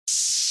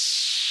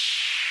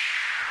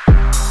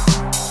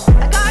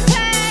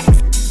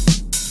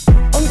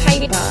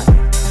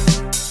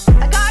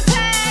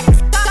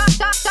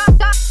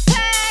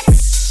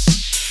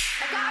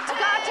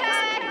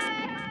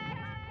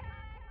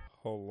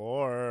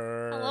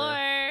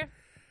Hello.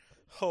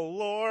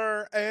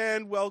 Hello,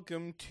 and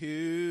welcome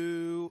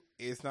to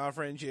It's Not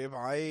Friendship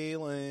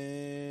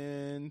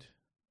Island.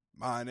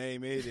 My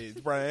name is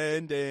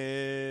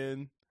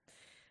Brendan.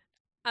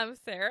 I'm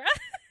Sarah.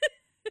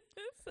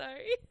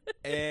 Sorry.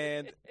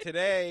 And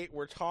today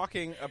we're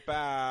talking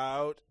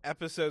about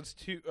episodes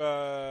 2,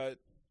 3,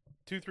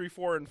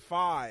 4, and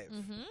 5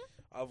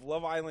 of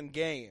Love Island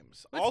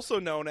Games, also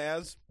known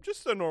as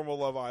just a normal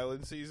Love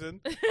Island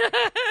season.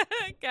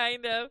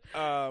 Kind of.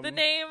 The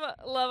name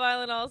Love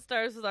Island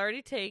All-Stars was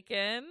already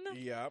taken.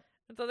 Yep.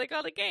 And so they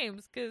called it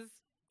Games, because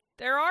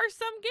there are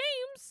some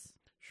games.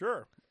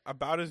 Sure.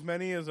 About as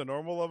many as a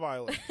normal Love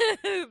Island.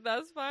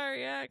 Thus far,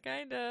 yeah,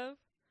 kind of.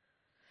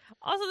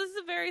 Also, this is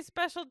a very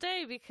special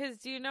day, because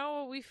do you know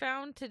what we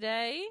found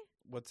today?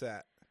 What's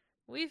that?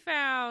 We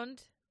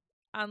found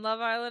on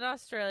Love Island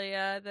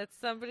Australia that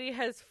somebody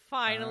has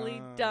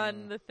finally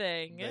done the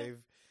thing.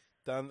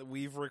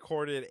 We've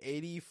recorded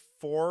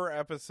 84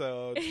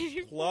 episodes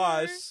 84?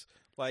 plus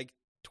like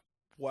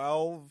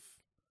 12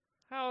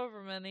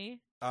 However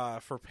many.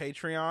 For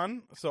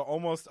Patreon, so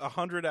almost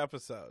 100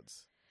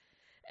 episodes.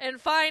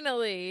 And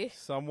finally,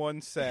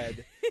 Someone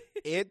said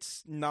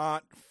it's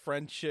not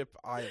Friendship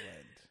Island.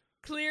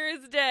 Clear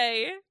as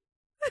day.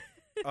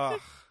 Ugh. I an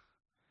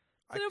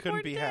couldn't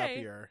important be day.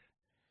 happier.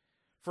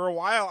 For a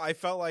while, I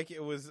felt like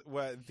it was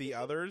The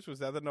Others. Was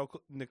that the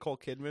Nicole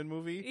Kidman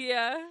movie?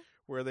 Yeah.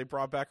 Where they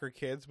brought back her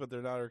kids, but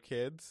they're not her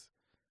kids?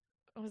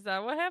 Was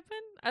that what happened?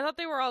 I thought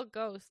they were all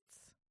ghosts.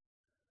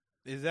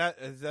 Is that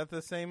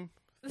the same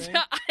thing?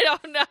 I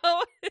don't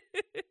know.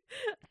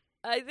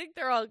 I think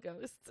they're all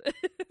ghosts.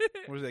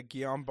 Was it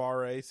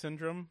Guillain-Barré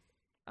syndrome?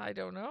 I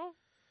don't know.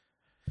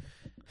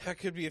 That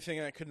could be a thing,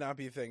 that could not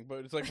be a thing.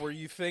 But it's like where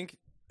you think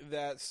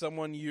that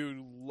someone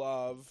you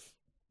love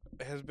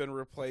has been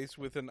replaced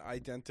with an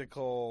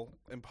identical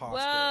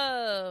imposter.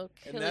 Whoa.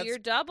 And Kill that's- your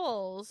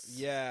doubles.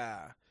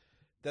 Yeah.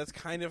 That's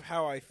kind of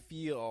how I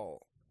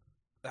feel.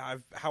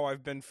 How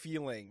I've been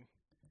feeling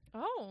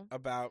Oh.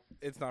 about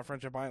It's Not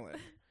Friendship Island.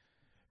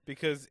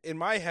 Because in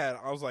my head,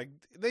 I was like,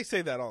 they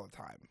say that all the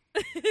time.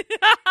 In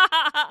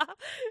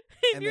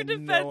And your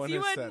then defense, no one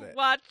you has said hadn't it.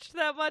 watched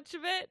that much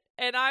of it,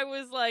 and I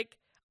was like,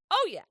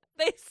 oh yeah,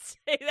 they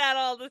say that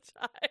all the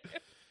time.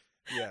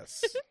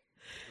 Yes.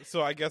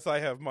 So I guess I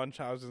have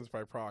Munchausen's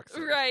by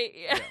proxy. Right,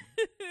 yeah.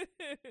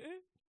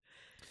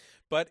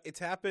 But it's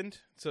happened.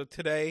 So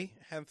today,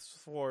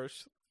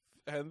 henceforth,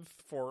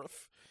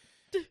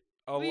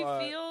 We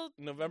feel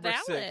November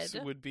valid.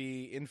 6th would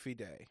be Infi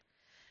Day.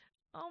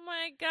 Oh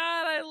my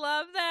god, I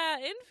love that.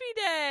 Infi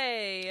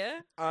Day.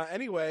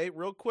 Anyway,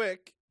 real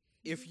quick,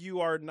 if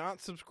you are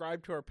not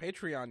subscribed to our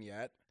Patreon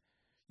yet,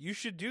 you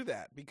should do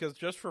that, because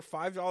just for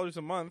 $5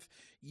 a month,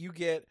 you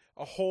get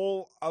a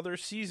whole other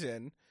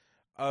season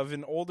of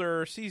an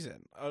older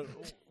season.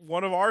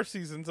 One of our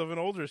seasons of an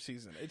older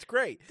season. It's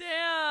great.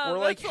 Damn, We're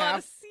that's like a lot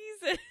of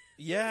season.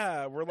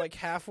 Yeah, we're like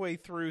halfway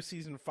through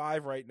season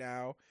 5 right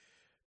now.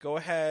 Go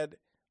ahead,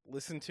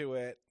 listen to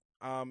it.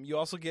 You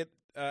also get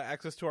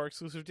access to our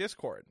exclusive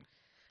Discord.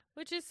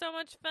 Which is so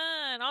much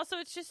fun. Also,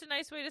 it's just a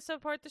nice way to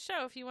support the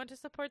show. If you want to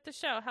support the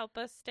show, help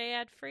us stay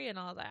ad-free and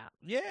all that.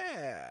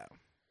 Yeah.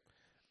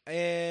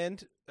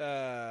 And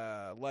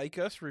like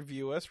us,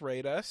 review us,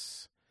 rate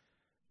us.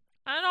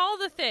 On all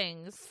the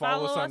things.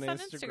 Follow us us on on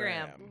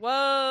Instagram. Instagram.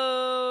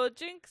 Whoa,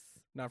 jinx.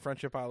 Not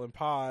Friendship Island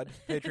Pod.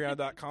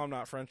 Patreon.com,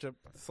 not friendship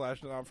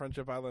 / not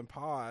Friendship Island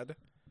Pod.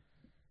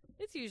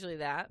 It's usually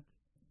that.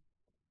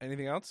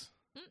 Anything else?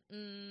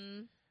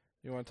 Mm-mm.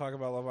 You want to talk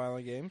about Love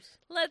Island Games?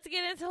 Let's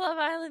get into Love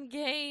Island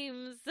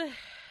Games.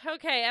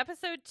 Okay,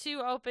 episode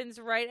 2 opens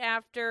right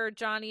after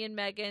Johnny and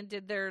Megan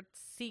did their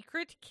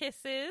secret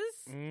kisses.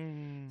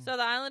 So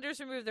the Islanders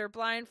remove their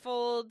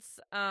blindfolds.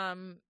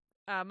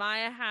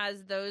 Maya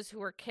has those who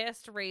were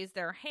kissed raise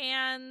their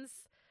hands.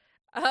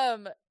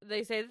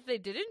 They say that they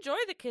did enjoy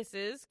the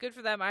kisses. Good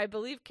for them. I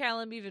believe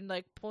Callum even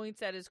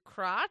points at his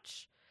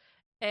crotch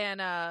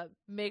and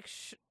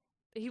makes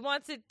he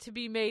wants it to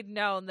be made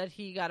known that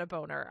he got a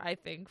boner, I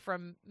think,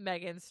 from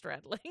Megan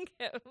straddling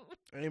him.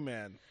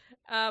 Amen.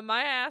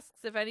 Maya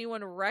asks if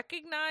anyone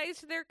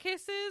recognized their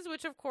kisses,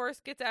 which of course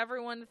gets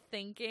everyone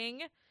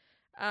thinking.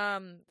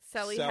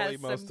 Sally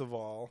has most some, of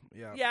all.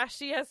 Yeah. Yeah,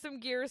 she has some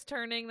gears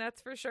turning,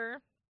 that's for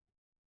sure.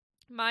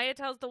 Maya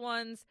tells the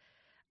ones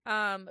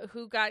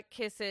who got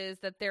kisses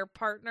that their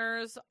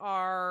partners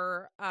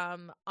are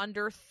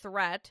under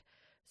threat.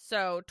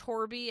 So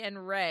Torby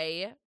and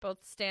Ray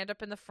both stand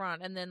up in the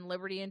front, and then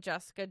Liberty and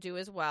Jessica do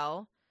as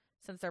well,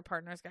 since their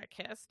partners got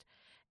kissed.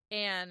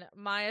 And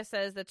Maya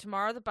says that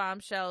tomorrow the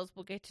bombshells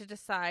will get to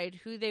decide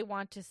who they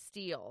want to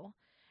steal.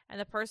 And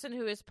the person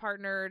who is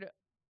partnered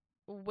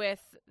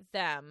with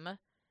them,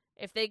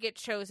 if they get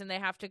chosen, they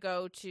have to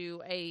go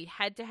to a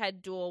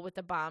head-to-head duel with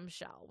the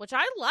bombshell, which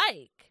I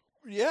like.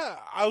 Yeah,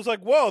 I was like,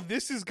 whoa,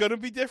 this is going to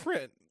be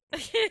different.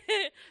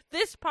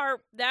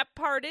 That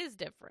part is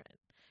different.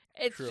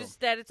 It's True.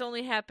 just that it's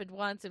only happened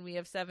once and we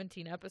have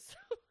 17 episodes.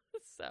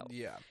 So,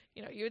 Yeah.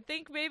 you would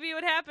think maybe it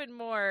would happen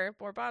more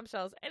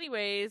bombshells.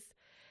 Anyways,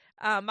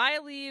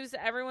 Maya leaves.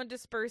 Everyone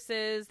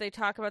disperses. They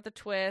talk about the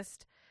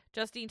twist.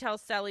 Justine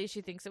tells Sally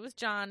she thinks it was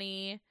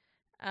Johnny.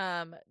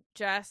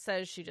 Jess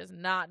says she does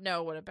not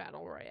know what a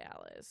battle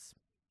royale is.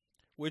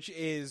 Which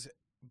is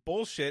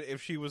bullshit.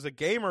 If she was a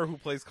gamer who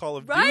plays Call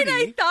of Right, Duty,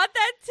 I thought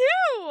that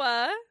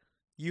too.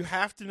 you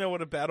have to know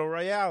what a battle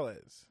royale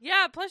is.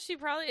 Yeah, plus she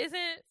probably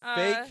isn't.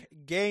 Fake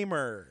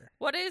gamer.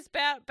 What is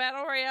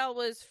battle royale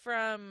was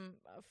from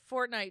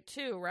Fortnite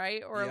too,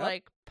 right? Or Yep.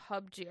 like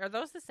PUBG. Are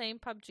those the same,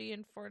 PUBG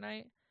and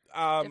Fortnite?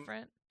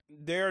 Different?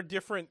 They're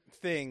different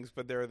things,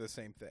 but they're the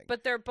same thing.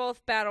 But they're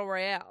both battle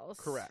royales.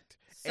 Correct.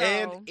 So,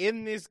 And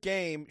in this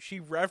game, she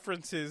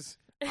references,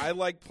 I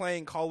like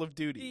playing Call of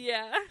Duty.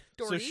 yeah.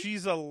 So Doherty.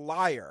 she's a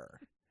liar.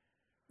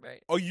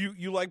 Right. Oh,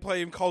 you like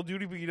playing Call of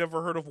Duty, but you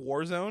never heard of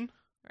Warzone?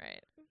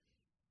 Right.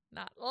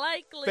 Not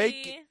likely.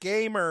 Fake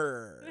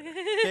gamer.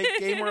 Fake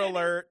gamer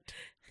alert.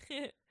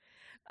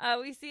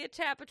 We see a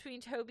chat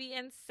between Toby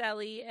and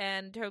Sally,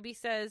 and Toby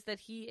says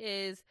that he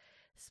is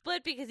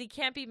split because he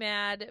can't be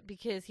mad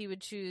because he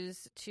would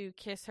choose to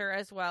kiss her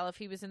as well if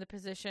he was in the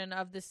position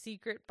of the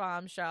secret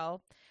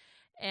bombshell.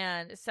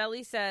 And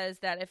Sally says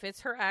that if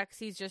it's her ex,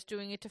 he's just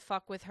doing it to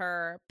fuck with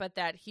her, but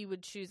that he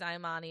would choose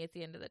Imani at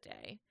the end of the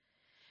day.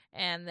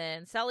 And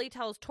then Sally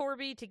tells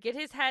Torby to get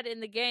his head in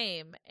the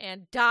game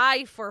and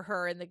die for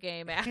her in the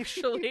game,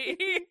 actually.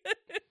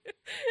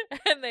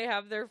 And they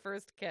have their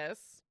first kiss.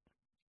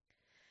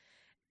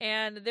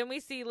 And then we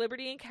see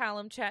Liberty and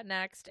Callum chat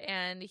next,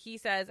 and he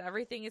says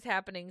everything is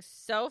happening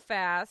so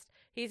fast.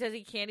 He says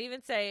he can't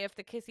even say if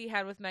the kiss he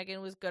had with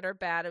Megan was good or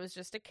bad. It was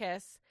just a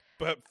kiss.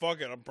 But fuck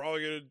it,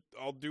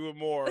 I'll do it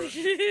more.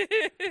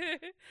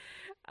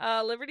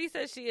 Liberty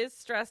says she is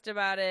stressed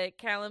about it.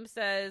 Callum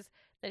says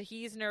that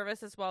he's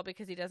nervous as well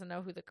because he doesn't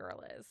know who the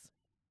girl is.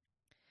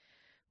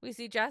 We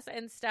see Jess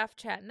and Steph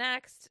chat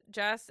next.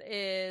 Jess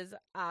is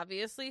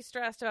obviously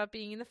stressed about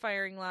being in the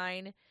firing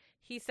line.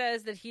 He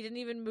says that he didn't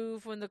even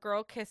move when the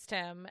girl kissed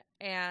him.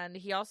 And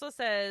he also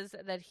says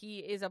that he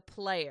is a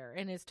player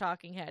in his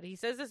talking head. He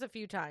says this a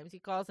few times. He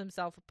calls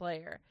himself a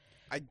player.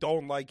 I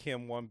don't like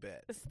him one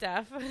bit.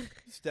 Steph.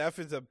 Steph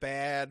is a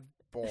bad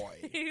boy.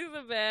 He's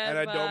a bad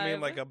And I don't mean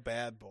vibe. like a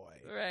bad boy.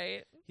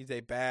 Right. He's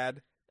a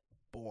bad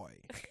boy.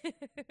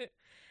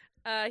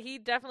 He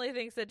definitely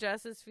thinks that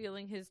Jess is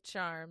feeling his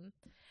charm.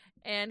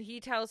 And he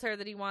tells her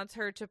that he wants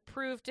her to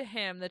prove to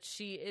him that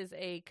she is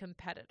a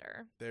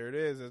competitor. There it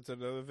is. That's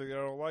another thing I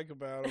don't like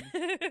about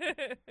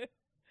him.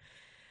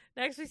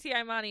 Next, we see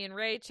Imani and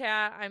Ray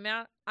chat.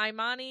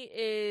 Imani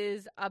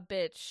is a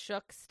bit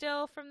shook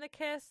still from the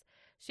kiss.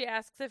 She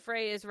asks if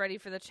Ray is ready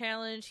for the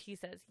challenge. He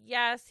says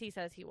yes. He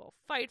says he will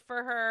fight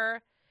for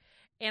her.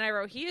 And I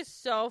wrote, he is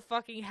so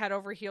fucking head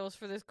over heels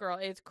for this girl.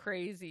 It's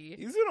crazy.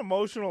 He's an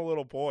emotional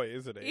little boy,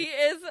 isn't He he?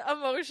 is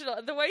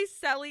emotional. The way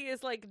Sally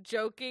is like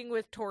joking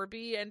with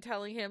Torby and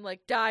telling him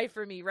like, die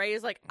for me. Ray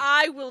is like,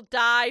 I will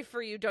die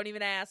for you. Don't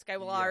even ask. I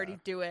will already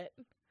do it.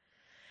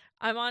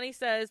 Imani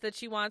says that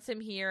she wants him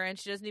here and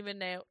she doesn't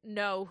even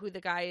know who the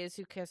guy is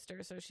who kissed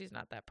her. So she's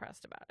not that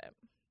pressed about it.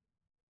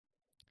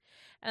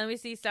 And then we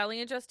see Sally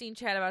and Justine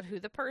chat about who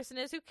the person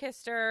is who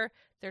kissed her.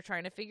 They're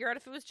trying to figure out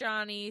if it was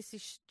Johnny.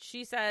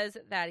 She says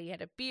that he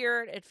had a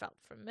beard. It felt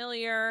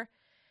familiar.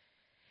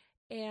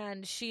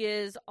 And she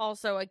is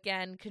also,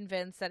 again,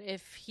 convinced that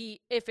if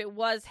it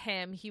was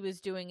him, he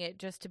was doing it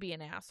just to be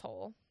an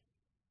asshole.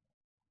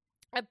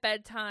 At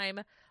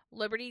bedtime,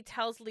 Liberty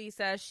tells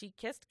Lisa she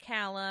kissed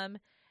Callum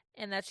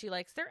and that she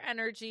likes their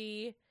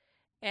energy.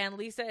 And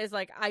Lisa is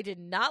like, I did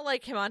not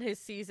like him on his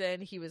season.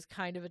 He was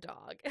kind of a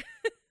dog.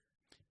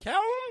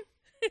 Callum?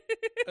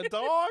 A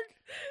dog?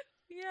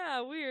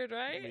 Yeah, weird,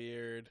 right?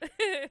 Weird.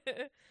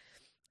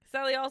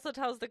 Sally also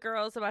tells the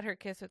girls about her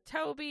kiss with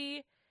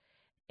Toby.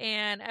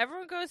 And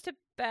everyone goes to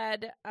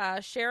bed,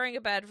 sharing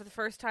a bed for the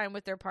first time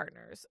with their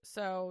partners.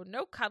 So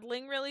no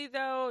cuddling really,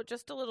 though.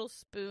 Just a little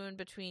spoon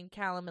between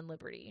Callum and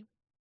Liberty.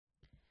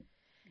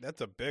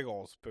 That's a big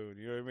old spoon,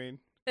 you know what I mean?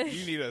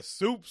 You need a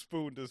soup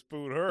spoon to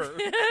spoon her.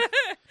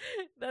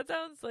 That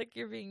sounds like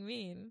you're being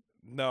mean.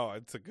 No,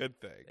 it's a good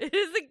thing. It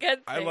is a good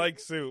thing. I like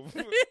soup.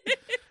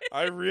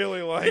 I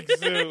really like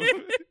soup.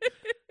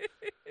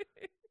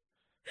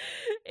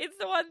 It's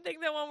the one thing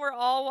that when we're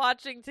all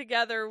watching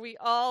together, we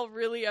all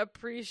really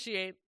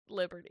appreciate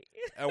Liberty.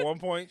 At one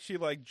point, she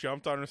like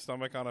jumped on her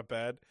stomach on a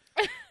bed,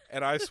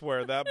 and I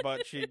swear that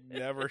butt cheek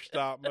never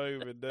stopped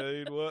moving,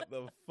 dude. What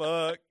the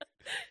fuck?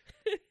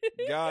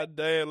 God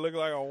damn, it looked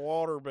like a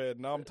water bed,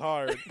 and I'm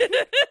tired.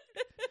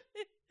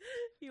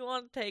 You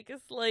want to take a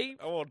sleep?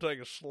 I want to take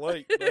a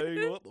sleep,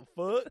 dude. What the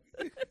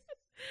fuck?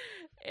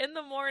 In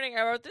the morning,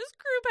 I wrote, this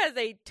group has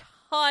a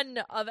ton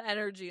of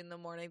energy in the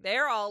morning.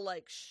 They're all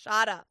like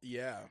shot up.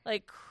 Yeah.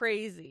 Like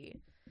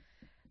crazy.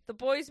 The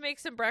boys make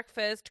some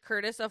breakfast.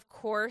 Curtis, of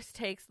course,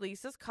 takes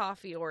Lisa's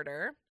coffee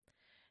order.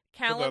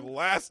 For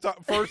the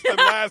first and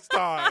last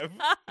time.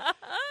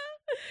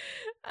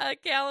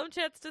 Callum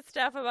chats to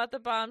Steph about the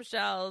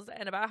bombshells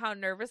and about how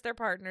nervous their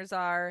partners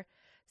are.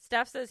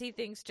 Steph says he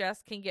thinks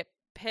Jess can get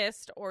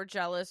pissed or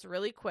jealous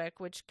really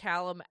quick, which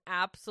Callum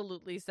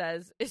absolutely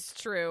says is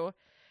true.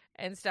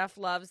 And Steph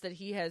loves that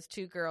he has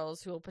two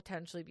girls who will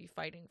potentially be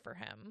fighting for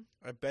him.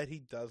 I bet he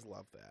does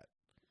love that.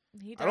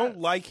 He does. I don't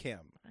like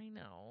him. I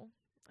know.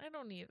 I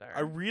don't either.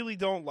 I really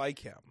don't like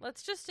him.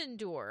 Let's just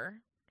endure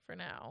for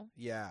now.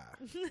 Yeah.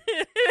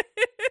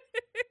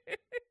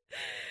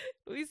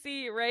 We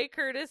see Ray,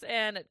 Curtis,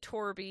 and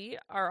Torby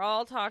are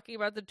all talking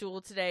about the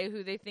duel today,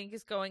 who they think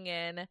is going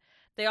in.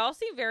 They all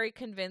seem very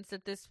convinced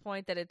at this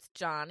point that it's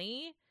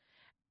Johnny.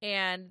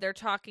 And they're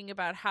talking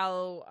about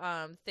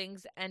how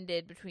things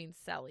ended between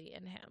Selly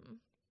and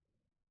him.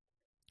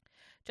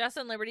 Jess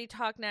and Liberty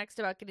talk next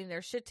about getting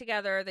their shit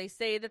together. They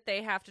say that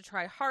they have to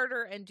try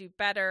harder and do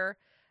better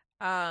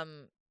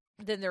than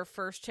their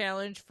first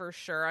challenge for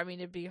sure. I mean,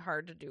 it'd be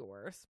hard to do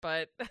worse,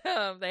 but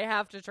they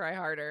have to try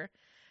harder.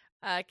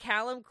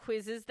 Callum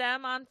quizzes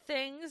them on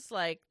things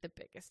like the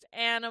biggest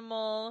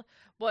animal,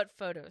 what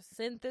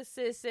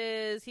photosynthesis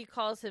is. He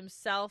calls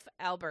himself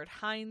Albert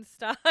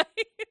Einstein.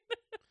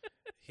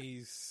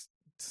 He's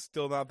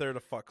still not there to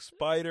fuck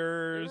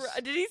spiders.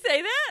 Did he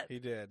say that? He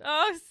did.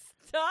 Oh,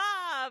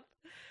 stop.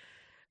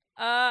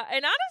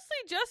 And honestly,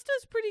 Jess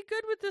does pretty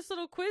good with this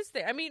little quiz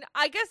thing. I mean,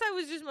 I guess I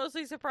was just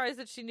mostly surprised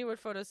that she knew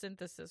what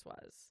photosynthesis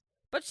was.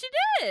 But she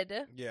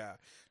did. Yeah.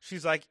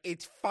 She's like,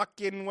 it's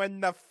fucking when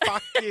the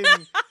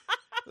fucking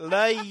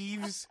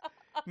leaves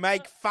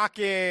make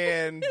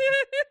fucking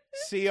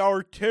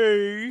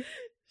CO2,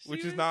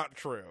 which is not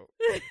true.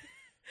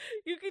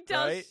 You can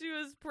tell right? she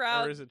was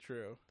proud. Or is it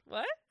true?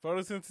 What?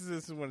 Photosynthesis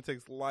is when it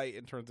takes light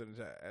and turns it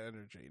into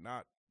energy,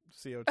 not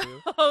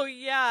CO2. Oh,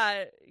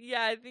 yeah.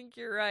 Yeah, I think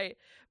you're right.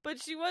 But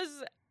she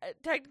was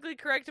technically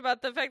correct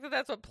about the fact that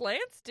that's what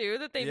plants do,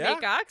 that they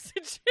make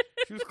oxygen.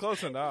 She was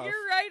close enough.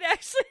 You're right,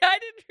 actually. I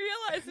didn't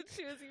realize what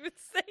she was even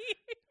saying.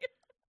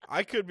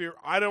 I could be.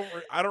 I don't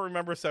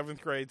remember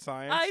 7th grade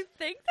science. I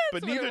think that's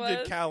but what neither it was.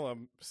 did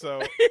Callum.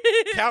 So,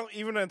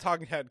 even in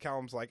Talking Head,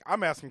 Callum's like,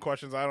 I'm asking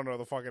questions I don't know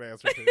the fucking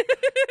answer to.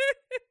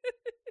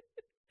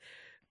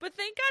 But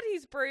thank God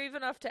he's brave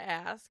enough to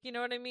ask. You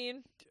know what I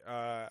mean?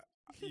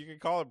 You can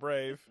call it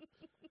brave.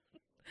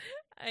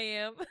 I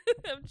am.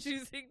 I'm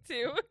choosing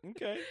to.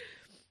 Okay.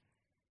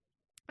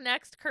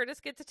 Next, Curtis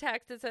gets a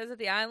text that says that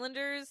the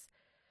Islanders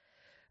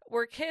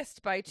were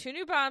kissed by 2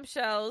 new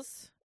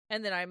bombshells.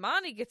 And then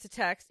Imani gets a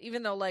text,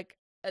 even though, like,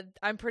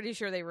 I'm pretty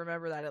sure they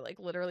remember that it, like,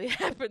 literally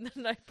happened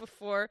the night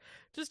before.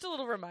 Just a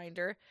little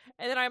reminder.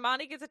 And then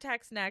Imani gets a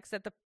text next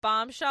that the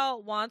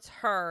bombshell wants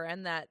her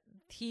and that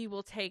he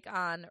will take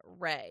on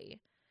Ray.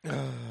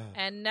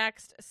 And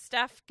next,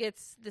 Steph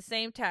gets the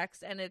same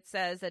text, and it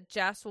says that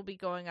Jess will be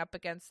going up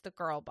against the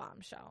girl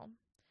bombshell.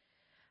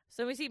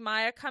 So we see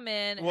Maya come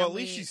in. Well, at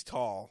least she's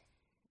tall.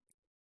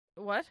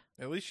 What?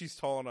 At least she's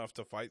tall enough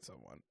to fight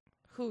someone.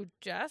 Who,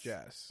 Jess?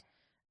 Jess.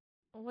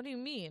 What do you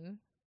mean?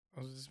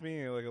 I was just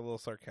being like a little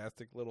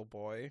sarcastic little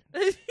boy.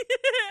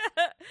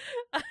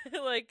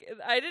 Like,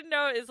 I didn't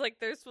know it's like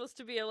they're supposed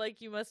to be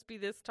like, you must be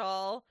this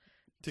tall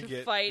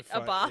to fight a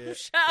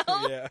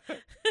bombshell. Yeah.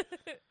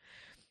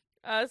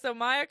 So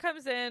Maya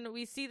comes in.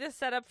 We see the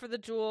setup for the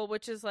duel,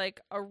 which is like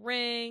a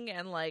ring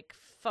and like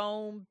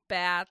foam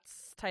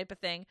bats type of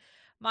thing.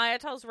 Maya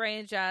tells Ray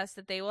and Jess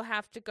that they will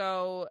have to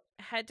go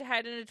head to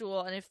head in a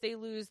duel, and if they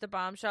lose, the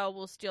bombshell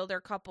will steal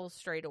their couple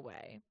straight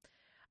away.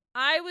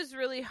 I was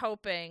really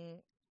hoping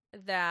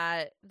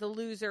that the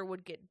loser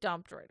would get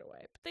dumped right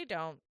away, but they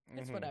don't.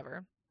 It's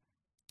whatever.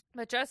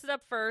 But Jess is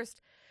up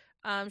first.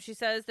 She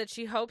says that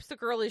she hopes the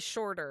girl is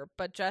shorter,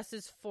 but Jess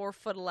is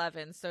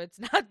 4'11", so it's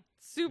not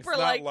super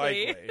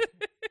likely.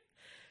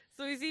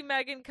 So we see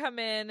Megan come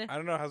in. I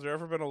don't know. Has there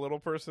ever been a little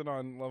person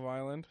on Love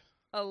Island?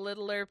 A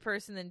littler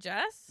person than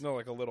Jess? No,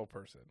 like a little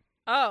person.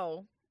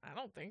 Oh, I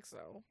don't think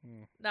so.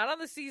 Not on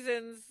the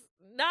seasons.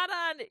 Not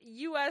on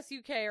US,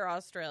 UK, or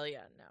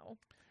Australia. No.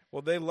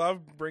 Well, they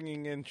love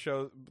bringing in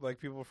shows like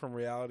people from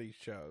reality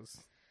shows.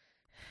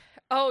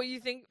 Oh,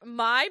 you think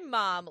my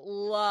mom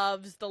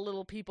loves the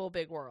Little People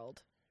Big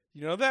World?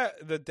 You know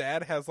that the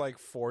dad has like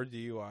 4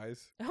 DUIs?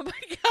 Oh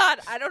my God,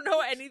 I don't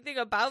know anything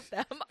about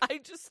them. I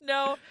just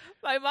know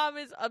my mom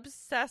is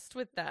obsessed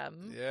with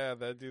them. Yeah,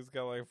 that dude's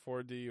got like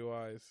 4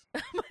 DUIs.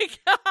 Oh my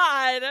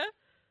God.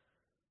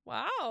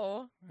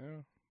 Wow.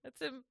 Yeah.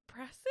 That's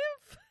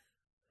impressive.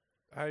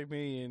 I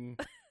mean,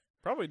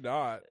 probably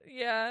not.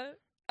 Yeah.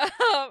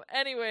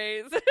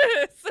 Anyways,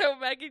 so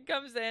Megan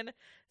comes in.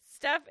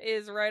 Steph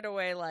is right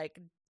away like,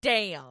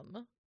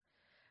 damn.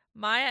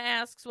 Maya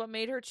asks what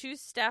made her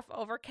choose Steph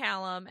over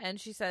Callum, and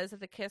she says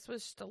that the kiss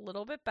was just a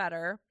little bit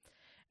better.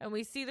 And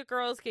we see the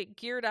girls get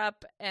geared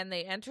up, and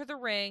they enter the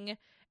ring.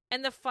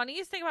 And the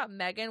funniest thing about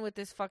Megan with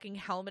this fucking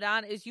helmet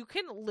on is you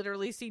can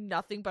literally see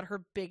nothing but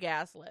her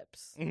big-ass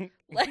lips.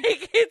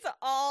 Like,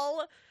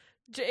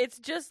 it's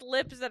just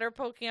lips that are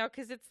poking out,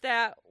 because it's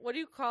that, what do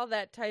you call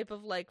that type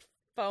of, like,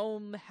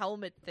 foam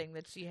helmet thing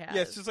that she has?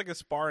 Yeah, it's just like a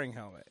sparring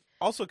helmet.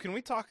 Also, can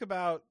we talk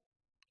about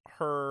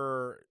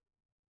her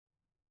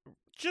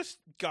just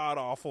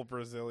god-awful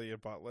Brazilian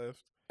butt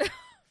lift?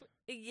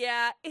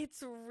 Yeah,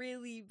 it's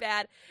really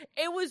bad.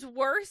 It was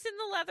worse in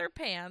the leather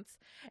pants.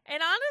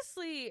 And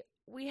honestly,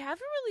 we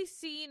haven't really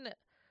seen,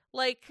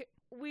 like,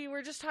 we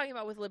were just talking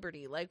about with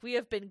Liberty. Like, we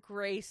have been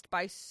graced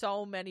by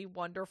so many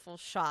wonderful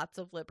shots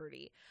of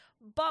Liberty.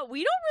 But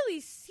we don't really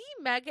see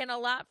Megan a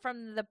lot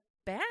from the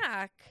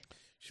back.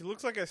 She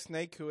looks like a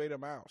snake who ate a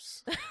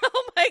mouse.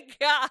 Oh my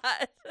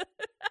god. A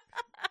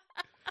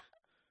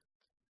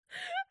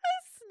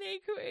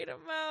snake who ate a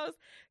mouse.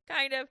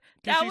 Kind of.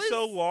 Because she's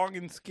so long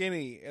and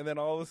skinny, and then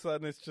all of a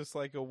sudden it's just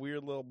like a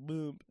weird little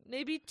boob.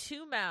 Maybe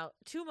two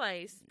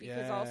mice,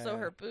 because also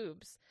her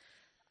boobs.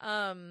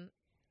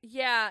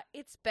 Yeah,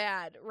 it's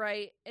bad,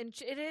 right? And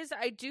it is,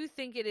 I do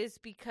think it is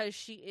because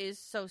she is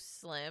so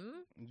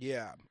slim.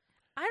 Yeah.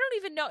 I don't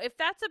even know if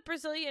that's a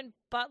Brazilian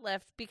butt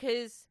lift,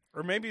 because...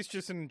 Or maybe it's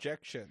just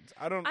injections.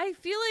 I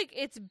feel like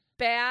it's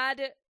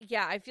bad.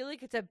 Yeah, I feel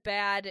like it's a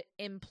bad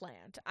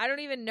implant. I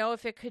don't even know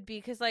if it could be,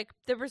 because, like,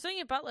 the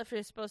Brazilian butt lift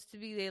is supposed to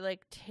be, they,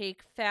 like,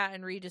 take fat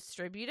and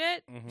redistribute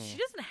it. Mm-hmm. She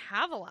doesn't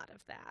have a lot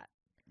of that.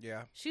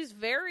 Yeah. She's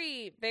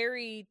very,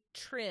 very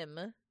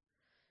trim.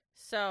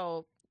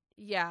 So,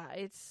 yeah,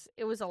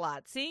 it was a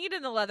lot. Seeing it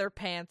in the leather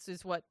pants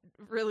is what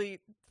really...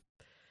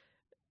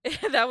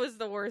 that was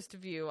the worst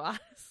view,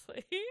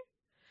 honestly.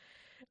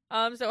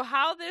 So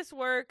how this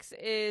works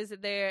is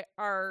they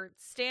are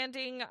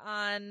standing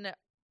on,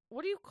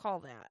 what do you call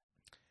that?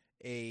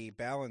 A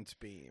balance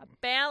beam. A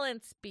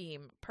balance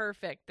beam.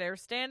 Perfect. They're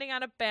standing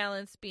on a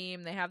balance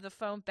beam. They have the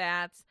foam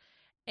bats,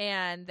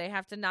 and they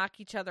have to knock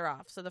each other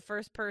off. So the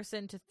first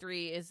person to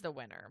 3 is the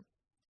winner.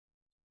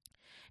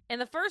 In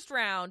the first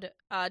round,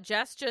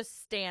 Jess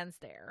just stands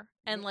there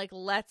and, like,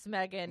 lets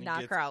Megan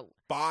knock her out.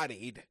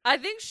 Bodied. I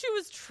think she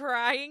was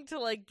trying to,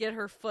 like, get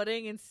her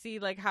footing and see,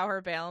 like, how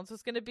her balance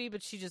was going to be,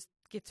 but she just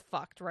gets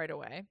fucked right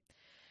away.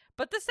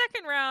 But the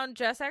second round,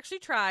 Jess actually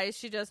tries.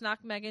 She does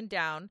knock Megan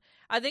down.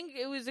 I think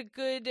it was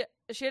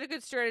she had a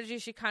good strategy.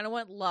 She kind of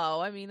went low.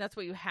 I mean, that's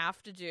what you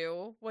have to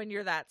do when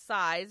you're that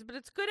size, but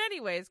it's good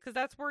anyways, because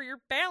that's where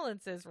your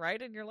balance is,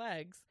 right? In your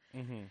legs.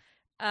 Mm-hmm.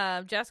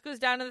 Jess goes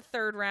down in the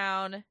third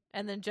round,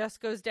 and then Jess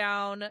goes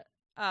down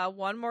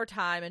one more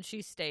time, and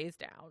she stays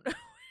down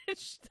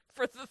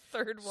for the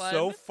third one.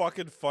 So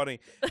fucking funny.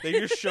 They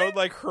just showed,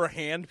 like, her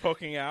hand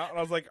poking out, and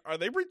I was like, are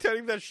they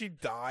pretending that she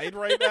died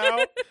right now?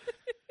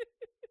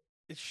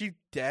 Is she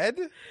dead?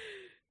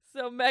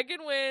 So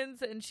Megan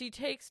wins, and she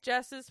takes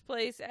Jess's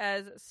place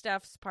as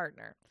Steph's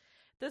partner.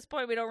 At this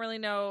point, we don't really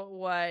know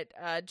what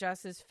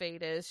Jess's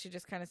fate is. She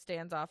just kind of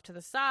stands off to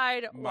the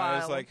side.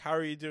 Maya's like, how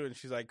are you doing?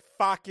 She's like,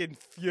 fucking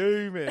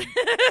fuming.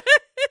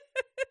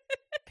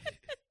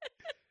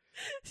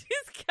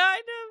 She's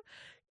kind of,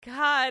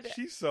 God.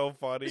 She's so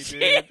funny, dude. She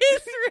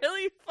is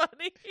really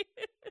funny.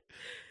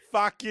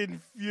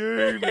 Fucking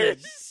fuming.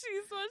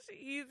 She's much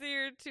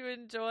easier to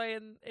enjoy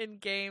in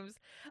games.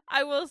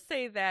 I will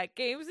say that.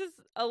 Games is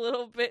a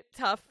little bit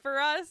tough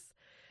for us.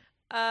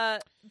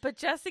 But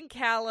Jess and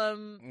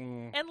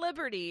Callum and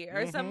Liberty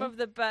are some of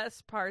the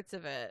best parts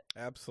of it.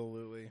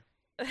 Absolutely.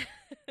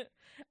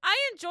 I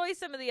enjoy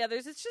some of the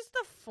others. It's just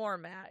the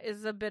format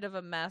is a bit of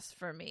a mess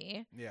for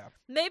me. Yeah.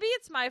 Maybe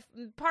it's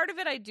part of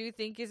it I do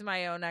think is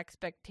my own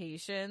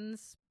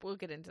expectations. We'll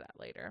get into that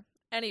later.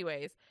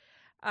 Anyways,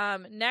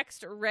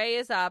 next Ray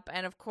is up,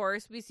 and of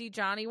course we see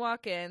Johnny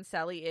walk in.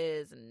 Sally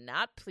is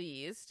not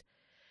pleased.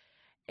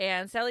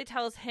 And Sally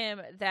tells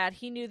him that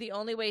he knew the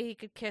only way he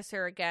could kiss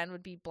her again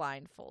would be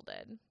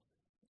blindfolded.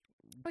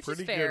 Which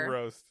Pretty is fair. good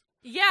roast.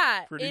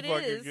 Yeah, Pretty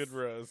fucking good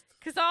roast.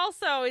 Because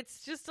also,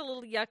 it's just a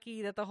little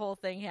yucky that the whole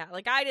thing had.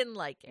 Like, I didn't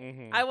like it.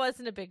 Mm-hmm. I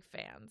wasn't a big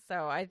fan,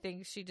 so I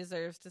think she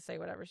deserves to say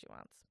whatever she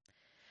wants.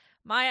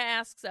 Maya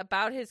asks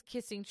about his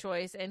kissing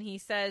choice, and he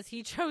says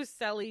he chose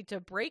Sally to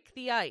break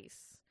the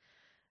ice.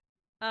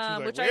 She's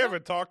like, which we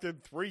haven't talked in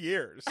 3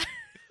 years.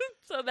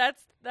 So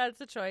that's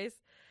a choice.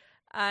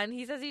 And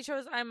he says he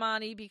chose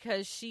Imani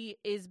because she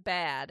is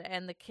bad,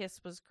 and the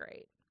kiss was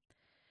great.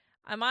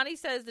 Imani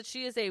says that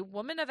she is a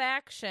woman of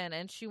action,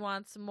 and she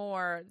wants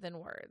more than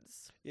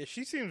words. Yeah,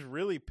 she seems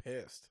really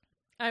pissed.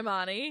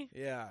 Imani?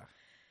 Yeah.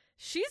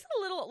 She's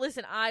a little...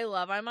 Listen, I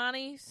love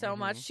Imani so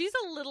much. She's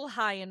a little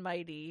high and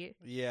mighty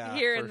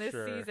here in this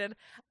season.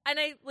 And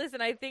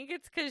I think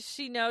it's because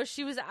she knows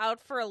she was out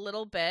for a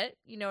little bit.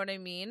 You know what I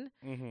mean?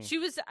 Mm-hmm. She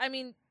was... I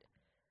mean...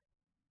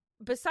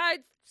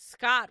 Besides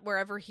Scott,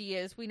 wherever he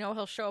is, we know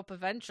he'll show up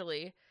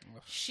eventually.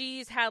 Ugh.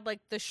 She's had, like,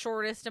 the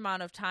shortest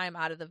amount of time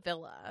out of the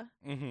villa.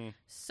 Mm-hmm.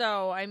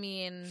 So, I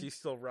mean... She's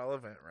still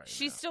relevant right now.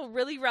 She's still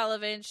really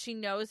relevant. She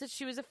knows that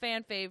she was a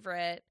fan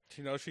favorite.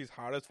 She knows she's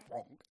hot as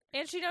fuck.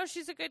 And she knows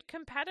she's a good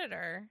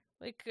competitor,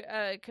 like,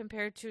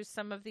 compared to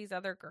some of these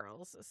other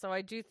girls. So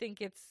I do think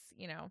it's,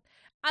 you know...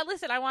 I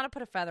want to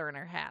put a feather in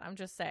her hat. I'm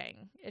just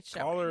saying. It's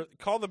showing.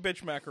 Call the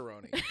bitch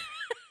macaroni.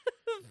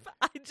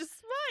 I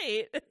just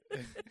might.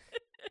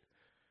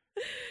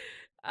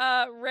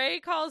 Ray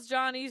calls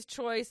Johnny's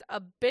choice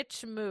a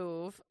bitch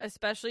move,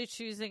 especially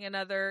choosing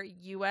another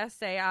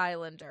USA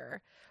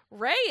Islander.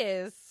 Ray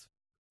is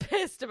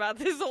pissed about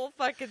this whole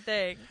fucking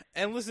thing.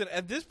 And listen,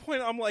 at this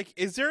point, I'm like,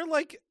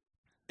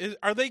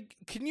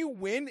 can you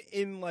win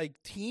in, like,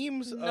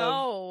 teams?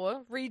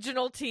 No,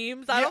 regional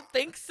teams. I don't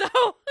think so.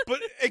 But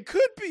it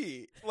could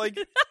be. Like...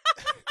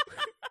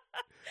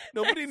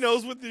 Nobody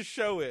knows what this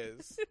show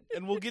is.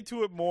 And we'll get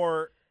to it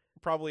more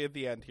probably at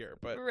the end here.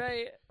 But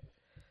Right.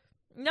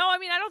 No, I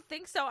mean, I don't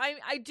think so.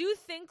 I do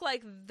think,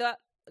 like,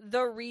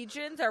 the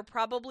regions are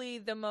probably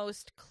the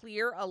most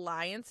clear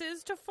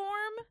alliances to form.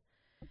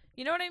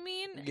 You know what I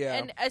mean? Yeah.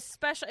 And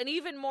especially, and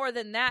even more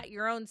than that,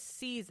 your own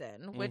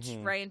season, which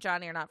Ray and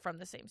Johnny are not from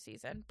the same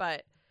season.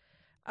 But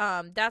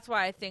that's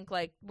why I think,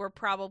 like, we're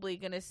probably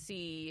going to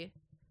see,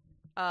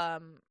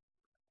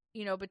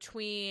 you know,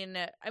 between,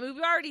 I mean,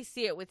 we already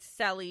see it with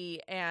Selly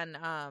and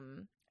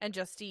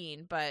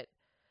Justine, but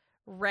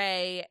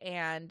Ray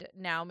and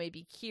now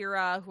maybe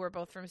Kira, who are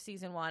both from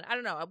season 1. I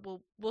don't know.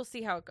 We'll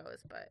see how it goes,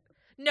 but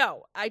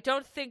no, I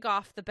don't think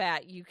off the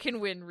bat you can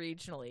win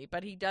regionally,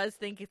 but he does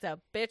think it's a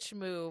bitch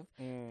move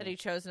that he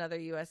chose another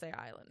USA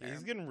Islander.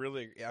 he's getting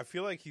really, I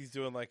feel like he's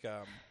doing like,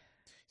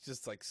 he's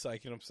just like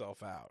psyching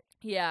himself out.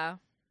 Yeah.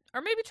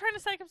 Or maybe trying to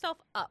psych himself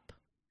up.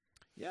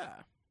 Yeah.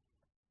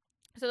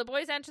 So the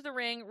boys enter the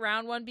ring.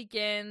 Round 1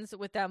 begins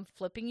with them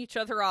flipping each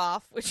other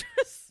off, which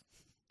is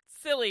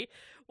silly.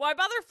 Why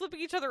bother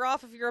flipping each other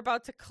off if you're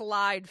about to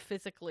collide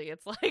physically?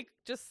 It's like,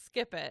 just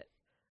skip it.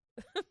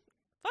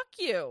 Fuck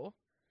you,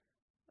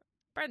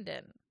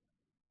 Brendan.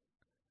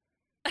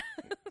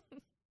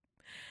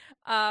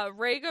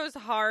 Ray goes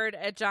hard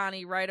at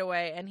Johnny right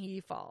away, and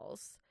he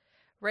falls.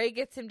 Ray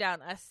gets him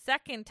down a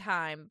second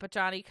time, but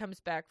Johnny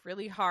comes back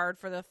really hard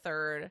for the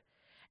third.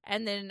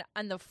 And then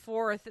on the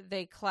fourth,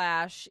 they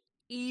clash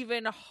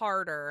even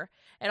harder.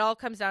 It all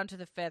comes down to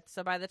the fifth.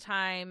 So by the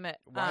time...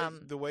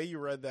 the way you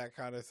read that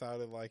kind of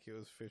sounded like it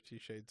was 50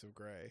 Shades of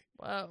Grey.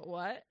 What?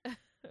 Why?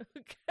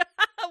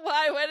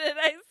 What did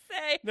I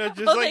say? No,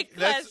 just like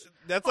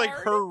that's like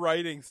her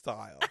writing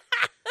style.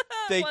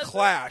 They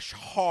clash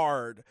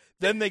hard,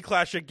 then they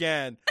clash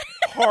again,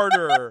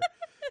 harder.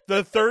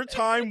 The third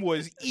time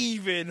was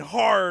even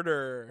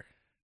harder.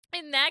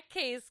 In that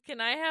case,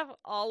 can I have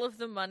all of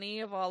the money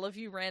of all of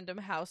you random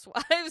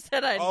housewives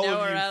that I all know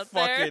of are you out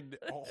fucking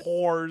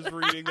whores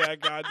reading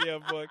that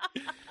goddamn book.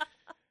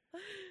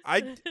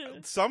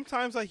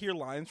 Sometimes I hear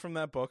lines from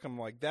that book. I'm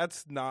like,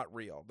 that's not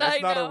real.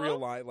 That's not a real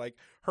line. Like,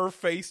 her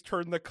face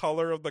turned the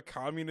color of the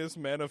Communist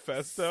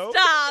Manifesto.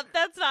 Stop!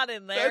 That's not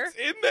in there. That's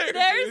in there.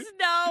 There's dude.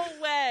 no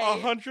way.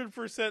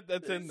 100%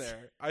 that's in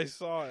there. I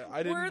saw it.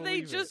 I didn't. Were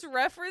they believe just it.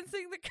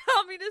 referencing the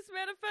Communist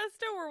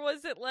Manifesto, or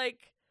was it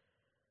like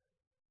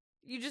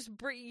you just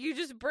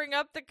bring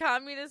up the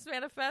Communist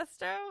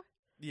Manifesto?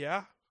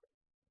 Yeah.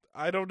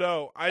 I don't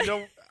know.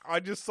 I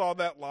just saw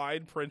that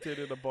line printed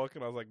in a book,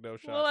 and I was like, no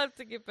shot. We'll have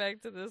to get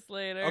back to this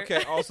later.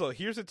 Okay, also,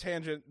 here's a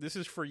tangent. This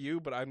is for you,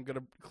 but I'm going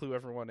to clue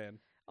everyone in.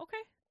 Okay.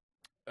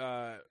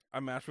 I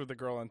matched with a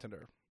girl on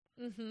Tinder.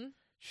 Mm-hmm.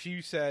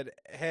 She said,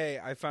 hey,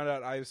 I found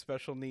out I have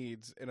special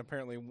needs, and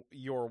apparently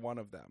you're one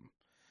of them.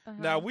 Uh-huh.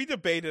 Now, we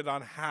debated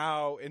on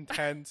how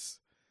intense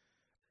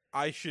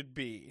I should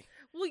be.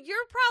 Well,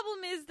 your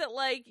problem is that,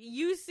 like,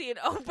 you see an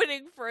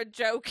opening for a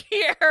joke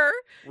here.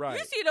 Right.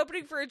 You see an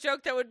opening for a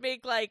joke that would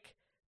make, like,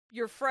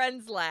 your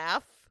friends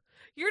laugh.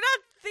 You're not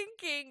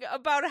thinking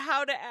about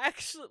how to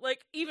actually,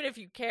 like, even if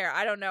you care.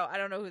 I don't know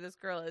who this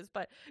girl is,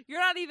 but you're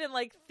not even,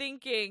 like,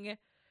 thinking,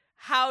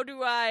 how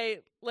do I,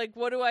 like,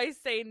 what do I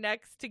say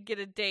next to get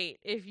a date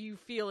if you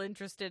feel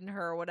interested in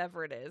her or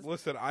whatever it is.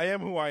 Listen, I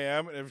am who I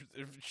am, and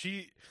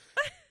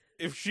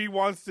if she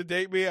wants to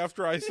date me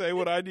after I say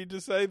what I need to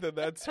say, then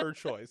that's her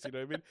choice. You know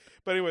what I mean?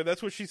 But anyway,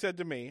 that's what she said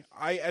to me.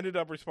 I ended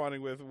up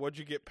responding with, "Would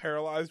you get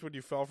paralyzed when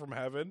you fell from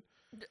heaven?"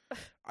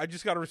 I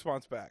just got a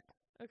response back.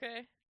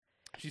 Okay.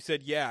 She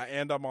said, "Yeah,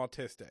 and I'm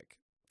autistic."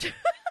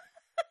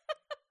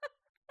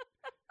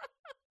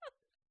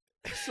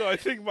 So I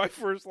think my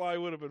first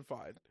line would have been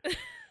fine.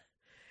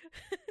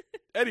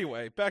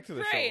 Anyway, back to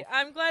the Great. show.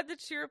 I'm glad that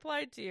she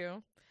replied to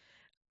you.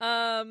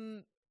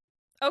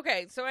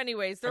 Okay, so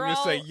anyways, they're I'm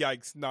all... going to say,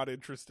 yikes, not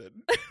interested.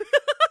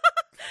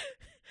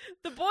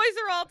 The boys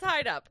are all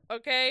tied up,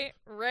 okay?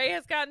 Ray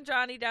has gotten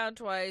Johnny down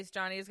twice.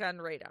 Johnny has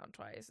gotten Ray down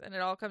twice. And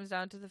it all comes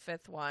down to the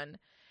fifth one.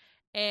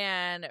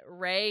 And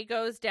Ray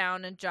goes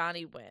down and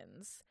Johnny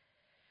wins.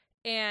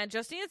 And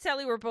Justine and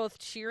Sally were both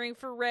cheering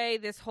for Ray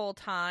this whole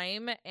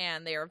time.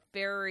 And they are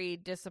very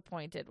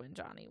disappointed when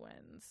Johnny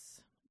wins.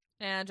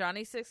 And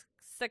Johnny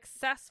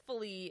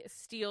successfully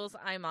steals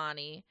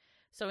Imani.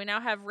 So we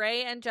now have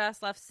Ray and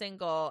Jess left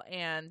single,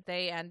 and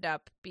they end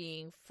up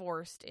being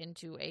forced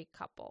into a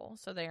couple.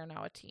 So they are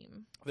now a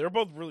team. They were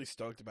both really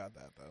stoked about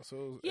that, though,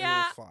 so it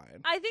was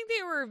fine. I think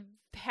they were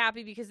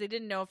happy because they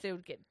didn't know if they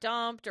would get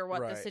dumped or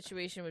what the Right.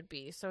 situation would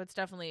be. So it's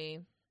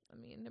definitely, I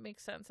mean, it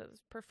makes sense as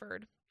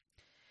preferred.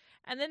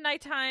 And then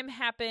nighttime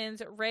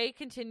happens. Ray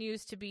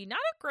continues to be not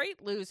a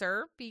great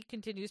loser. He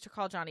continues to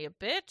call Johnny a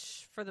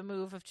bitch for the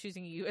move of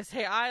choosing a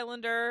USA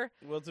Islander.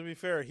 Well, to be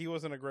fair, he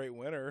wasn't a great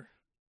winner.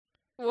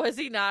 Was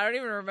he not? I don't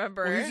even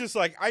remember. Well, he's just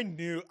like, I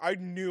knew I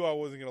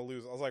wasn't going to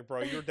lose. I was like,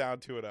 bro, you're down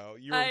 2-0.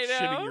 You're I know.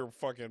 shitting your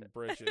fucking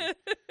britches.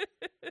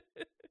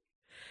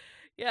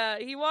 Yeah,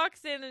 he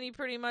walks in and he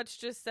pretty much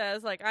just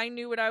says, like, I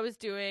knew what I was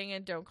doing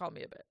and don't call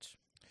me a bitch.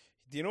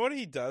 Do you know what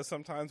he does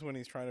sometimes when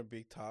he's trying to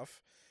be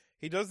tough?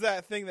 He does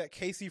that thing that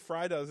Casey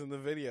Fry does in the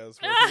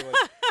videos where he like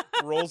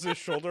rolls his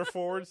shoulder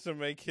forwards to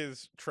make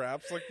his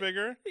traps look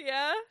bigger.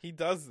 Yeah. He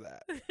does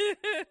that.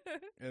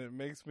 And it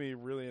makes me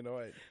really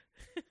annoyed.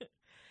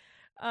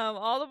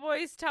 All the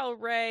boys tell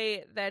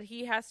Ray that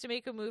he has to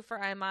make a move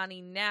for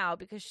Imani now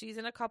because she's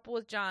in a couple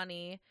with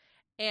Johnny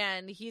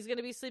and he's going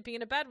to be sleeping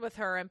in a bed with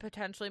her and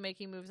potentially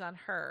making moves on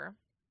her.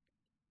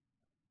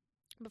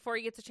 Before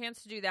he gets a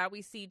chance to do that,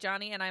 we see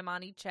Johnny and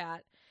Imani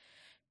chat.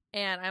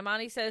 And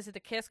Imani says that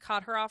the kiss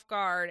caught her off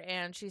guard,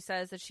 and she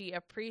says that she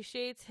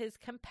appreciates his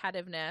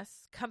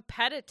competitiveness.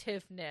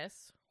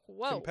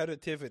 Whoa.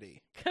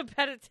 Competitivity.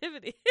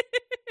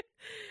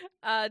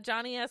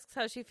 Johnny asks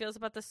how she feels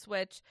about the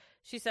switch.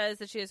 She says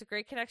that she has a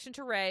great connection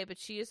to Ray, but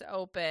she is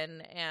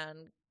open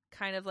and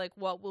kind of like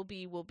what will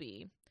be, will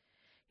be.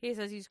 He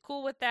says he's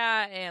cool with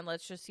that, and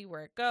let's just see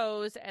where it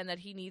goes, and that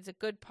he needs a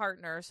good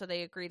partner, so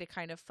they agree to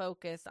kind of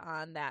focus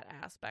on that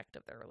aspect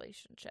of their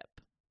relationship.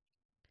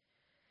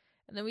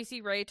 And then we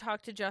see Ray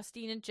talk to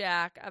Justine and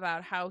Jack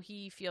about how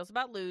he feels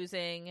about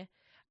losing.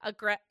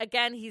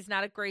 Again, he's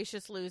not a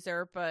gracious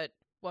loser, but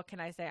what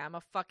can I say? I'm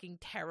a fucking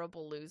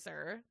terrible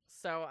loser.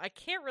 So I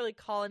can't really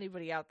call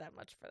anybody out that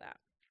much for that.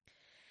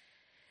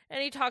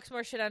 And he talks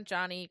more shit on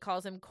Johnny. He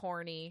calls him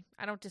corny.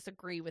 I don't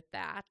disagree with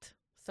that.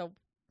 So,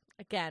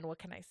 again, what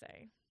can I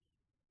say?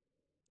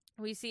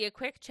 We see a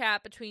quick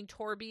chat between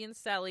Torby and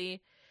Selly.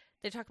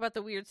 They talk about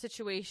the weird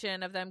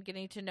situation of them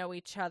getting to know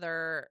each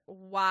other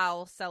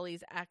while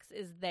Selly's ex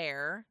is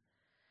there.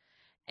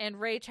 And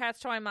Ray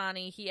chats to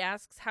Imani. He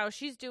asks how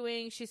she's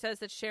doing. She says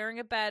that sharing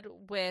a bed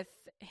with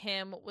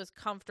him was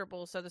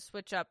comfortable, so the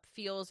switch up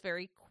feels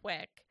very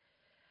quick.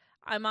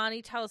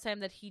 Imani tells him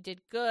that he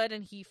did good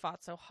and he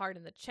fought so hard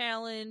in the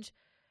challenge.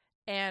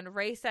 And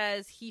Ray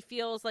says he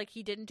feels like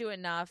he didn't do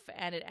enough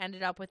and it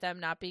ended up with them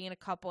not being in a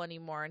couple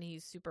anymore, and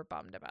he's super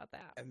bummed about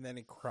that. And then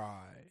he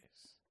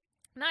cries.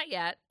 Not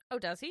yet. Oh,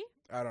 does he?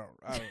 I don't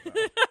know.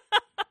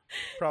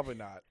 Probably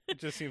not. It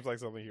just seems like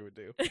something he would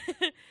do.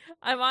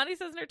 Imani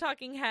says in her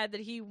talking head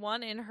that he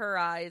won in her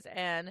eyes,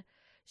 and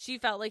she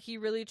felt like he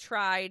really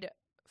tried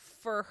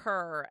for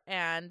her,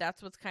 and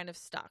that's what's kind of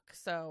stuck.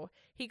 So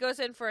he goes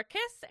in for a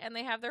kiss, and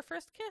they have their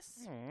first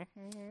kiss.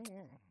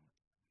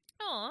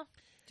 Aw.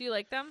 Do you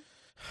like them?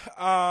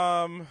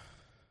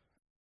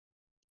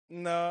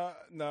 No.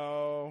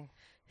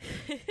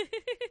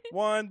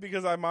 One,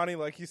 because Imani,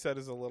 like you said,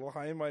 is a little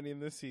high and mighty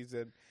in this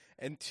season.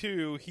 And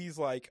two, he's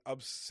like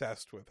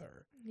obsessed with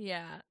her.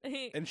 Yeah.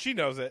 And she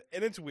knows it,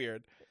 and it's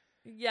weird.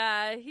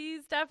 Yeah,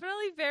 he's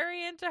definitely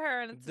very into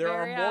her, and it's there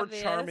very are more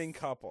obvious. charming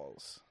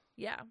couples.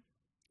 Yeah,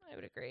 I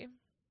would agree.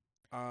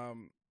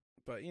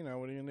 But you know,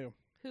 what are you gonna do?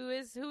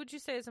 Who would you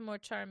say is a more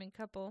charming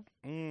couple?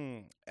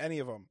 Any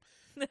of them.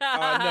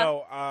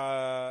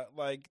 No,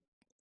 like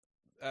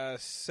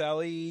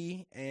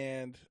Selly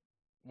and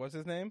what's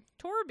his name?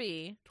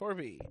 Torby.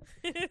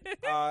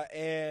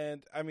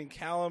 And I mean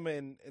Callum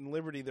and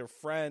Liberty, they're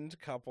friend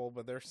couple,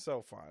 but they're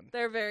so fun.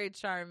 They're very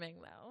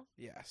charming, though.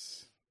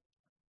 Yes.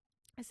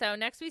 So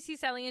next we see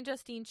Selly and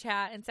Justine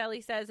chat, and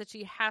Selly says that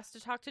she has to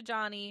talk to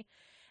Johnny,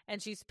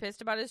 and she's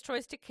pissed about his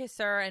choice to kiss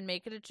her and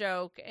make it a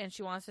joke, and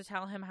she wants to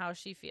tell him how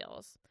she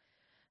feels.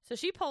 So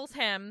she pulls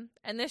him,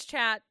 and this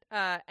chat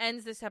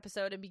ends this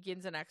episode and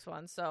begins the next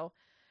one. So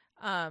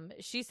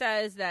she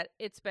says that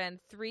it's been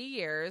 3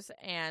 years,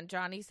 and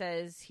Johnny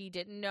says he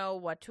didn't know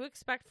what to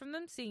expect from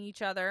them seeing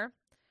each other.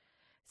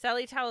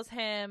 Selly tells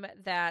him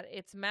that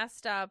it's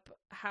messed up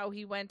how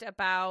he went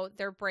about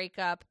their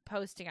breakup,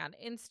 posting on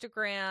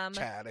Instagram.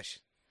 Childish.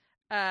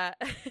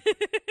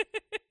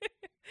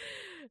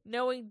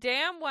 Knowing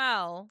damn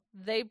well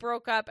they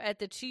broke up at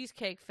the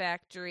Cheesecake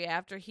Factory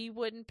after he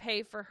wouldn't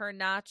pay for her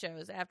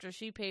nachos after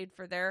she paid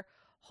for their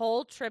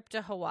whole trip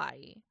to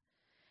Hawaii.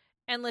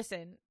 And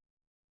listen,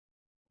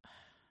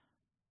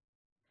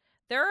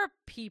 there are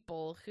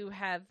people who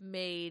have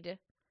made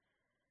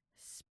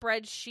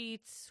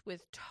spreadsheets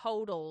with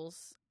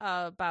totals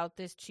about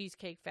this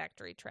Cheesecake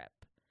Factory trip.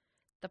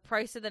 The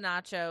price of the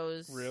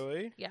nachos.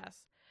 Really?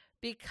 Yes.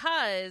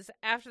 Because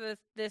after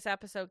this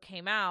episode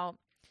came out,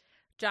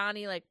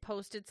 Johnny like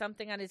posted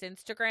something on his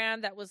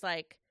Instagram that was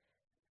like,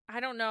 I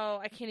don't know,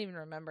 I can't even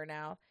remember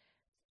now.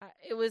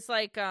 It was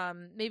like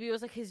maybe it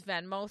was like his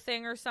Venmo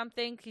thing or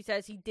something. He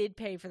says he did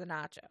pay for the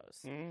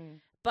nachos.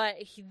 But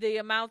the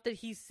amount that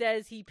he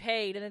says he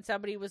paid, and then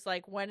somebody was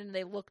like, went and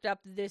they looked up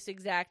this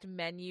exact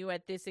menu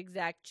at this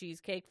exact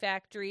Cheesecake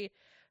Factory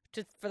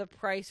for the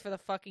price for the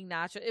fucking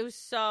nacho. It was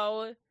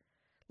so...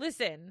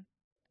 Listen,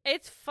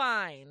 it's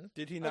fine.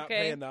 Did he not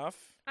pay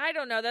enough? I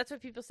don't know. That's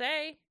what people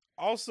say.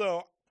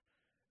 Also,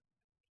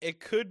 it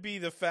could be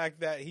the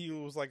fact that he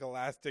was like a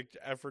last-ditch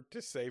effort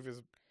to save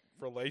his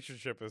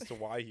relationship as to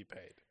why he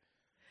paid.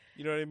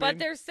 You know what I mean? But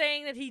they're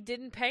saying that he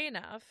didn't pay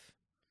enough.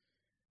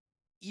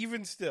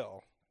 Even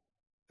still,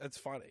 that's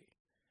funny.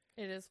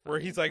 It is funny. Where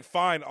he's like,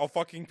 fine, I'll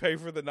fucking pay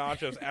for the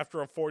nachos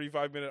after a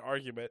 45-minute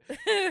argument.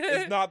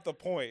 It's not the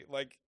point.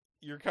 Like,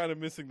 you're kind of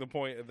missing the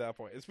point at that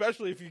point.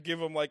 Especially if you give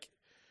him, like,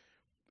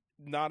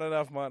 not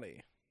enough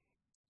money.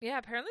 Yeah,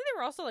 apparently they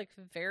were also, like,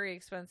 very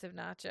expensive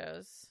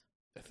nachos.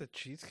 At the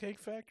Cheesecake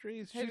Factory?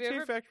 Is Have you Cheesecake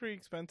ever- Factory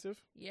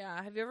expensive?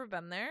 Yeah. Have you ever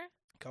been there?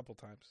 A couple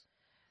times.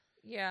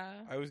 Yeah.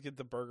 I always get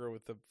the burger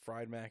with the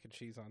fried mac and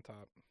cheese on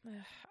top.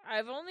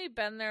 I've only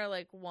been there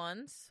like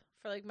once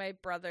for like my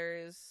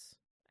brother's,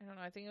 I don't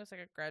know, I think it was like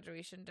a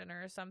graduation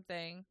dinner or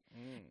something.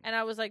 And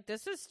I was like,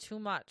 this is too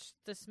much.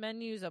 This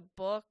menu's a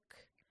book.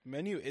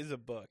 Menu is a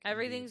book.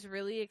 Everything's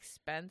really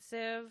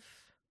expensive.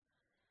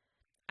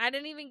 I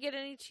didn't even get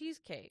any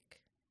cheesecake.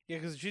 Yeah,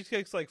 because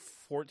cheesecake's like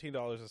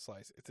 $14 a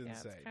slice. It's Yeah,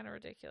 insane. it's kind of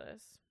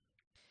ridiculous.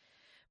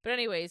 But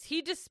anyways,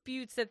 he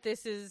disputes that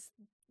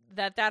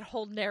that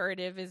whole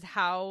narrative is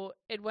how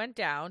it went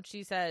down.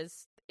 She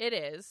says it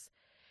is.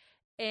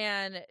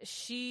 And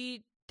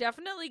she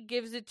definitely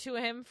gives it to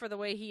him for the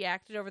way he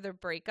acted over their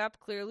breakup.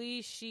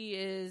 Clearly, she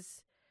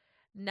is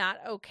not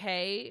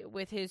okay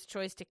with his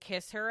choice to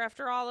kiss her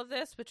after all of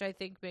this, which I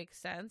think makes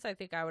sense. I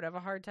think I would have a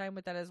hard time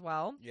with that as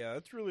well. Yeah,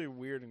 that's really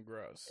weird and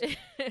gross.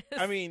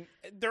 I mean,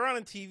 they're on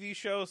a TV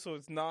show, so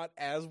it's not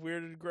as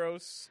weird and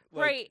gross.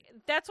 Like, right.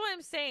 That's what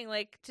I'm saying.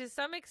 Like, to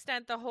some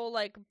extent, the whole,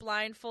 like,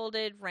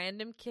 blindfolded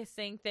random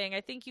kissing thing,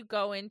 I think you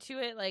go into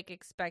it, like,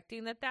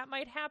 expecting that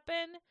might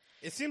happen.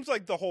 It seems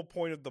like the whole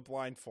point of the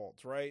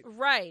blindfolds, right?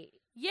 Right.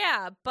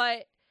 Yeah,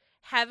 but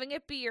having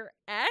it be your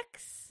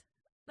ex,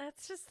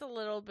 that's just a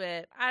little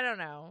bit, I don't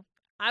know.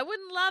 I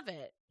wouldn't love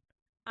it.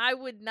 I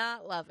would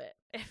not love it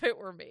if it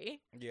were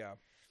me. Yeah.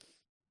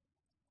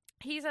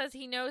 He says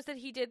he knows that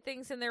he did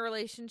things in their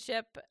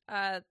relationship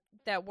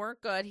that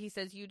weren't good. He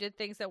says you did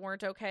things that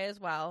weren't okay as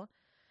well.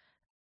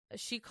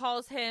 She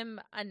calls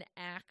him an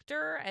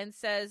actor and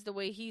says the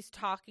way he's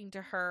talking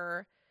to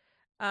her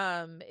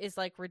is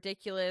like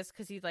ridiculous,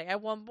 because he's like,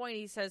 at one point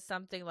he says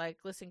something like,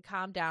 listen,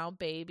 calm down,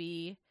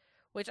 baby,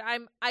 which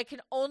I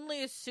can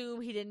only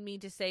assume he didn't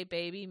mean to say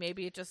baby.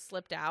 Maybe it just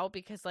slipped out,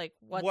 because like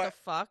what the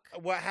fuck?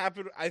 What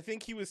happened? I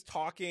think he was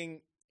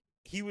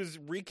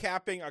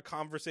recapping a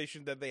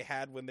conversation that they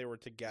had when they were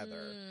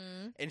together,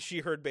 and she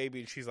heard baby,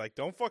 and she's like,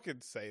 don't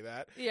fucking say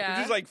that. Yeah.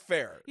 Which is like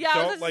fair.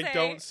 Yeah,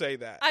 Don't say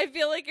that. I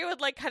feel like it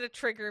would like kind of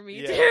trigger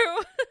me Yeah.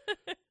 too.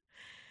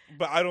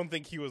 But I don't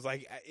think he was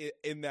like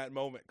in that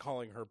moment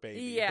calling her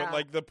baby. Yeah. But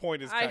like the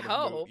point is kind of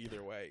hope. moot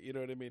either way. You know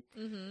what I mean?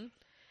 Mm-hmm.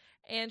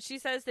 And she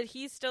says that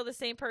he's still the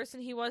same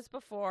person he was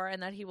before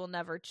and that he will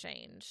never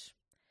change.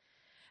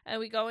 And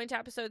we go into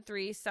episode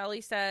 3. Sully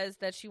says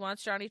that she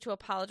wants Johnny to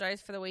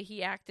apologize for the way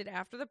he acted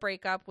after the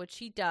breakup, which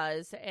he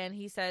does. And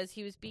he says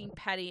he was being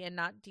petty and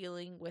not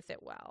dealing with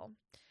it well.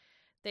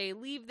 They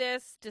leave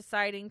this,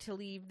 deciding to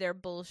leave their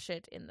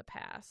bullshit in the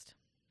past.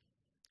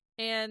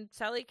 And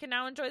Sully can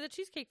now enjoy the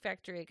Cheesecake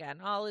Factory again.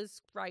 All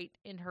is right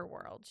in her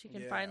world. She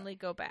can finally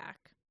go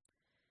back.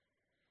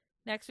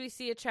 Next, we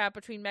see a chat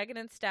between Megan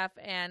and Steph,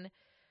 and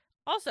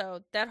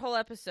also that whole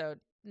episode,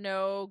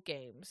 no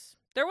games.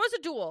 There was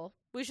a duel.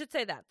 We should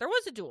say that. There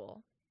was a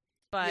duel,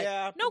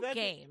 but no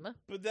game.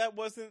 But that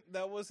wasn't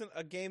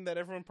a game that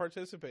everyone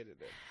participated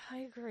in.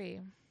 I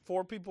agree.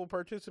 4 people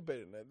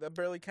participated in it. That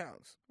barely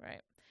counts.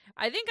 Right.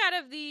 I think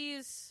out of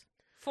these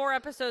 4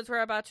 episodes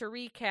we're about to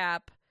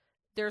recap,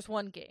 there's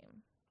 1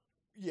 game.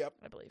 Yep.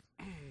 I believe.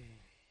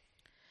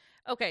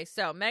 Okay,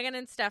 so Megan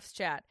and Steph's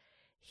chat.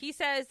 He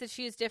says that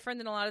she is different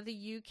than a lot of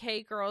the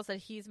UK girls that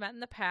he's met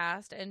in the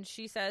past, and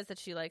she says that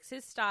she likes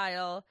his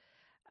style,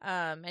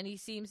 and he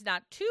seems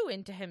not too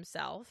into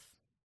himself.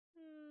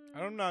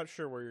 I'm not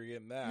sure where you're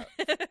getting that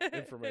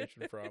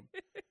information from.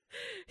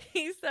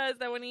 He says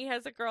that when he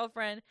has a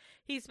girlfriend,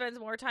 he spends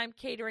more time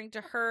catering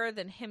to her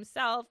than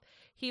himself.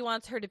 He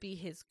wants her to be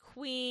his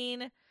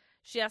queen.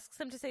 She asks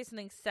him to say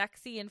something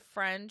sexy in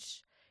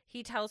French.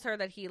 He tells her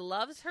that he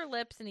loves her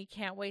lips and he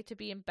can't wait to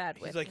be in bed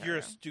with her. He's like, you're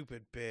a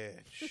stupid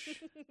bitch.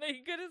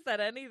 He could have said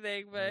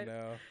anything, but... I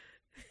know.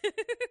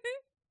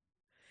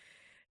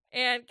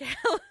 And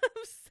Callum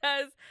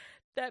says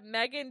that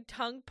Megan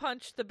tongue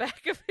punched the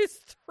back of his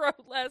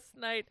throat last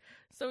night,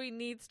 so he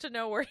needs to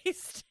know where he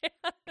stands.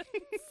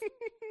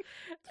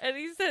 And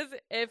he says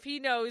if he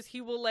knows,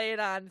 he will lay it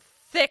on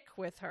thick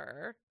with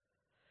her.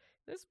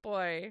 This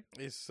boy.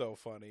 He's so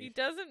funny. He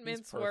doesn't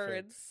mince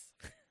words.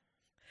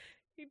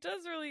 He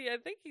does really, I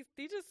think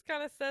he just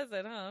kind of says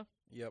it, huh?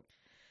 Yep.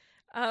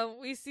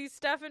 We see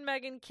Steph and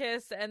Megan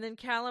kiss, and then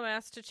Callum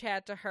asks to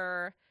chat to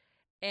her,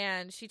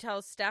 and she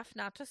tells Steph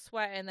not to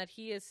sweat and that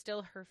he is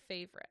still her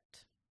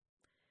favorite.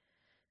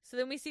 So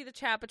then we see the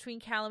chat between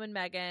Callum and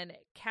Megan.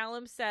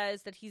 Callum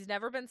says that he's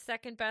never been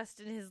second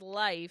best in his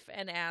life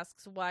and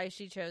asks why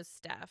she chose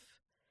Steph.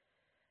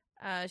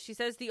 She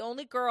says the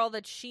only girl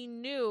that she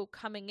knew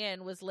coming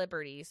in was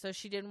Liberty, so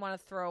she didn't want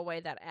to throw away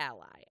that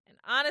ally. And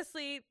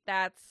honestly,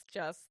 that's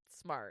just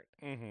smart.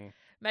 Mm-hmm.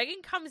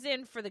 Megan comes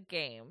in for the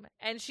game,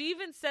 and she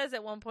even says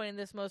at one point in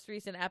this most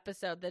recent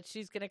episode that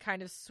she's going to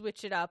kind of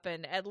switch it up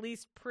and at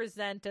least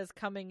present as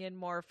coming in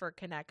more for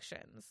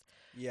connections.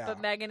 Yeah.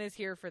 But Megan is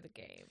here for the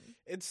game.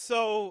 It's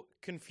so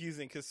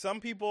confusing because some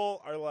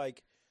people are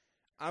like,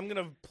 I'm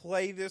going to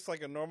play this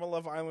like a normal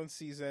Love Island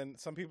season.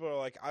 Some people are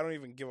like, I don't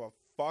even give a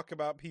fuck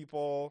about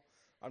people.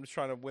 I'm just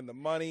trying to win the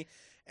money.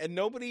 And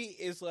nobody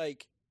is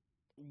like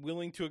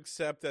willing to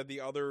accept that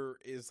the other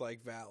is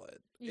like valid.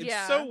 It's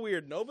Yeah. so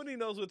weird. Nobody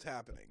knows what's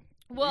happening.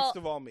 Well, least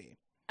of all me.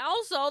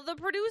 Also, the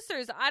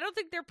producers, I don't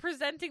think they're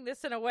presenting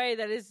this in a way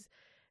that is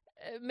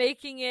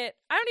making it,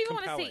 I don't even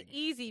want to say Compelling.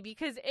 easy,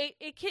 because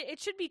it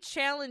should be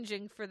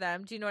challenging for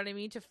them, do you know what I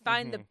mean, to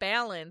find the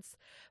balance.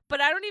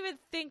 But I don't even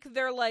think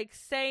they're like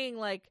saying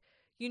like,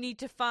 you need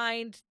to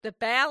find the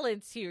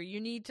balance here.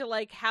 You need to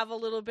like have a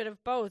little bit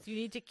of both. You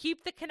need to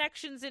keep the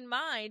connections in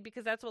mind,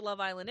 because that's what Love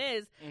Island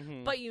is.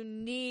 But you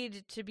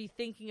need to be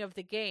thinking of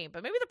the game.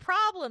 But maybe the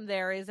problem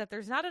there is that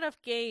there's not enough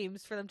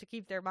games for them to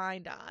keep their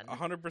mind on.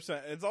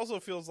 100%. It also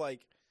feels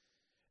like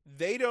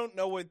they don't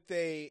know what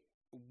they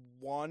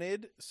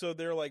wanted, so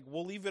they're like,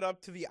 we'll leave it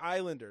up to the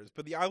Islanders.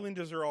 But the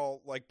Islanders are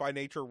all like by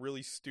nature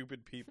really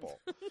stupid people.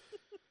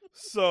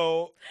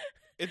 So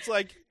it's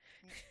like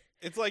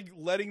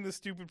letting the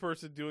stupid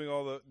person do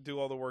all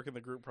the work in the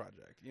group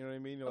project. You know what I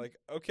mean? You're like,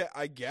 okay,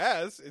 I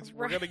guess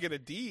we're gonna get a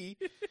D.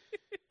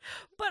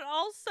 But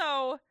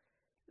also,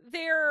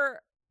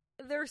 they're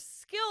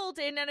skilled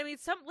in, and I mean,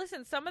 some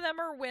of them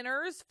are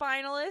winners,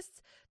 finalists.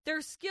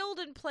 They're skilled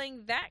in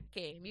playing that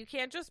game. You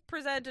can't just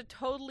present a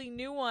totally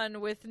new one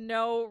with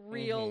no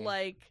real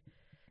like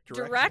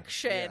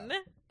direction. Yeah.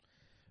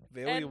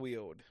 Very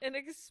weird. And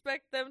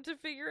expect them to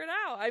figure it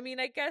out. I mean,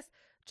 I guess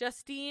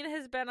Justine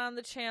has been on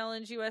the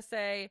Challenge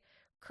USA.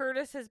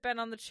 Curtis has been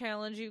on the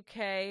Challenge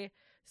UK.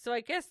 So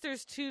I guess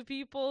there's two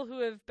people who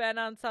have been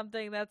on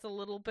something that's a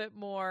little bit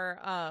more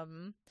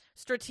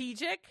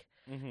strategic.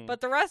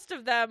 But the rest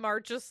of them are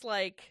just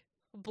like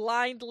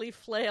blindly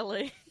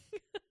flailing.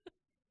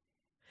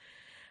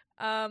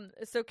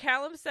 So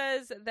Callum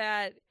says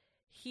that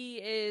he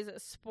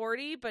is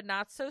sporty but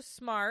not so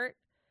smart.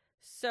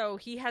 So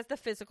he has the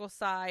physical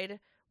side.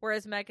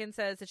 Whereas Megan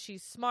says that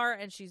she's smart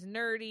and she's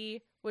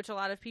nerdy, which a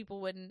lot of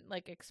people wouldn't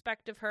like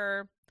expect of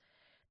her.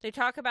 They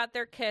talk about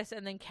their kiss,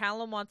 and then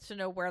Callum wants to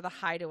know where the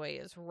hideaway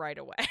is right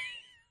away.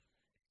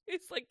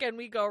 It's like, can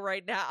we go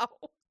right now?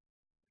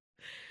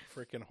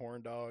 Freaking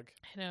horn dog.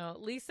 I know.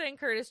 Lisa and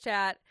Curtis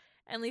chat,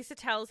 and Lisa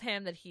tells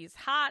him that he's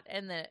hot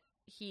and that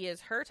he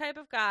is her type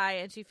of guy,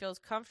 and she feels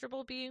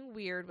comfortable being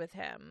weird with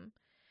him.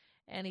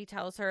 And he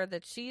tells her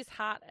that she's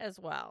hot as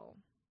well.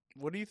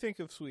 What do you think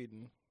of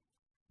Sweden?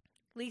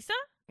 Lisa?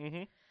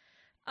 Mm-hmm.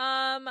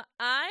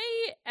 I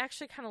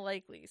actually kind of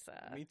like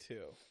Lisa. Me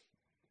too.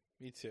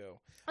 Listen,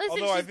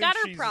 although she's got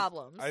her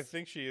problems. I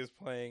think she is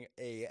playing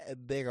a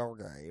bigger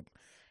game.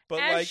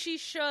 But as like, she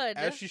should.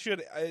 As she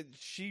should.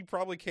 She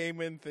probably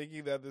came in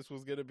thinking that this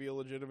was going to be a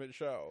legitimate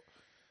show.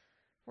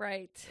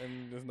 Right.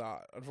 And is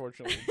not,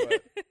 unfortunately.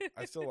 But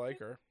I still like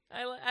her.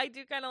 I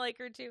do kind of like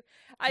her too.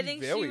 I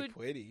think very she would.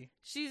 Pretty.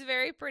 She's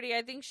very pretty.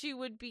 I think she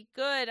would be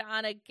good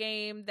on a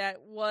game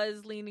that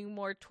was leaning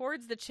more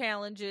towards the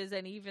challenges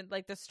and even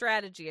like the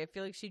strategy. I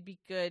feel like she'd be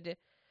good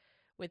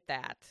with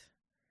that.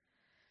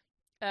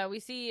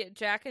 We see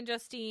Jack and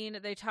Justine.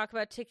 They talk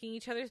about ticking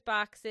each other's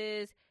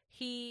boxes.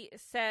 He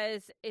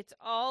says it's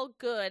all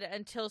good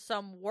until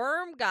some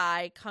worm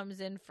guy comes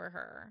in for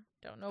her.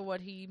 Don't know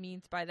what he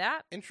means by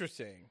that.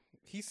 Interesting.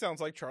 He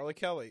sounds like Charlie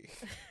Kelly.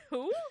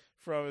 Who?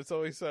 From It's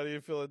Always Sunny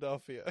in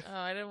Philadelphia. Oh,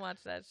 I didn't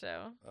watch that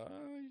show.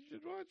 You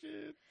should watch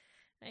it.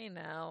 I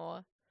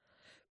know.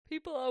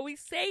 People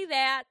always say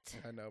that.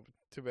 I know, but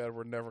too bad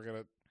we're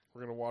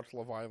gonna watch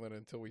Love Island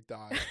until we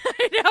die.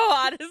 I know,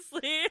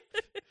 honestly.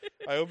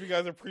 I hope you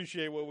guys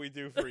appreciate what we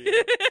do for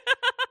you.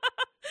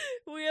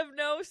 We have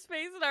no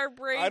space in our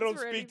brains. I don't for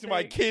speak to anything.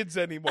 my kids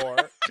anymore.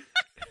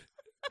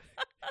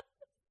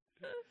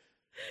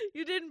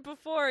 You didn't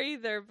before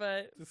either,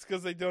 but It's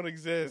because they don't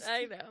exist.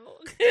 I know.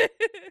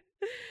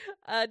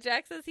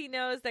 Jack says he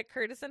knows that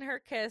Curtis and her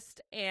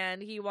kissed,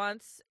 and he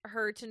wants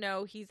her to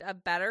know he's a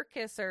better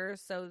kisser,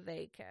 so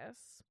they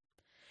kiss.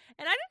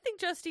 And I didn't think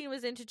Justine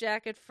was into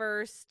Jack at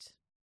first.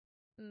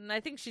 I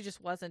think she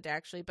just wasn't,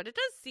 actually, but it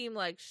does seem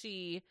like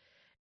she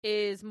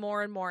is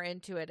more and more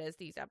into it as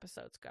these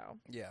episodes go.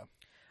 Yeah.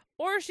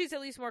 Or she's at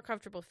least more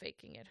comfortable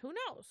faking it. Who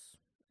knows?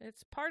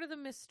 It's part of the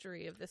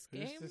mystery of this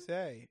game. Who's to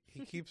say?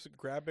 He keeps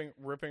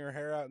ripping her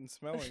hair out and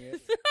smelling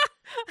it.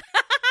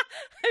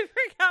 I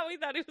forgot we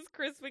thought he was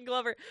Crispin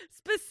Glover,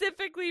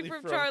 specifically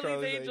from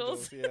Charlie's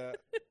Angels. Yeah.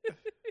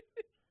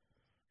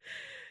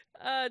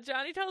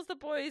 Johnny tells the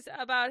boys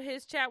about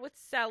his chat with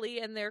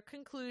Selly and their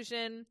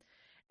conclusion.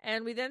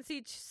 And we then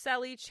see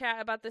Selly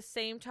chat about the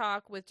same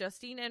talk with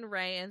Justine and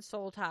Ray and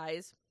Soul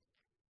Ties.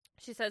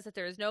 She says that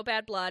there is no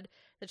bad blood.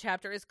 The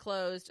chapter is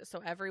closed,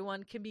 so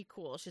everyone can be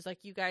cool. She's like,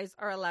 you guys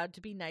are allowed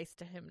to be nice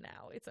to him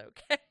now. It's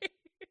okay.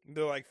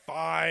 They're like,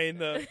 fine.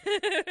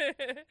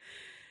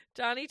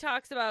 Johnny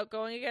talks about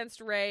going against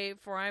Ray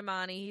for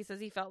Imani. He says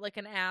he felt like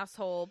an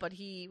asshole, but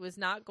he was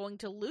not going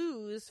to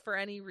lose for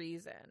any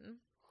reason.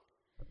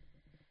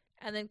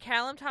 And then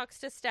Callum talks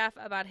to Steph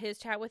about his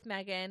chat with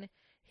Megan.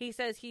 He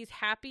says he's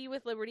happy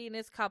with Liberty and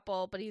his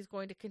couple, but he's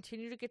going to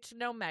continue to get to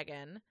know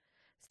Megan.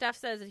 Steph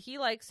says that he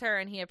likes her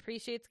and he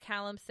appreciates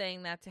Callum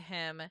saying that to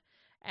him.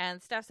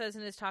 And Steph says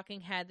in his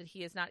talking head that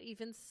he is not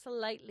even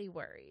slightly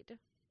worried.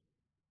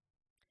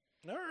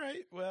 All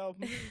right. Well,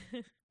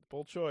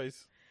 bold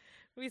choice.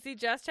 We see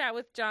Jess chat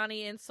with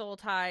Johnny in Soul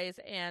Ties,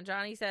 and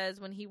Johnny says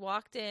when he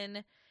walked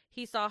in,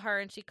 he saw her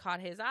and she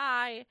caught his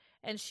eye,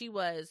 and she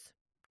was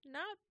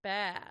not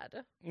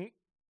bad.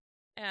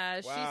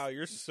 Wow,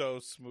 you're so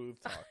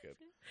smooth talking.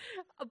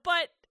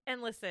 But,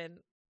 and listen,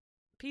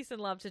 peace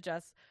and love to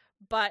Jess,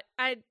 but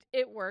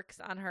it works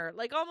on her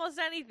like almost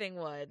anything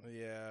would.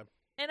 Yeah.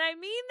 And I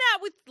mean that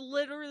with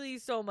literally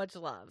so much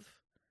love.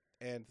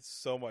 And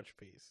so much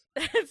peace.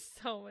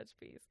 So much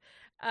peace.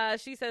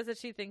 She says that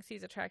she thinks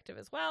he's attractive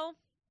as well.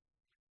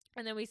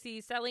 And then we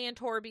see Selly and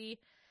Torby.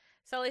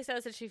 Selly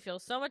says that she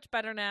feels so much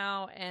better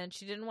now and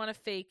she didn't want to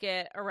fake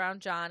it around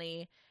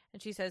Johnny.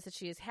 And she says that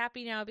she is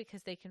happy now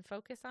because they can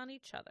focus on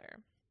each other.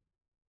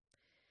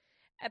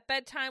 At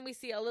bedtime, we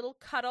see a little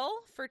cuddle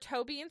for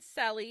Toby and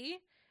Selly.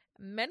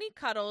 Many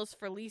cuddles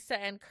for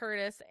Lisa and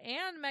Curtis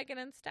and Megan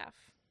and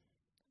Steph.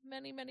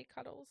 Many, many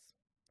cuddles.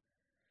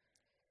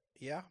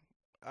 Yeah.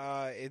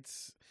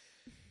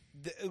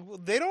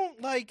 They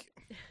don't like,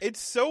 it's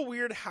so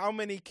weird how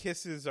many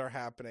kisses are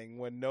happening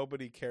when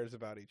nobody cares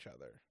about each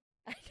other.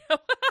 I know.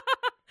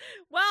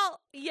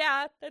 Well,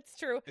 yeah, that's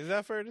true. Is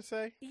that fair to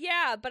say?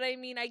 Yeah, but I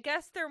mean, I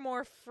guess they're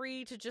more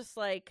free to just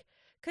like,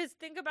 because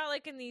think about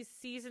like in these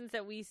seasons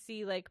that we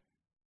see, like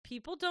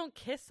people don't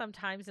kiss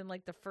sometimes in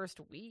like the first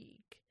week.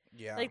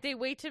 Yeah. Like they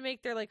wait to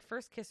make their like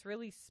first kiss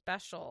really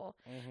special.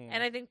 Mm-hmm.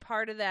 And I think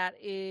part of that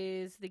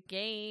is the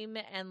game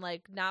and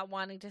like not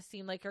wanting to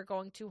seem like you're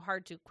going too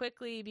hard too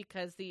quickly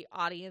because the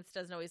audience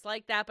doesn't always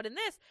like that. But in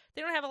this,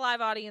 they don't have a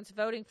live audience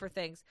voting for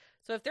things.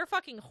 So if they're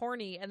fucking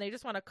horny and they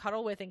just want to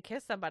cuddle with and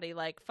kiss somebody,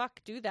 like fuck,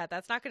 do that.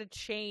 That's not going to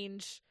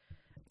change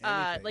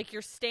like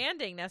your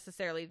standing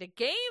necessarily. The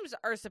games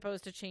are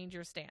supposed to change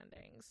your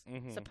standings.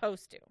 Mm-hmm.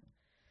 Supposed to.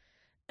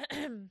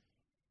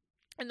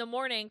 In the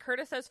morning,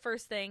 Curtis says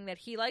first thing that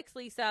he likes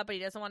Lisa, but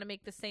he doesn't want to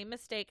make the same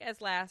mistake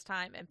as last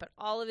time and put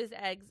all of his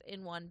eggs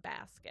in one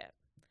basket.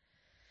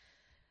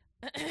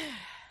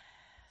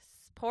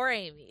 Poor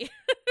Amy.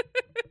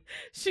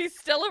 She's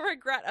still a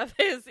regret of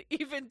his,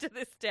 even to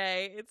this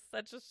day. It's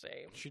such a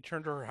shame. She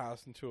turned her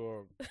house into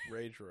a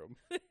rage room.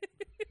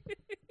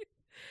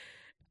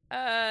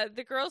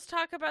 The girls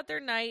talk about their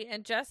night,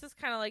 and Jess is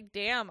kind of like,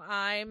 damn,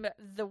 I'm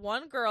the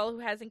one girl who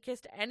hasn't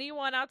kissed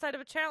anyone outside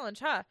of a challenge,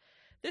 huh?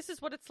 This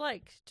is what it's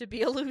like to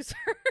be a loser.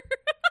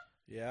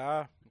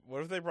 Yeah.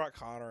 What if they brought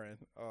Connor in?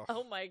 Ugh.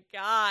 Oh my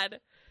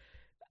God.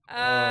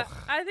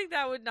 I think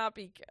that would not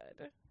be good.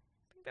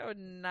 I think that would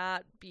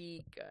not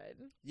be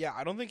good. Yeah,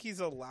 I don't think he's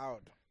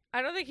allowed.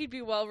 I don't think he'd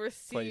be well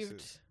received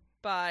Places.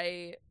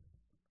 by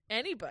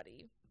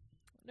anybody.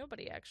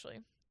 Nobody, actually.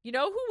 You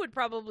know who would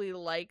probably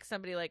like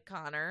somebody like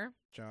Connor?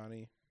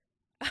 Johnny.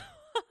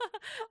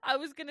 I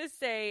was going to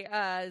say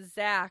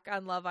Zach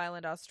on Love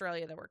Island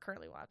Australia that we're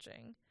currently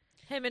watching.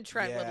 Him and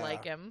Trent would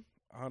like him.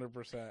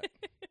 100%.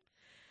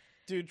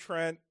 Dude,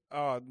 Trent.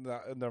 Oh, no,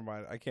 never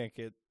mind. I can't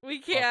get. We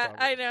can't.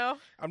 I know.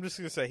 I'm just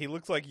going to say, he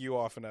looks like you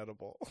off an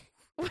edible.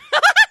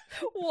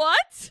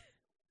 What?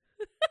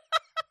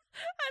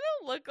 I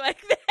don't look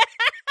like that.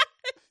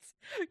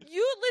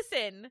 You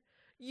listen.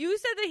 You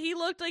said that he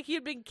looked like he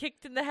had been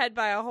kicked in the head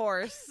by a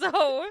horse.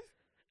 So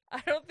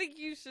I don't think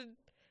you should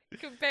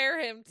compare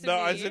him to me. No,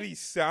 I said he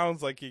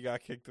sounds like he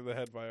got kicked in the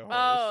head by a horse.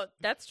 Oh,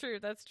 that's true.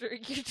 That's true.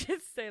 You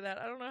did say that.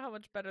 I don't know how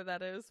much better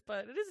that is,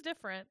 but it is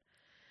different.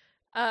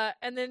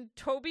 And then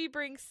Toby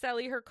brings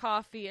Selly her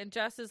coffee, and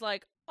Jess is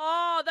like,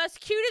 oh, that's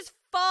cute as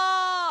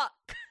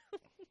fuck.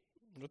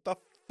 What the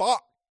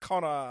fuck,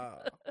 Connor?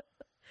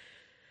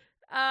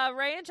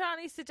 Ray and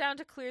Johnny sit down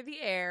to clear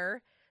the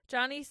air.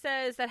 Johnny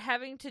says that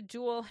having to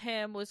duel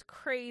him was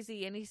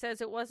crazy, and he says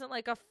it wasn't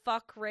like a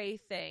fuck Ray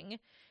thing.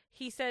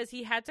 He says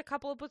he had to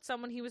couple up with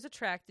someone he was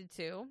attracted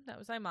to. That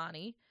was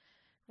Imani.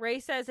 Ray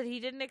says that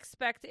he didn't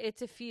expect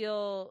to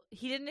feel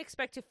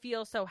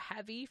so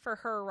heavy for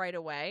her right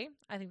away.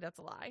 I think that's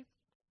a lie.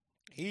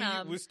 He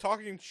was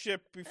talking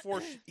shit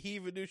before he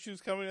even knew she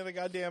was coming to the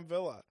goddamn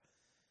villa.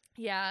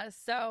 Yeah,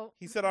 so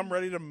he said, I'm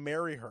ready to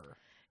marry her.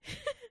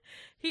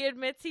 He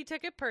admits he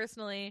took it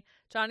personally.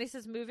 Johnny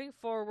says moving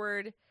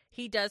forward,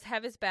 he does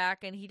have his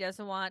back, and he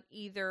doesn't want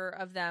either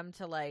of them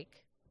to,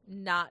 like,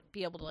 not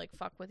be able to, like,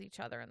 fuck with each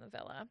other in the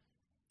villa.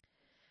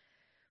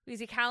 We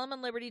see Callum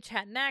and Liberty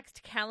chat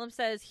next. Callum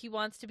says he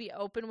wants to be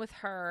open with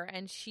her,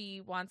 and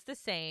she wants the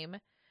same.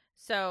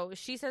 So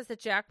she says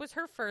that Jack was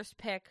her first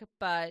pick,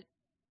 but,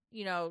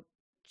 you know,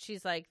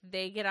 she's like,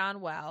 they get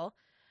on well.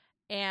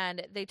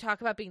 And they talk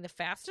about being the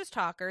fastest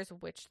talkers,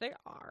 which they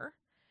are.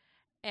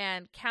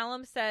 And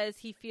Callum says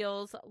he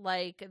feels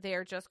like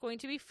they're just going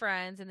to be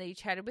friends, and they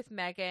chatted with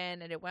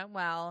Megan, and it went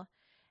well.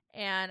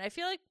 And I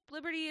feel like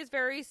Liberty is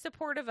very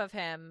supportive of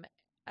him,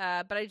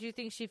 but I do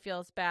think she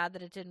feels bad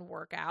that it didn't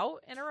work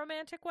out in a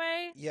romantic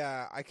way.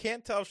 Yeah, I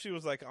can't tell if she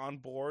was, like, on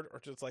board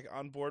or just, like,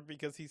 on board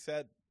because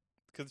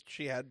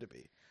she had to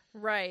be.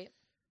 Right.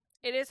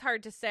 It is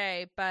hard to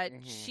say, but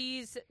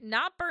she's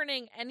not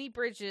burning any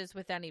bridges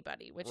with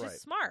anybody, which is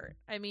smart.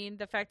 I mean,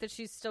 the fact that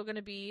she's still going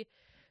to be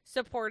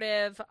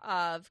supportive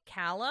of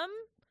Callum,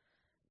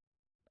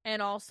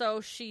 and also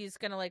she's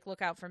gonna like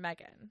look out for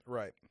Megan.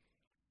 Right.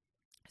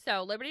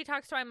 So Liberty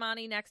talks to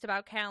Imani next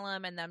about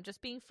Callum and them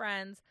just being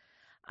friends.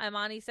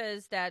 Imani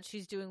says that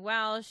she's doing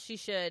well. She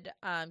should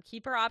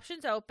keep her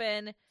options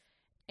open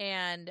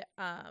and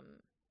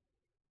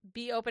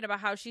be open about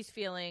how she's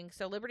feeling.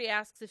 So Liberty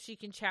asks if she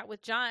can chat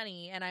with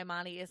Johnny, and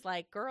Imani is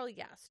like, girl,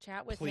 yes,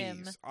 chat with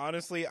him. Please.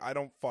 Honestly, I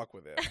don't fuck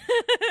with it.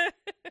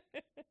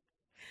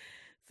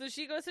 So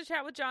she goes to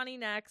chat with Johnny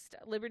next.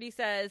 Liberty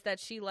says that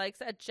she likes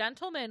a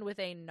gentleman with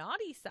a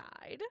naughty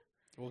side.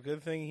 Well,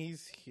 good thing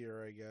he's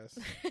here, I guess.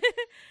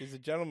 He's a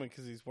gentleman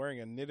because he's wearing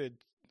a knitted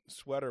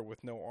sweater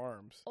with no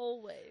arms.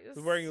 Always.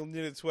 He's wearing a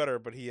knitted sweater,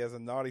 but he has a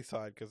naughty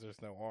side because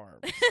there's no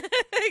arms.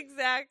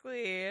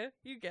 Exactly.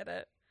 You get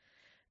it.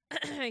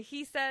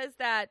 He says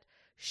that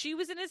she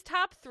was in his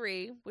top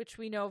 3, which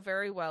we know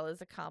very well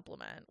is a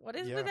compliment. What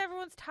is with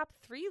everyone's top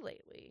 3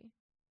 lately?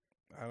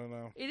 I don't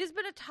know. It has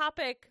been a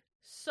topic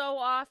so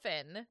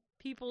often.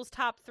 People's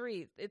top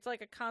 3. It's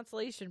like a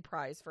consolation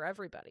prize for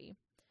everybody.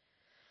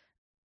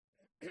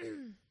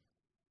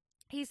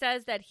 He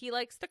says that he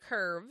likes the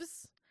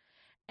curves,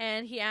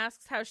 and he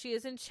asks how she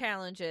is in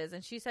challenges,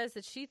 and she says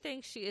that she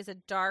thinks she is a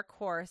dark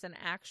horse and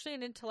actually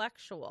an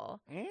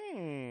intellectual.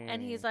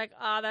 And he's like,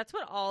 that's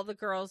what all the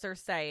girls are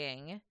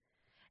saying.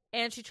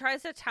 And she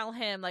tries to tell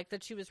him like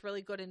that she was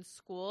really good in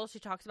school. She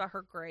talks about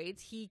her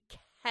grades. He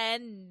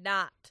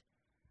cannot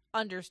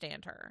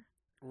understand her.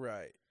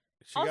 Right.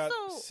 She Also,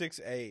 got 6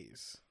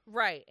 A's.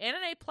 Right. And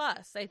an A+,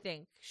 I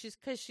think.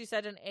 Because she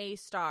said an A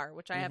star,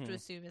 which I have to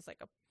assume is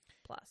like a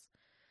plus.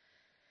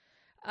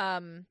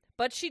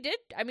 But she did.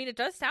 I mean, it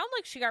does sound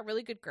like she got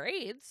really good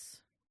grades.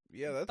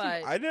 Yeah,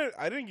 I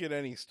didn't get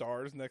any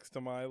stars next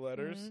to my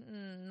letters.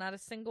 Not a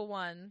single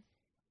one.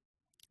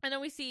 And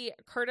then we see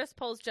Curtis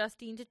pulls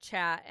Justine to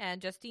chat,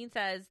 and Justine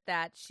says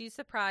that she's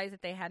surprised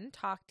that they hadn't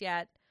talked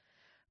yet.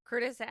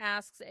 Curtis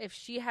asks if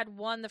she had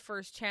won the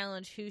first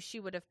challenge, who she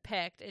would have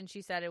picked, and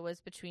she said it was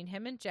between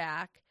him and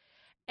Jack.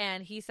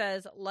 And he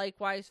says,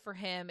 likewise for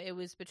him, it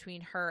was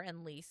between her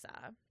and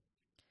Lisa.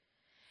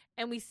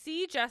 And we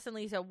see Jess and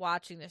Lisa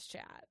watching this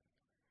chat.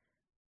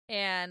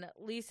 And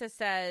Lisa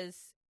says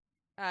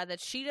that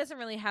she doesn't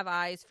really have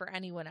eyes for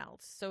anyone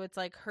else. So it's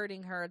like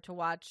hurting her to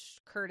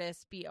watch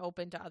Curtis be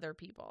open to other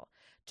people.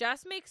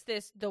 Jess makes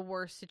this the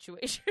worst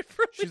situation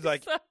for Lisa. She's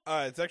like,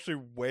 it's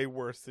actually way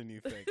worse than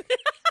you think.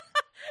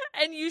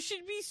 And you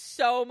should be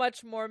so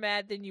much more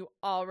mad than you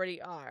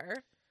already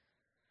are.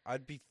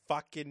 I'd be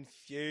fucking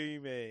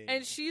fuming.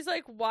 And she's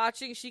like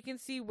watching. She can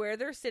see where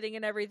they're sitting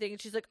and everything.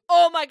 And she's like,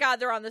 oh my God,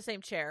 they're on the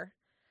same chair.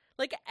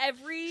 Like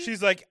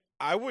She's like,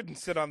 I wouldn't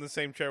sit on the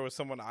same chair with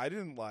someone I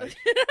didn't like.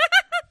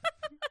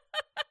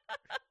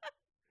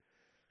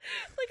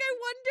 Like, I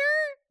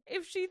wonder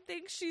if she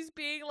thinks she's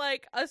being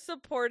like a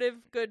supportive,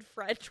 good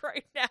friend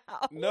right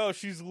now. No,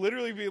 she's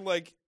literally being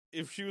like,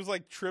 if she was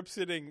like trip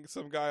sitting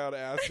some guy on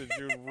acid,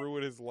 she would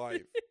ruin his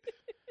life.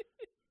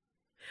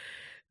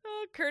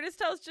 Curtis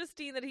tells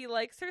Justine that he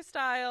likes her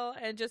style,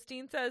 and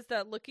Justine says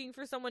that looking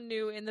for someone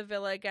new in the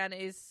villa again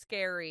is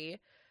scary,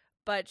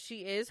 but she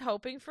is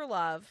hoping for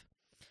love.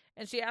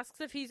 And she asks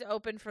if he's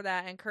open for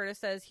that, and Curtis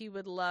says he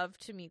would love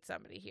to meet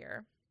somebody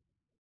here.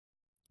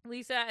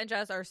 Lisa and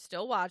Jess are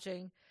still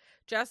watching.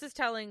 Jess is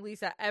telling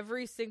Lisa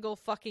every single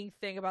fucking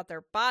thing about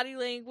their body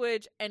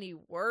language, any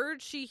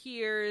word she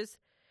hears.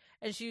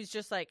 And she's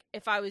just like,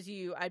 if I was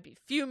you, I'd be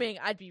fuming,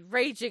 I'd be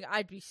raging,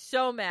 I'd be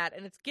so mad.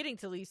 And it's getting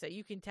to Lisa,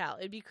 you can tell.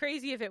 It'd be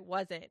crazy if it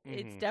wasn't.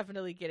 It's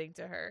definitely getting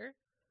to her.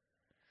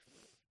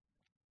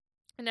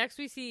 And next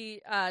we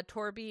see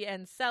Torby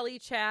and Selly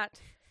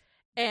chat.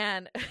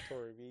 And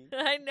Torby.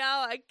 I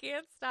know, I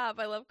can't stop.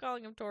 I love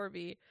calling him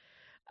Torby.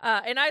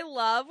 And I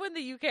love when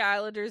the UK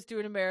Islanders do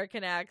an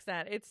American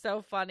accent. It's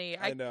so funny.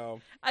 I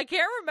know. I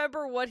can't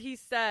remember what he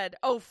said.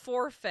 Oh,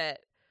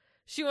 forfeit.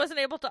 She wasn't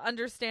able to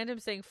understand him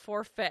saying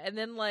forfeit. And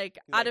then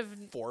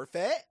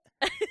forfeit?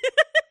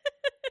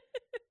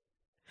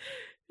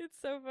 It's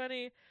so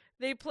funny.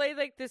 They play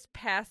like this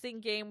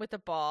passing game with the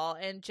ball,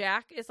 and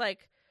Jack is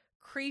like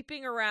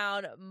creeping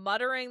around,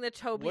 muttering the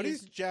Toby's. What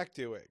is Jack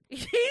doing?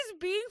 He's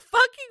being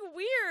fucking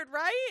weird,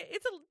 right?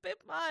 It's a bit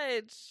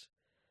much.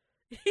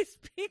 He's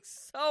being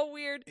so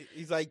weird.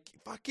 He's like,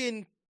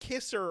 fucking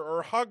kiss her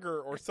or hug her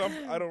or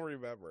something. I don't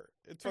remember.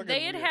 It's fucking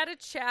They had weird. had a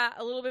chat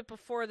a little bit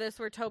before this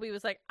where Toby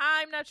was like,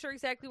 I'm not sure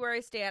exactly where I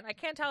stand. I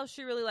can't tell if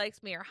she really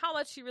likes me or how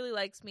much she really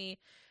likes me.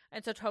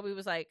 And so Toby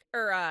was like,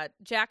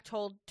 Jack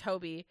told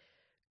Toby,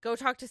 go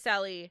talk to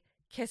Sally,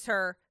 kiss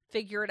her,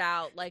 figure it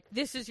out. Like,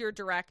 this is your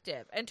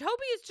directive. And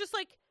Toby is just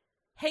like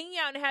hanging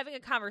out and having a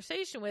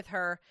conversation with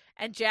her.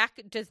 And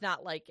Jack does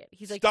not like it.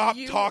 He's like, stop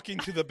talking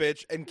to the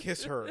bitch and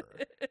kiss her.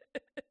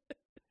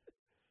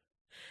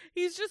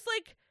 He's just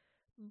like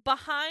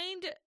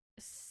behind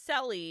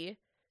Sally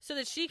so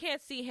that she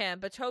can't see him,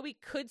 but Toby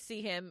could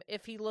see him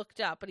if he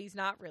looked up, but he's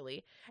not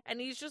really. And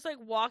he's just like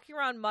walking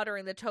around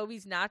muttering that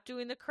Toby's not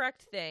doing the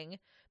correct thing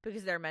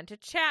because they're meant to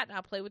chat,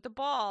 not play with the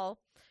ball.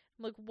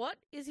 I'm like, what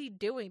is he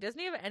doing? Doesn't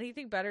he have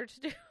anything better to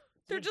do?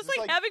 They're just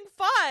like having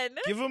fun.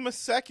 Give him a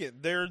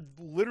second. They're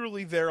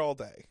literally there all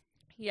day.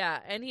 Yeah,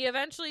 and he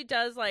eventually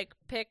does like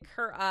pick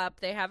her up.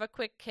 They have a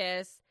quick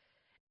kiss.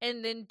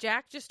 And then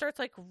Jack just starts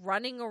like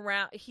running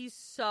around. He's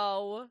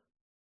so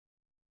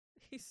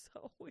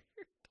weird.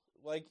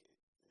 Like,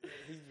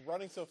 he's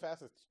running so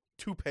fast, his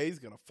toupee's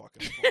gonna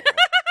fucking fall.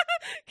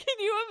 Can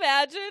you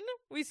imagine?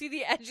 We see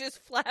the edges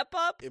flap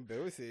up.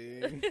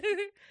 Embarrassing.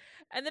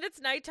 And then it's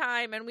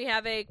nighttime, and we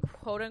have a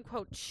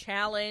quote-unquote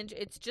challenge.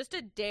 It's just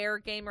a dare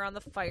game around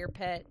the fire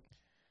pit.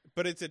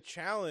 But it's a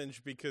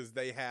challenge because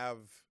they have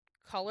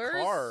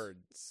Colors?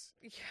 cards.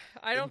 Yeah,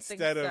 I don't think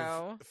so. Instead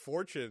of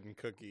fortune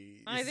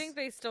cookies. I think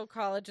they still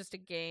call it just a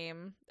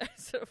game.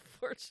 So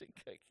fortune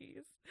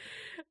cookies.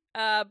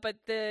 But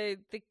the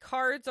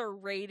cards are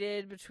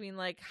rated between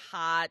like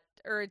hot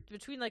or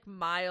between like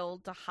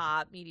mild to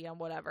hot, medium,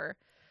 whatever.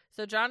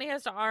 So Johnny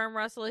has to arm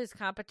wrestle his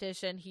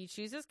competition. He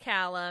chooses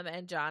Callum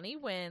and Johnny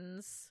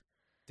wins.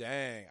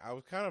 Dang, I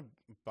was kind of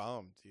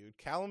bummed, dude.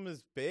 Callum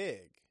is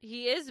big.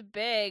 He is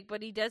big,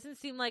 but he doesn't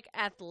seem like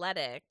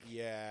athletic.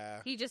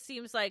 Yeah. He just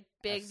seems like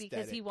big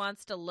because he Aesthetic.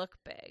 wants to look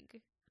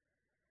big.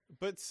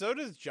 But so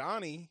does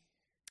Johnny.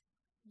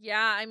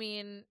 Yeah, I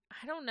mean,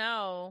 I don't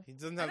know. He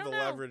doesn't I have don't the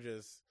know.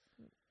 leverages.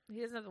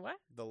 He doesn't have the what?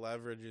 The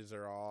leverages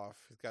are off.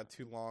 He's got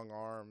too long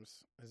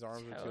arms. His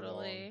arms are too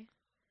long.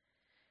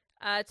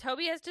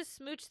 Toby has to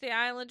smooch the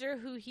Islander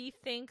who he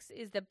thinks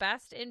is the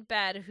best in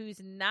bed,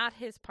 who's not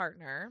his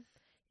partner.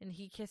 And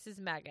he kisses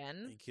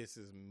Megan. He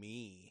kisses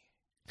me.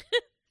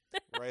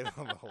 Right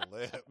on the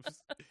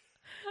lips.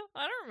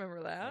 I don't remember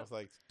I that. was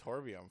like,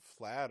 Torby, I'm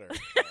flattered.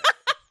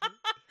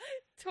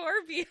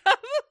 Torby.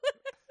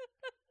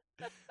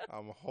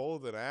 I'm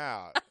holding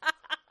out.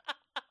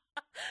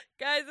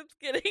 Guys, it's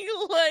getting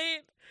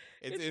late.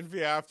 It's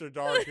Infy After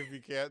Dark if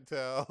you can't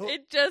tell.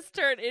 It just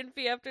turned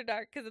Infy After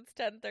Dark because it's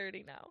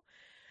 10:30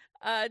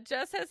 now.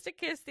 Jess has to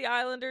kiss the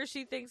Islander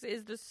she thinks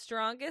is the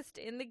strongest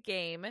in the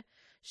game.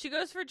 She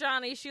goes for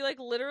Johnny. She like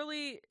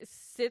literally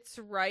sits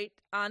right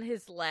on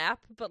his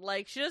lap, but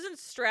like she doesn't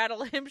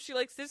straddle him. She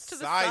like sits to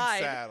the side.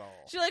 Saddle.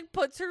 She like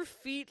puts her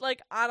feet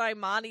like on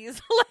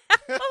Imani's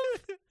lap.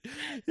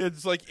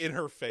 It's like in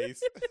her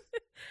face.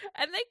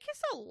 And they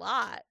kiss a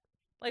lot.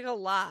 Like a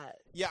lot.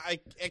 Yeah, I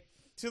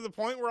to the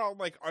point where I'm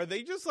like, are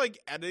they just like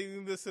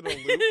editing this in a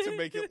loop to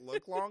make it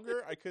look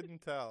longer? I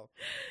couldn't tell.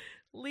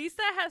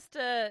 Lisa has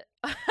to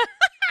I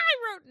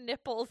wrote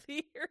nipple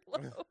the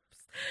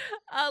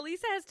earlobes.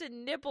 Lisa has to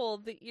nibble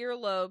the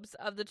earlobes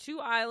of the two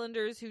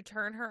Islanders who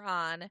turn her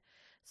on.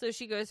 So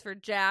she goes for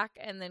Jack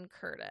and then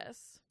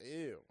Curtis.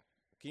 Ew.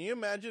 Can you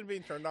imagine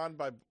being turned on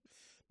by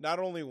not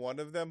only one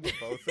of them, but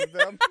both of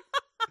them?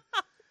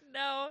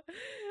 No,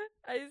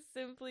 I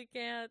simply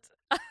can't.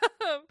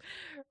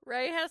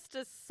 Ray has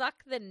to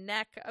suck the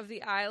neck of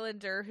the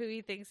Islander who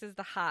he thinks is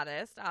the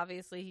hottest.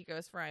 Obviously, he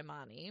goes for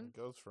Imani. It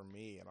goes for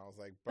me. And I was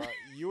like, bro,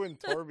 you and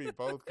Torby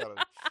both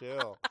gotta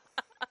chill.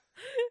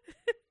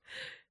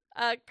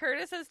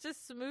 Curtis has to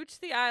smooch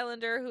the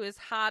Islander who is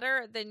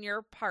hotter than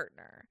your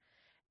partner.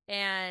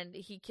 And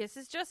he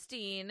kisses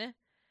Justine.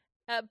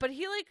 But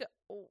he like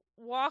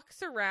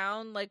walks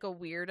around like a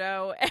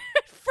weirdo at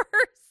first.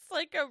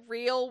 Like a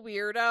real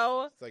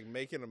weirdo. It's like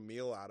making a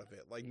meal out of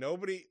it. Like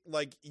nobody,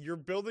 like you're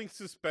building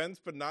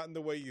suspense, but not in the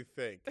way you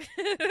think.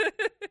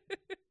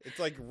 It's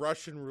like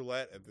Russian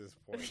roulette at this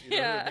point. You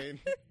know what I mean?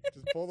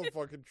 Just pull the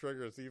fucking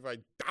trigger and see if I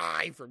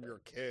die from your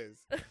kiss.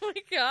 Oh my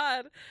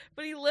god.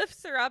 But he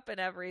lifts her up and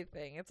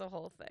everything. It's a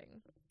whole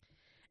thing.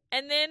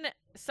 And then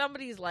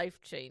somebody's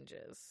life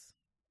changes.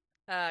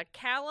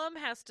 Callum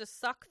has to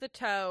suck the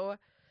toe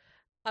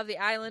of the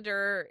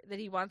Islander that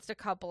he wants to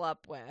couple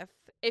up with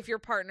if your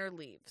partner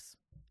leaves.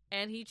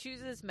 And he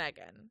chooses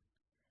Megan.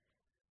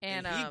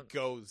 And he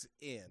goes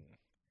in.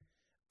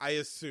 I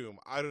assume.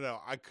 I don't know.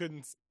 I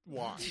couldn't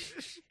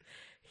watch.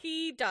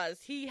 He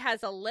does. He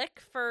has a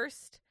lick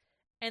first,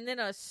 and then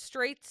a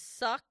straight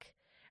suck,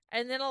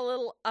 and then a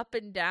little up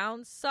and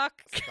down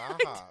suck. Stop.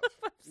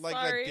 I'm Like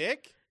sorry. a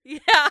dick? Yeah,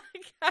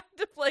 kind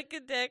of like a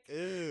dick.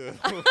 Ew.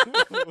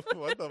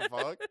 What the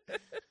fuck?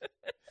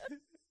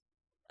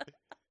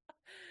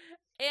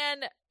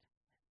 And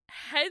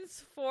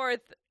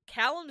henceforth,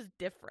 Callum's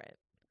different.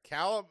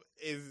 Callum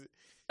is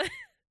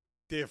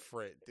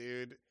different,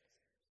 dude.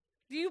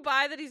 Do you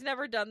buy that he's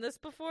never done this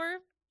before?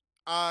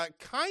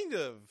 Kind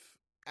of,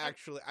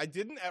 actually. I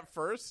didn't at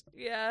first,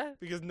 Yeah.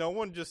 because no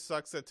one just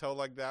sucks a toe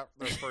like that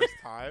their first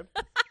time.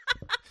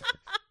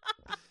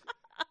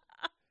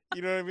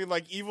 You know what I mean?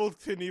 Like, Evil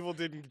Knievel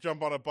didn't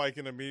jump on a bike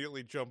and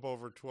immediately jump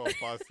over 12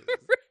 buses.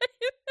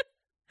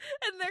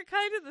 And they're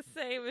kind of the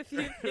same if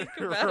you think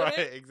about Right,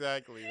 it.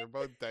 exactly. They're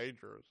both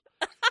dangerous.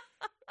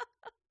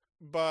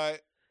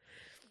 But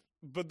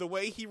the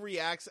way he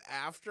reacts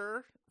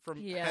after,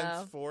 from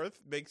henceforth,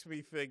 makes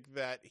me think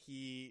that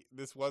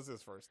this was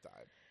his first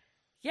time.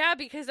 Yeah,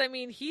 because, I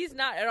mean, he's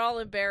not at all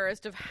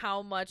embarrassed of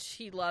how much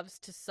he loves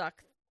to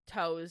suck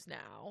toes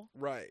now.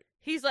 Right.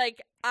 He's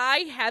like, I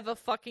have a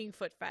fucking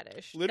foot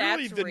fetish.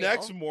 Literally, That's the real.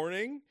 next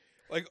morning,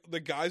 like, the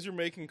guys are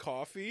making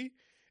coffee,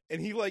 and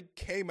he, like,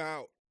 came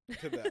out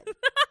to them.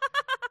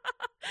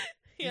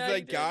 Yeah, He's like,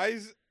 he did.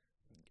 guys,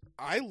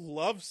 I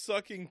love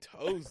sucking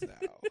toes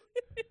now.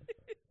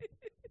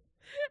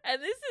 And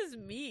this is is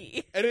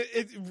me. And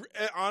it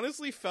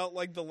honestly felt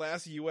like the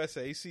last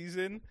USA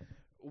season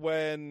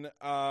when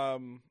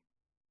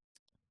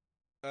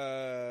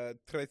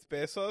Tres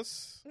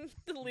Pesos.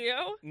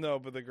 Leo? No,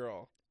 but the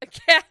girl.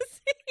 Cassie?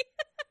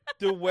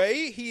 The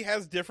way he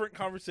has different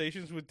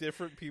conversations with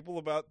different people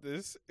about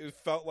this, it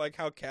felt like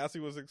how Cassie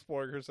was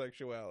exploring her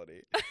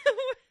sexuality.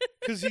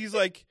 Because he's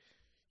like,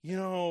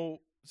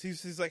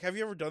 he's like, have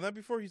you ever done that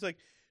before? He's like,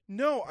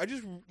 no, I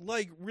just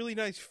like really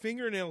nice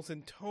fingernails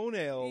and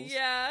toenails.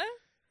 Yeah.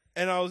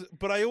 And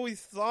I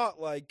always thought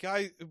like,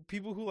 guys,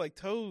 people who like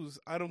toes,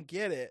 I don't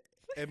get it.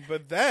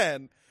 But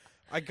then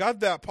I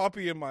got that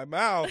puppy in my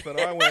mouth and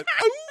I went,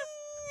 ooh!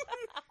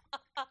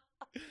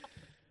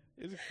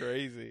 It's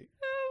crazy.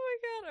 Oh my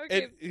God.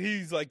 Okay. And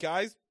he's like,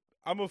 guys,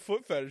 I'm a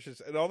foot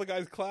fetishist. And all the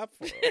guys clap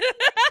for him.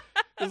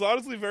 It was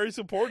honestly very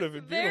supportive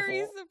and beautiful.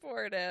 Very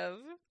supportive.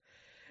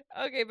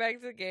 Okay,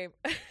 back to the game.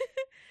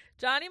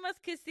 Johnny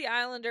must kiss the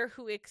Islander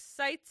who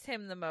excites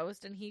him the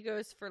most, and he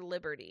goes for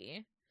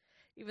Liberty.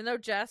 Even though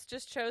Jess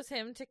just chose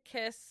him to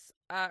kiss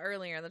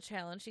earlier in the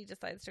challenge, he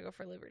decides to go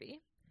for Liberty.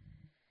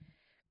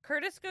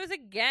 Curtis goes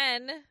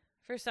again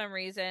for some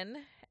reason,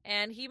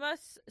 and he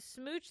must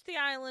smooch the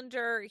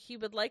Islander he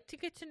would like to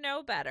get to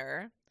know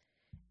better.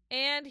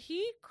 And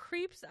he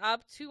creeps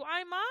up to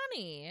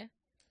Imani.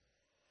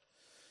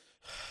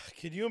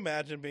 Can you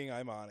imagine being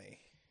Imani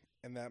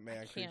and that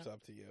man creeps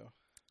up to you?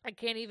 I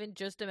can't even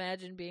just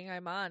imagine being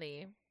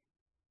Imani.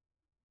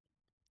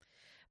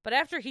 But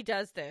after he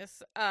does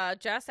this,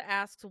 Jess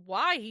asks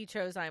why he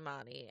chose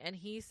Imani, and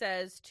he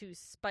says to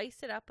spice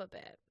it up a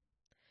bit,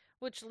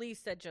 which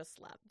Lisa just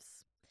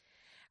loves.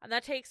 And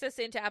that takes us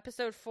into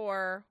episode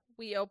 4.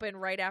 We open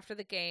right after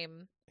the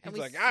game. He's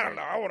like, I don't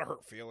know, I want to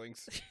hurt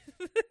feelings.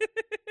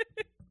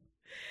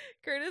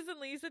 Curtis and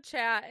Lisa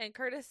chat, and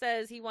Curtis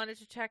says he wanted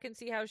to check and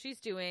see how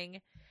she's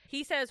doing.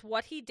 He says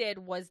what he did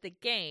was the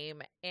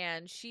game,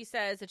 and she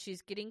says that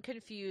she's getting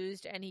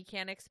confused and he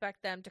can't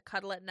expect them to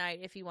cuddle at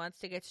night if he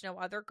wants to get to know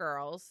other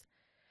girls.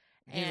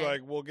 He's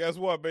like, well, guess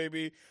what,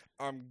 baby?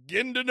 I'm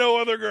getting to know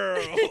other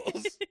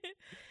girls.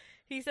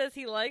 He says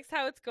he likes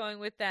how it's going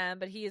with them,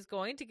 but he is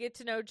going to get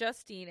to know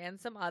Justine and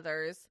some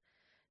others.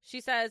 She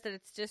says that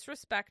it's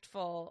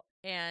disrespectful,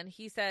 and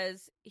he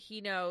says he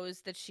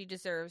knows that she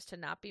deserves to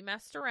not be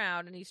messed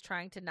around, and he's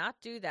trying to not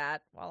do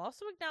that, while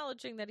also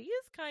acknowledging that he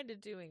is kind of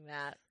doing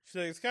that. She's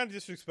like, it's kind of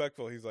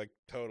disrespectful. He's like,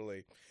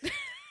 totally.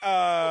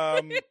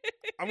 I'm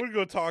going to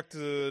go talk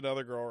to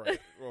another girl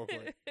real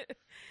quick.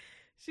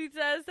 She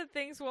says that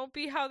things won't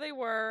be how they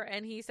were,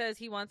 and he says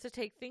he wants to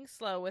take things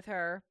slow with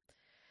her.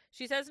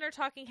 She says in her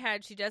talking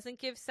head she doesn't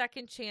give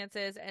second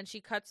chances, and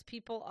she cuts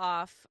people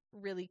off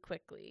really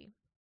quickly.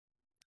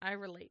 I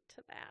relate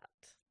to that.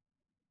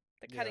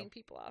 The cutting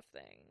people off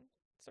thing.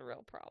 It's a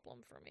real problem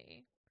for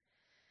me.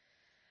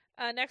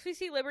 Next we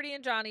see Liberty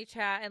and Johnny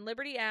chat, and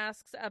Liberty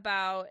asks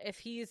about if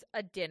he's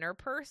a dinner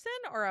person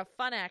or a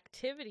fun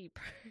activity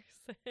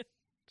person.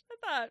 I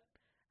thought,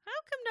 how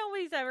come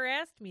nobody's ever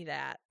asked me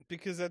that?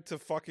 Because that's a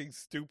fucking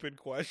stupid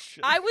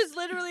question. I was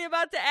literally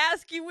about to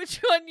ask you which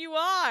one you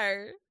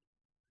are.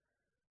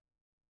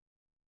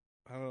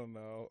 I don't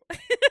know.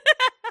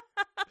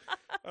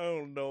 I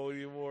don't know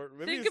anymore.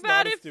 Maybe Think it's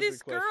about not a if stupid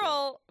this question.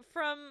 girl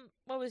from,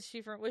 what was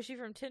she from? Was she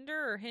from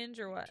Tinder or Hinge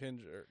or what?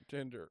 Tinder.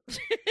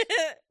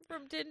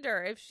 From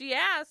Tinder. If she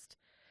asked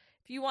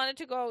if you wanted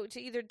to go to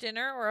either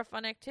dinner or a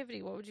fun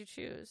activity, what would you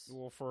choose?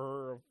 Well, for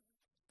her,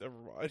 never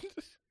mind.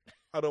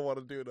 I don't want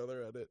to do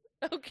another edit.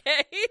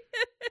 Okay.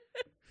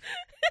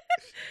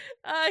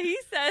 He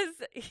says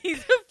he's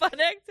a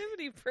fun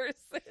activity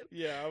person.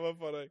 Yeah, I'm a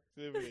fun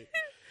activity.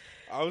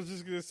 I was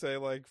just gonna say,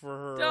 like, for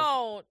her.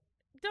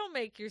 Don't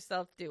make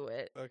yourself do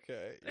it.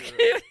 Okay.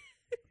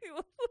 You're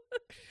right.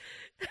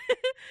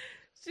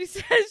 She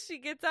says she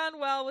gets on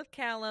well with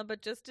Callum,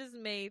 but just as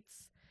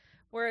mates,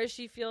 whereas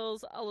she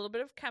feels a little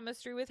bit of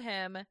chemistry with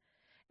him.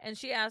 And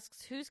she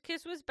asks whose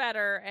kiss was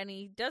better, and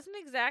he doesn't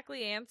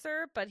exactly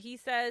answer, but he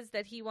says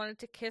that he wanted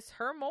to kiss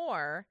her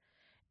more,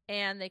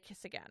 and they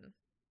kiss again.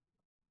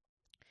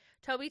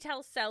 Toby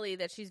tells Selly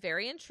that she's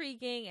very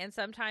intriguing, and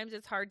sometimes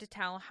it's hard to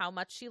tell how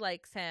much she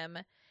likes him.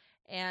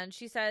 And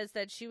she says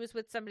that she was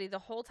with somebody the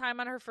whole time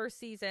on her first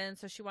season,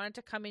 so she wanted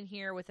to come in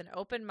here with an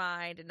open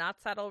mind and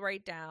not settle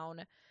right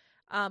down.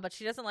 But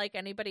she doesn't like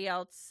anybody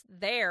else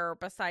there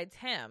besides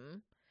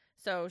him.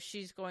 So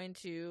she's going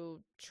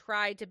to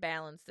try to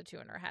balance the two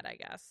in her head, I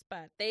guess.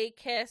 But they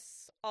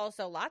kiss.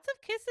 Also, lots of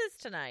kisses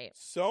tonight.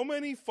 So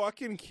many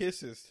fucking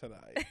kisses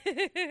tonight.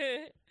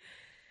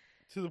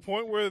 To the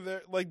point where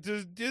they're like,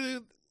 do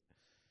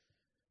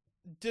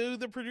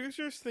the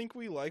producers think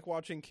we like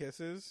watching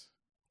kisses?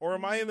 Or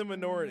am I in the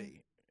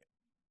minority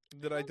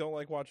that I don't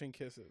like watching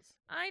kisses?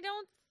 I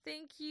don't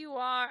think you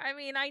are. I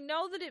mean, I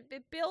know that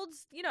it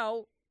builds,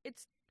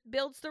 it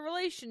builds the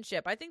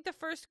relationship. I think the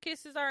first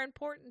kisses are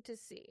important to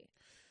see.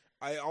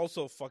 I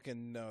also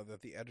fucking know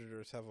that the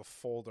editors have a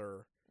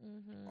folder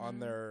on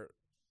their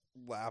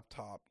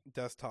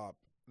desktop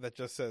that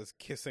just says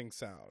kissing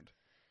sound.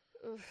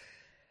 Oof.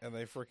 And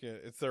they freaking,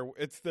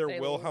 it's their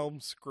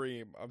Wilhelm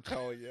scream, I'm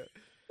telling you.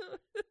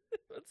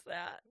 What's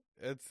that?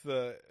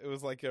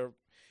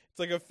 It's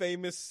like a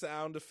famous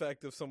sound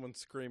effect of someone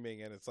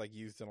screaming, and it's like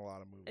used in a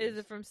lot of movies. Is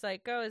it from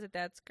Psycho? Is it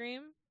that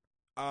scream?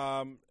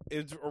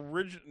 It's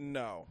original.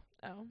 No.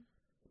 Oh.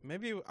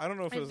 Maybe, I don't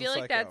know if it was I feel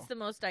like Psycho. that's the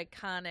most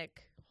iconic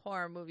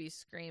horror movie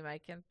scream I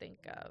can think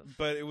of.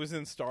 But it was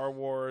in Star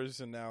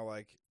Wars, and now,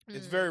 like,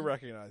 it's very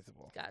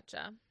recognizable.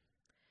 Gotcha.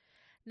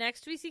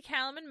 Next, we see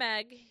Callum and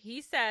Meg. He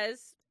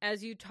says,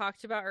 as you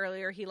talked about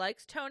earlier, he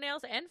likes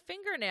toenails and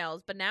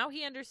fingernails, but now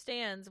he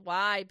understands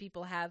why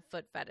people have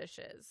foot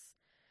fetishes.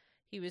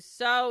 He was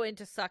so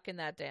into sucking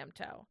that damn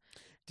toe.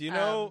 Do you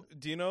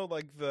know?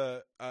 Like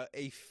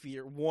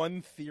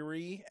one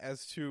theory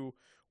as to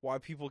why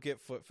people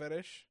get foot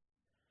fetish?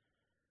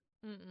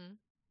 Mm-mm.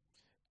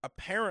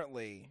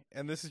 Apparently,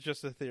 and this is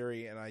just a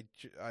theory, and I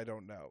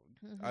don't know.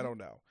 Mm-hmm. I don't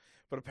know,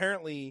 but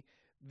apparently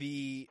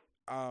the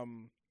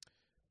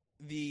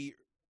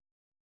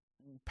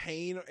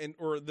pain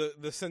or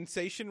the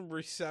sensation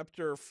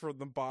receptor for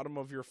the bottom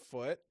of your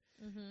foot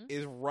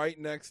is right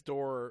next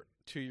door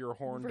to your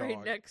horn dog.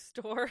 Right next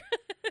door.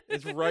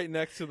 It's right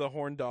next to the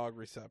horn dog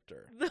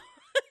receptor.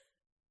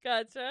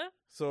 Gotcha.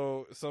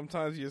 So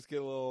sometimes you just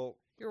get a little.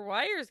 Your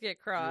wires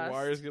get crossed.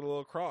 Your wires get a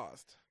little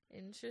crossed.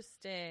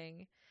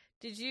 Interesting.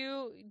 Did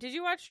you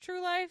watch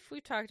True Life?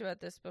 We've talked about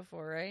this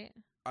before, right?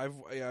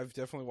 I've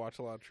definitely watched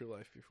a lot of True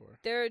Life before.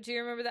 Do you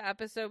remember the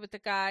episode with the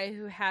guy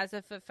who has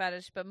a foot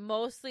fetish, but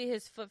mostly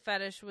his foot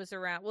fetish was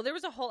around. Well, there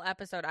was a whole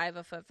episode. I have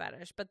a foot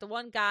fetish, but the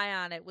one guy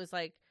on it was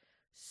like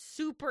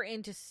super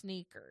into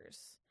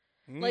sneakers.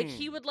 Like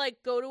he would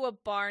like go to a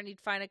bar and he'd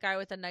find a guy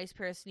with a nice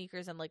pair of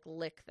sneakers and like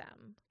lick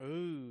them.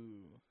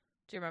 Ooh.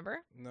 Do you remember?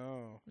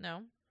 No.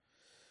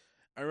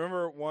 I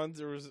remember once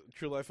there was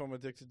True Life. I'm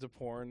addicted to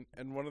porn,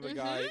 and one of the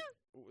guy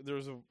there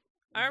was a.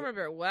 I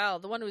remember it well.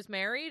 The one who was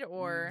married,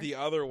 or the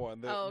other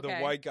one, the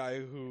okay. white guy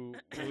who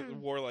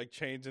wore like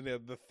chains and he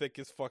had the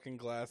thickest fucking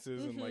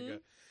glasses and like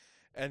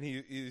and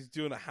he's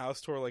doing a house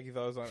tour like he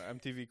thought it was on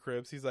MTV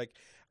Cribs. He's like,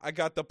 I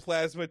got the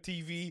plasma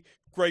TV,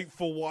 great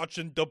for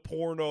watching the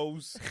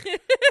pornos.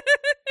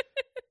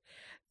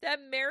 That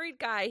married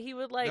guy, he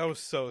would like. That was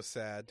so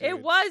sad. Dude.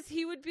 It was.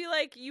 He would be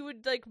like, you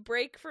would like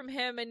break from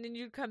him, and then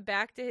you'd come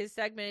back to his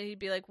segment, and he'd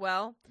be like,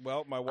 "Well,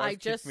 my wife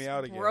kicked me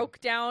out again. Broke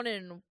down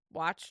and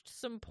watched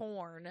some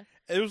porn."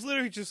 It was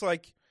literally just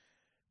like,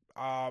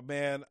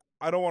 man,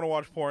 I don't want to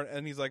watch porn,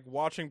 and he's like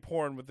watching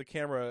porn with the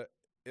camera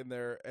in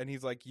there, and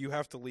he's like, "You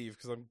have to leave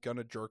because I'm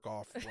gonna jerk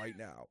off right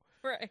now."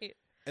 Right.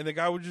 And the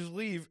guy would just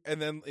leave, and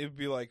then it'd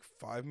be like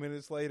 5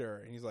 minutes later,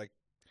 and he's like,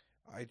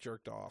 I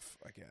jerked off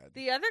again.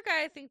 The other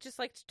guy, I think, just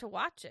liked to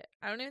watch it.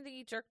 I don't even think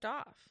he jerked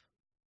off.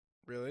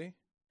 Really?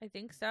 I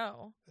think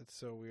so. That's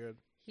so weird.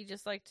 He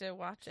just liked to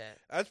watch it.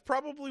 That's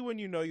probably when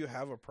you know you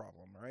have a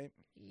problem, right?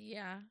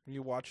 Yeah. When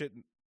you watch it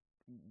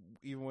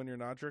even when you're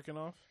not jerking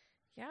off?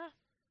 Yeah.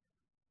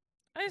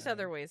 There's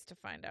other ways to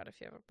find out if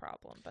you have a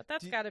problem, but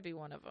that's got to be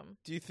one of them.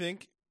 Do you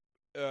think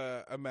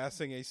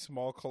amassing a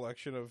small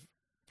collection of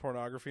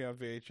pornography on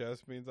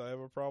VHS means I have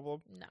a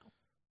problem? No.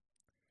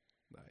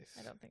 Nice.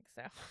 I don't think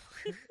so.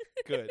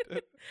 Good.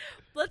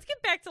 Let's get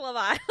back to Love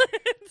Island.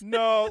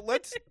 No,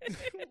 let's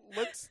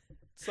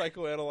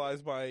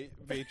psychoanalyze my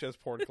VHS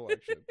porn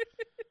collection.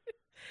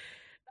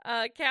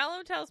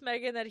 Callum tells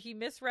Megan that he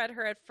misread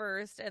her at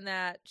first and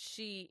that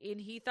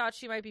he thought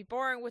she might be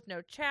boring with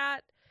no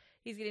chat.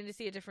 He's getting to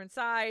see a different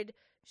side.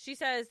 She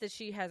says that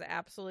she has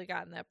absolutely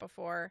gotten that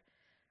before.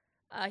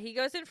 He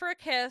goes in for a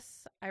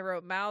kiss. I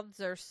wrote,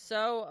 mouths are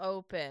so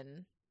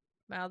open.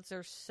 Mouths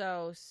are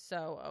so,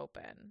 so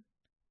open.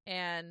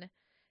 And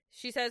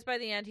she says by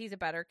the end he's a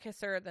better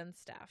kisser than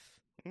Steph.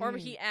 Or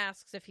he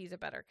asks if he's a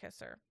better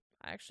kisser.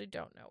 I actually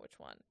don't know which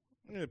one.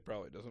 It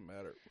probably doesn't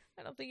matter.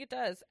 I don't think it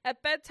does.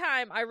 At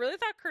bedtime, I really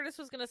thought Curtis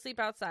was going to sleep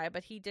outside,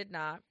 but he did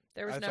not.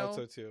 I thought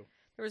so too.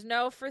 There was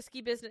no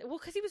frisky business. Well,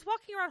 because he was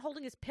walking around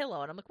holding his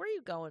pillow, and I'm like, where are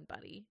you going,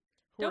 buddy?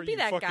 Don't be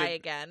that guy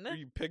again. Are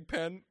you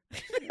Pigpen?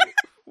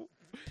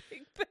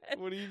 Pigpen.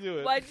 What are you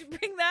doing? Why'd you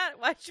bring that?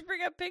 Why'd you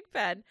bring up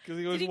Pigpen? Because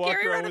he was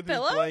walking around with his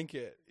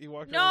blanket. He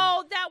walked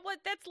around.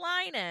 That's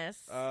Linus.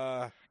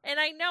 And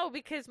I know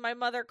because my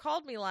mother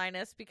called me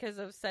Linus because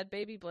of said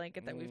baby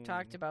blanket that we've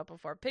talked about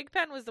before.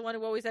 Pigpen was the one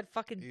who always had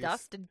fucking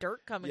dust and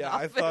dirt coming off. Yeah,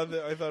 I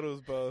thought it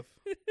was both.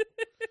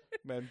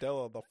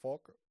 Mandela the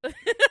fuck.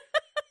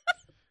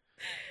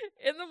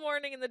 In the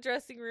morning in the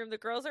dressing room, the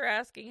girls are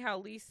asking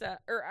Lisa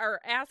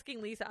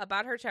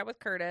about her chat with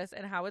Curtis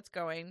and how it's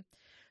going.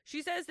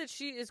 She says that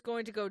she is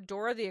going to go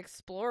Dora the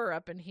Explorer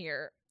up in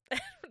here. I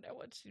don't know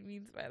what she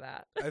means by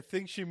that. I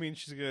think she means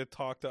she's going to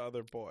talk to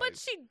other boys. But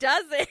she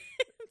doesn't.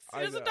 She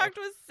doesn't talk to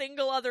a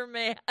single other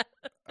man.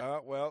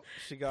 Well,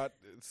 she got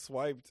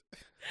swiped.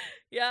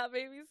 Yeah,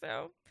 maybe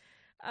so.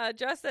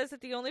 Jess says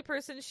that the only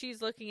person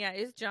she's looking at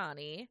is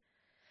Johnny.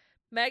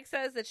 Meg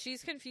says that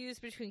she's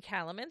confused between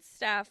Callum and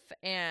Steph,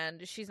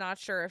 and she's not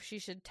sure if she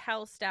should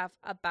tell Steph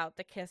about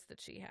the kiss that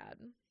she had.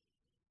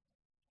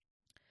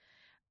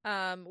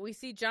 We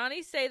see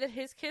Johnny say that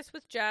his kiss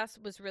with Jess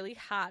was really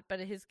hot, but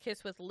his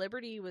kiss with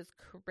Liberty was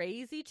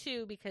crazy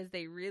too because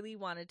they really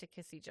wanted to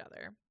kiss each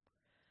other.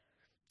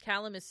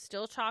 Callum is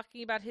still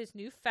talking about his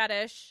new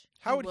fetish.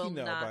 How would he will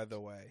know, not- by the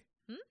way?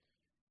 Hmm?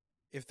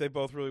 If they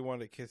both really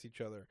wanted to kiss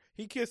each other.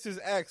 He kissed his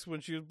ex when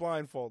she was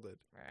blindfolded.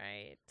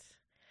 Right.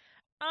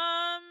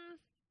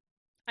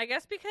 I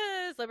guess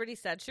because Liberty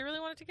said she really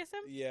wanted to kiss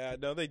him? Yeah,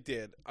 no, they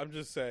did. I'm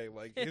just saying,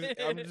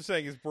 I'm just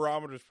saying his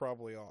barometer's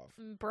probably off.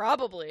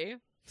 Probably.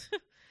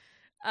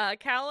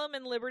 Callum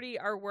and Liberty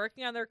are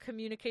working on their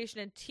communication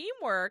and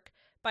teamwork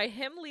by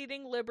him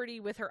leading Liberty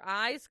with her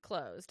eyes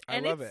closed. I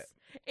love it.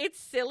 It's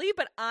silly,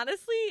 but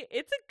honestly,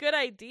 it's a good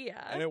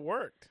idea. And it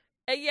worked.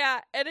 Yeah,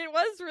 and it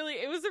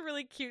was a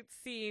really cute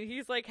scene.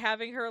 He's like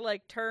having her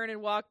like turn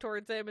and walk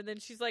towards him, and then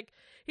he's like,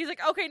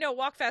 okay, no,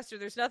 walk faster.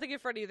 There's nothing in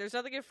front of you. There's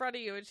nothing in front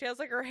of you. And she has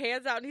like her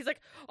hands out, and he's like,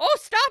 oh,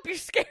 stop, you're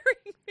scaring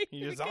me.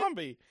 You're a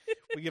zombie.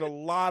 We get a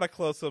lot of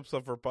close-ups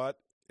of her butt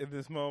in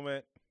this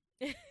moment,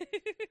 and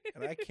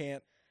I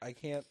can't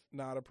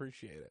not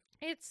appreciate it.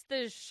 It's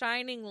the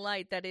shining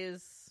light that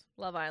is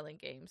Love Island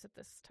Games at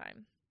this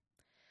time.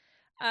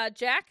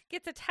 Jack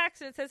gets a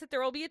text and it says that there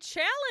will be a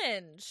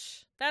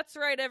challenge. That's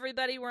right,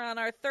 everybody. We're on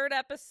our 3rd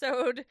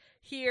episode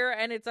here,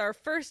 and it's our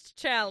first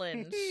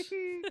challenge.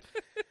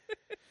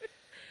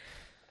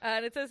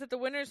 And it says that the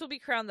winners will be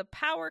crowned the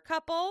power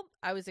couple.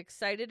 I was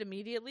excited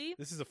immediately.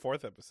 This is a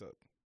 4th episode.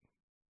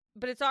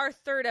 But it's our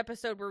 3rd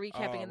episode we're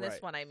recapping in this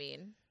right. one, I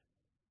mean.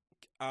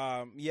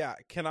 Yeah.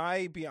 Can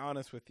I be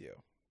honest with you?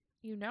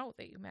 You know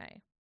that you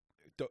may.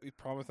 Don't you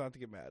promise not to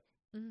get mad?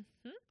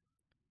 Mm-hmm.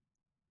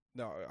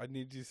 No, I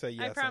need you to say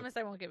yes. I promise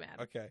I won't get mad.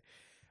 Okay.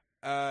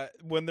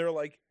 When they're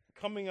like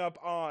coming up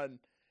on,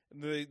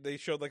 they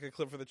showed like a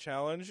clip for the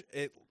challenge.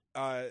 It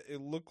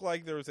looked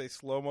like there was a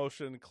slow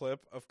motion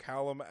clip of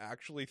Callum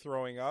actually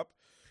throwing up.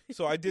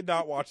 So I did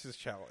not watch this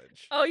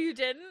challenge. Oh, you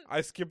didn't?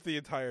 I skipped the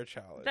entire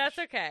challenge. That's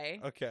okay.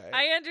 Okay.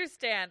 I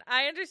understand.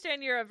 I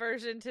understand your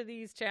aversion to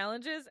these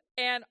challenges,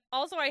 and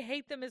also I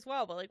hate them as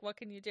well, but like, what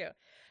can you do?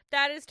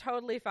 That is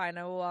totally fine.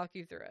 I will walk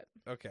you through it.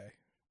 Okay.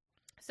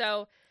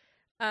 So,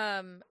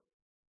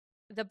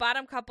 the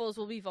bottom couples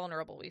will be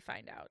vulnerable, we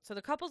find out. So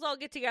the couples all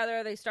get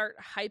together. They start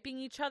hyping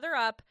each other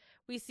up.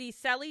 We see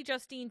Sally,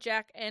 Justine,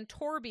 Jack, and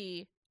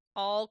Torby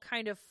all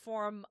kind of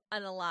form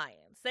an alliance.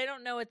 They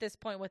don't know at this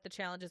point what the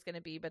challenge is going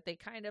to be, but they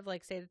kind of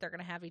like say that they're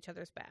going to have each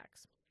other's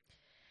backs.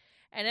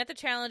 And at the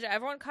challenge,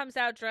 everyone comes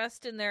out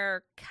dressed in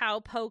their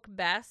cowpoke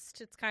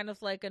best. It's kind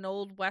of like an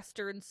old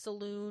Western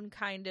saloon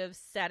kind of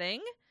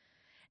setting.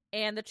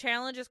 And the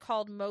challenge is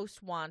called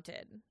Most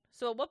Wanted.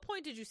 So at what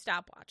point did you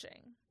stop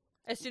watching?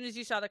 As soon as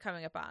you saw that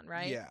coming up on,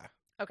 right? Yeah.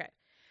 Okay.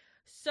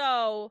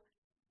 So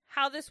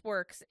how this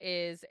works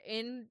is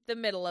in the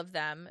middle of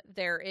them,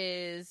 there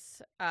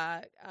is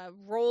a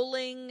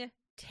rolling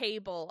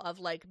table of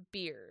like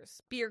beer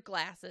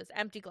glasses,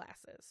 empty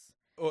glasses.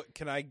 Oh,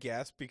 can I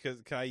guess? Because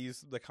can I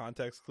use the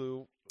context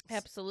clue?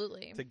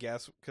 Absolutely. To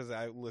guess because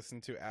I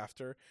listened to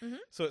after. Mm-hmm.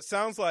 So it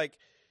sounds like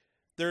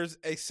there's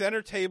a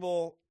center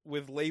table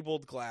with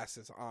labeled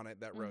glasses on it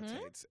that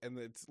rotates, and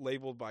it's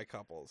labeled by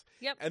couples.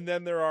 Yep. And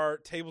then there are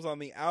tables on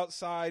the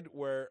outside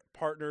where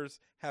partners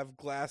have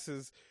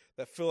glasses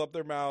that fill up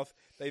their mouth.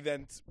 They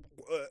then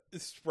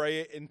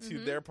spray it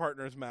into their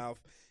partner's mouth,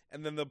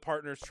 and then the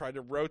partners try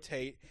to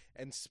rotate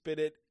and spit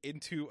it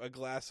into a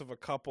glass of a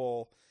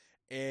couple,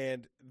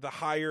 and the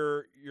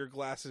higher your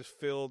glass is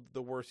filled,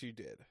 the worse you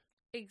did.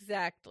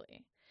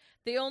 Exactly.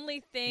 The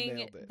only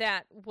thing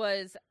that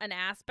was an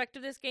aspect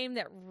of this game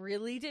that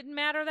really didn't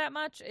matter that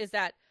much is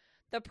that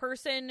the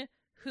person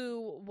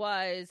who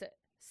was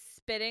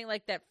spitting,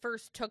 like that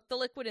first took the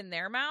liquid in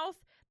their mouth,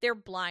 they're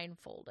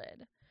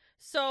blindfolded.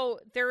 So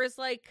there is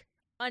like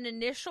an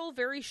initial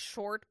very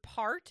short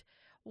part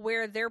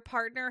where their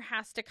partner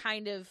has to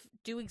kind of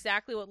do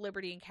exactly what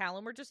Liberty and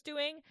Callum were just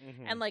doing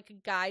and like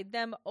guide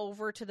them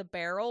over to the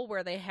barrel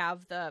where they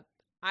have the,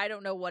 I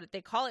don't know what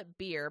they call it,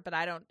 beer, but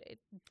I don't...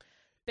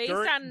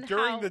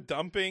 During the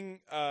dumping,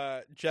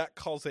 Jack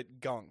calls it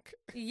gunk.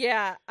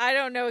 Yeah, I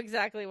don't know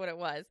exactly what it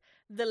was.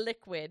 The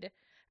liquid.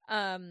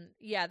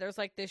 Yeah, there's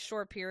like this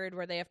short period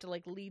where they have to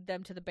like lead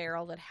them to the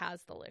barrel that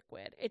has the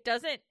liquid. It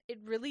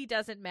really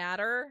doesn't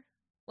matter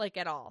like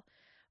at all.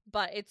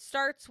 But it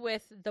starts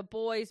with the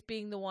boys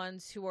being the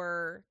ones who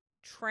are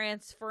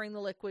transferring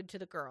the liquid to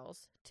the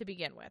girls to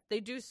begin with.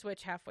 They do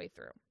switch halfway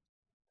through.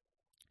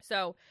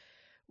 So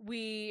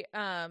we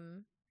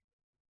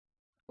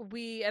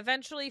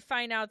eventually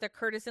find out that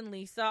Curtis and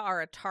Lisa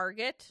are a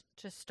target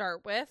to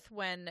start with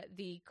when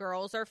the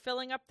girls are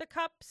filling up the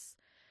cups.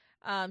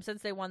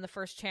 Since they won the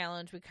first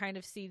challenge, we kind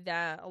of see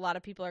that a lot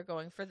of people are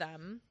going for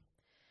them.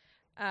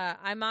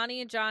 Imani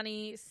and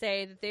Johnny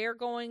say that they are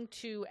going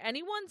to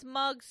anyone's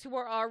mugs who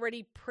are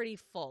already pretty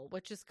full,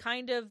 which is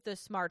kind of the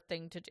smart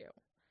thing to do.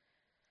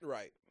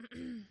 Right.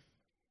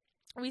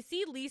 We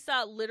see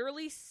Lisa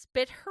literally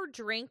spit her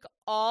drink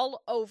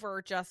all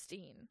over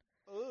Justine.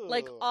 Ooh.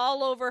 Like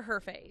all over her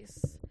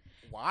face.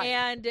 Why?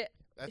 And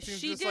that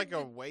seems just like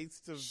a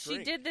waste of She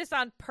drink. did this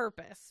on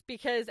purpose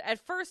because at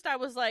first I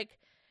was like,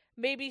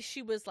 maybe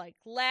she was like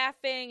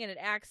laughing and it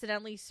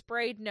accidentally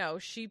sprayed. No,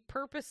 she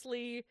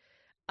purposely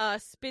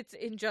spits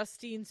in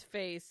Justine's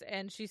face,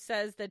 and she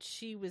says that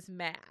she was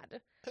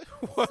mad.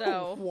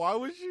 Why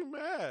was she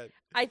mad?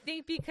 I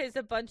think because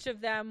a bunch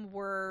of them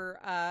were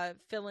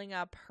filling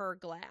up her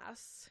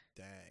glass.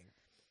 Dang.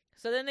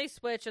 So then they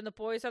switch, and the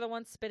boys are the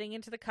ones spitting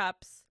into the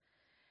cups.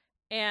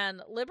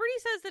 And Liberty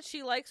says that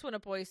she likes when a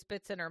boy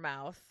spits in her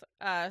mouth.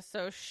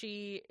 So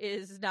she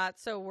is not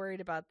so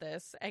worried about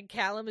this. And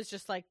Callum is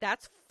just like,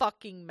 that's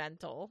fucking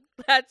mental.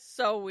 That's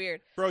so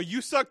weird. Bro,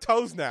 you suck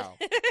toes now.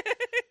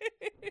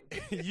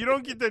 You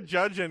don't get to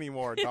judge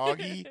anymore,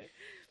 doggy.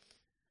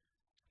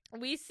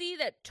 We see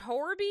that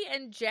Torby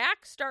and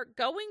Jack start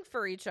going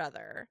for each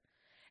other.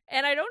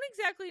 And I don't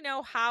exactly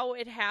know how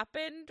it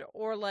happened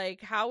or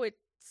like how it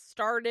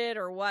started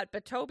or what,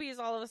 but Toby is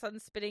all of a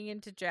sudden spitting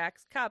into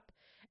Jack's cup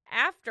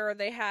after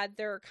they had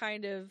their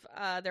kind of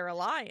their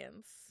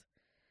alliance.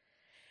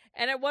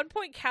 And at one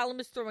point,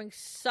 Callum is throwing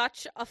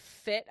such a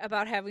fit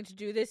about having to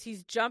do this.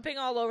 He's jumping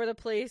all over the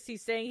place.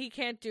 He's saying he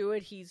can't do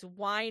it. He's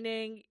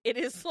whining. It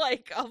is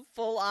like a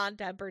full-on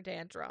temper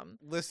tantrum.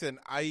 Listen,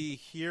 I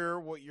hear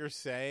what you're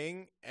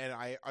saying, and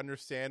I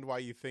understand why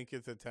you think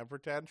it's a temper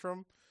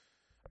tantrum.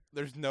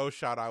 There's no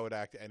shot I would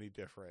act any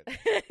different.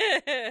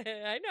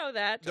 I know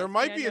that. There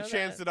might be a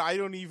chance that I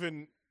don't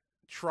even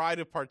try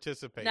to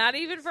participate. Not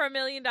even for $1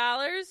 million?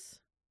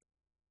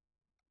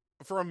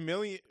 For $1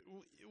 million...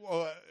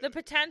 the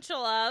potential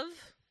of...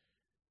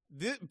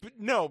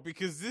 No,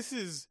 because this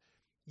is...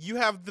 You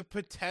have the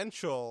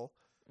potential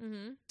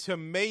to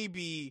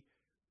maybe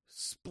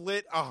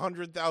split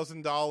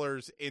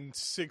 $100,000 in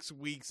 6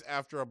 weeks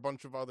after a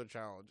bunch of other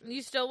challenges.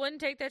 You still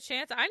wouldn't take that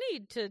chance? I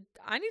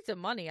need some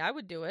money. I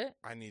would do it.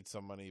 I need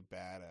some money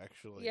bad,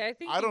 actually. Yeah, I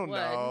think I don't would.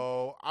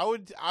 know.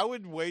 I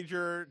would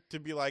wager to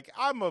be like,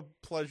 I'm a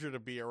pleasure to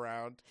be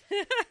around.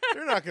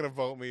 You're not going to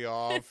vote me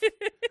off.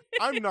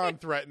 I'm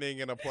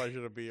non-threatening and a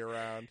pleasure to be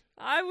around.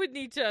 I would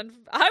need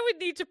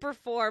to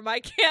perform. I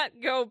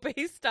can't go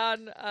based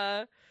on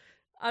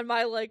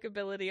my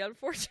likability,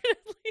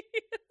 unfortunately.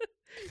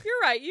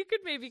 You're right. You could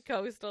maybe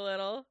coast a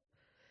little.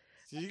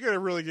 So you're going to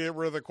really get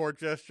rid of the court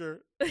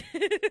gesture?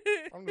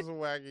 I'm just a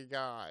wacky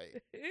guy.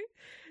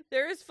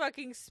 There is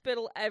fucking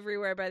spittle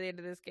everywhere by the end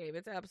of this game.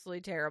 It's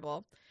absolutely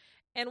terrible.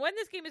 And when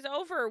this game is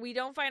over, we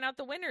don't find out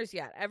the winners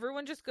yet.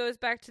 Everyone just goes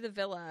back to the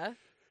villa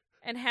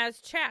and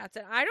has chats.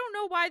 And I don't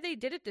know why they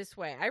did it this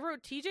way. I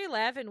wrote TJ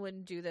Lavin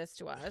wouldn't do this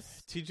to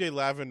us. TJ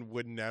Lavin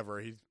would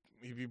never. He'd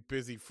be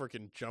busy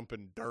freaking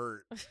jumping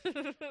dirt.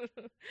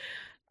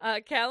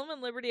 Callum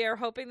and Liberty are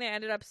hoping they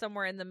ended up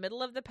somewhere in the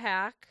middle of the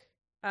pack.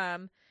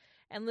 And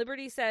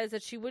Liberty says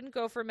that she wouldn't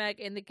go for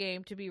Meg in the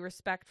game to be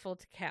respectful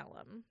to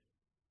Callum.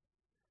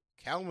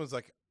 Callum was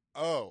like,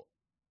 Callum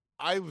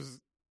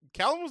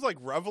was like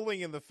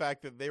reveling in the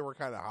fact that they were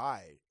kind of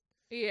high.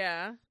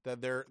 Yeah.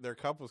 That their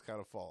cup was kind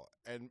of full.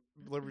 And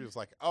Liberty was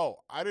like, oh,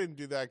 I didn't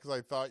do that because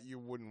I thought you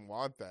wouldn't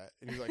want that.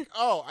 And he's like,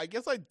 oh, I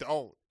guess I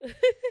don't.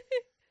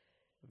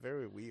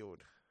 Very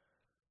weird.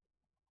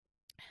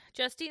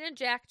 Justine and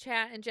Jack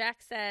chat, and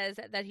Jack says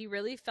that he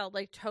really felt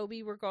like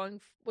Toby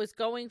was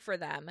going for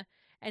them,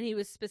 and he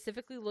was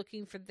specifically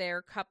looking for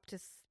their cup to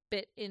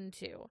spit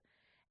into.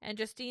 And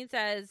Justine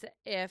says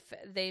if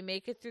they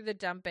make it through the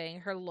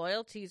dumping, her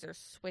loyalties are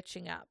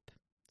switching up.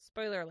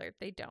 Spoiler alert,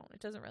 they don't.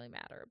 It doesn't really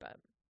matter, but...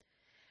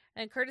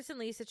 And Curtis and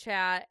Lisa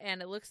chat,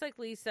 and it looks like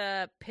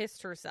Lisa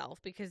pissed herself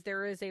because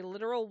there is a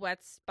literal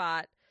wet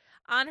spot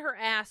on her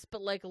ass,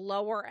 but like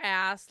lower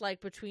ass, like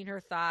between her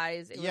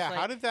thighs.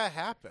 How did that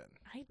happen?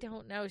 I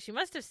don't know. She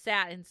must have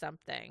sat in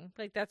something.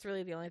 Like, that's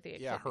really the only thing it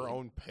could her be.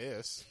 own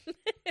piss.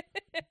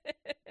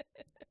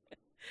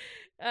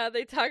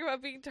 They talk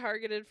about being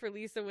targeted for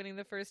Lisa winning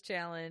the first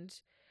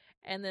challenge.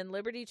 And then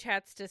Liberty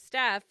chats to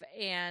Steph,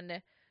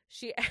 and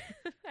she,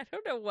 I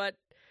don't know what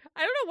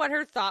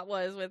her thought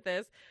was with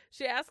this.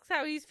 She asks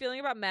how he's feeling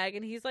about Meg,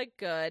 and he's like,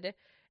 good.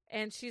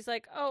 And she's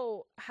like,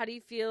 oh, how do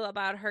you feel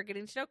about her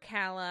getting to know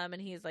Callum?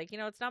 And he's like,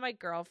 it's not my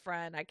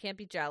girlfriend. I can't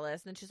be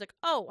jealous. And then she's like,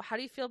 oh, how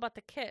do you feel about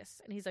the kiss?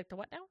 And he's like, the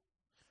what now?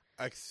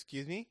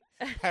 Excuse me?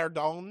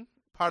 Pardon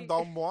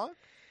moi?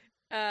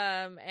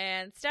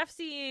 And Steph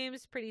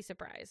seems pretty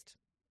surprised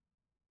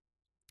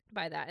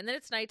by that. And then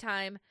it's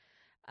nighttime.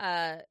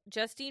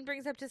 Justine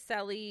brings up to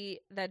Selly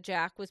that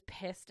Jack was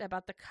pissed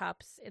about the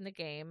cups in the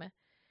game.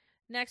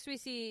 Next, we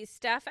see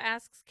Steph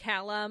asks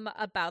Callum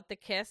about the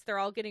kiss. They're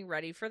all getting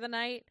ready for the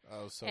night.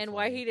 Oh, so and funny.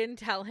 why he didn't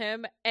tell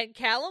him. And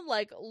Callum,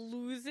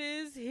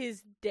 loses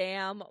his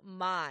damn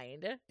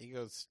mind. He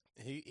goes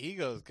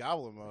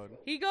goblin mode.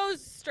 He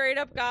goes straight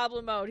up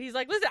goblin mode. He's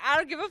like, listen, I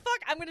don't give a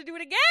fuck. I'm going to do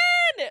it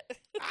again.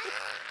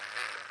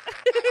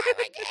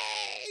 My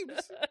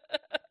games.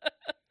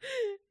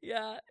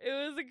 Yeah, it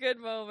was a good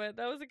moment.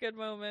 That was a good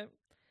moment.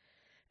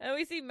 And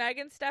we see Meg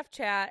and Steph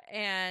chat,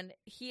 and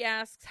he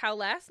asks how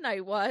last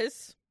night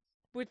was,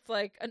 with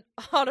like an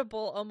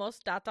audible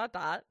almost ...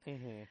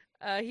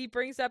 Mm-hmm. He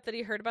brings up that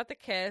he heard about the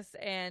kiss,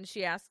 and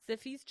she asks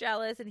if he's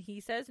jealous, and he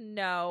says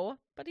no,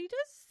 but he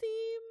does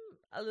seem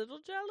a little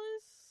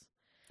jealous.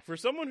 For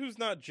someone who's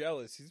not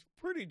jealous, he's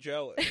pretty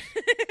jealous.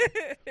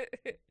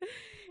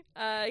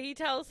 He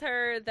tells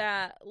her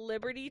that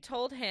Liberty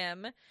told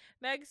him.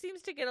 Meg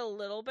seems to get a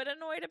little bit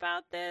annoyed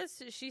about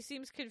this. She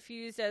seems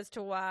confused as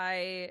to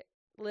why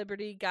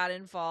Liberty got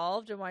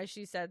involved and why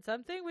she said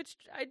something, which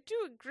I do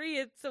agree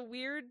it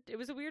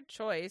was a weird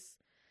choice.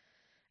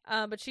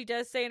 But she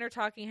does say in her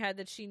talking head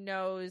that she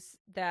knows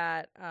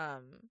that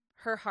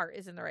her heart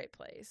is in the right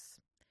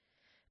place.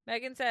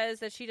 Megan says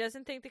that she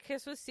doesn't think the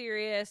kiss was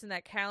serious and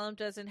that Callum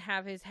doesn't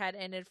have his head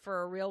in it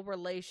for a real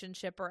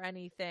relationship or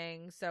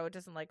anything, so it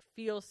doesn't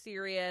feel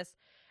serious.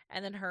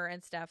 And then her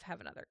and Steph have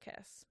another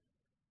kiss.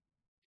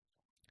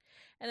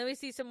 And then we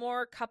see some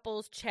more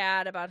couples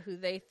chat about who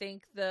they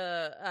think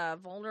the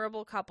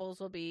vulnerable couples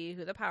will be,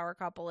 who the power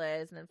couple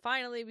is. And then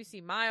finally we see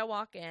Maya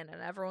walk in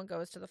and everyone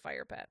goes to the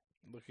fire pit.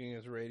 Looking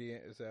as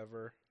radiant as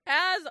ever.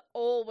 As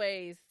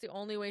always, it's the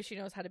only way she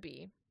knows how to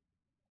be.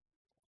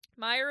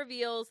 Maya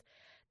reveals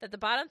that the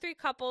bottom 3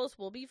 couples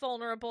will be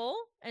vulnerable,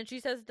 and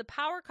she says the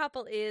power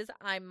couple is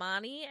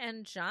Imani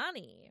and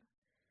Johnny.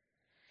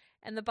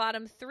 And the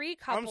bottom 3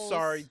 couples... I'm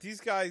sorry,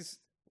 these guys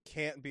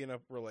can't be in a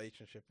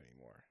relationship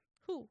anymore.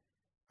 Who?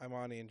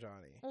 Imani and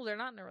Johnny. Oh, they're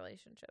not in a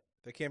relationship.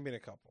 They can't be in a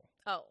couple.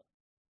 Oh,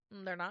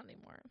 they're not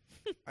anymore.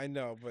 I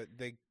know, but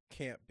they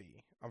can't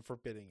be. I'm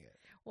forbidding it.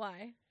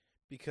 Why?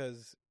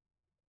 Because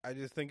I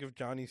just think of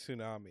Johnny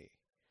Tsunami.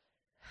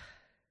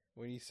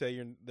 When you say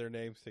their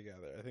names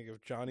together, I think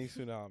of Johnny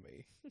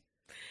Tsunami.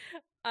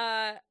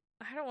 I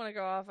don't want to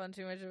go off on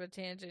too much of a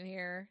tangent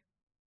here.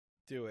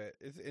 Do it.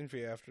 It's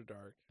Infy After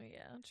Dark.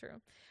 Yeah, true.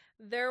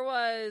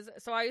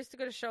 So I used to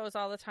go to shows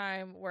all the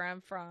time where I'm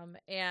from,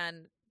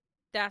 and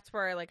that's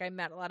where I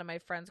met a lot of my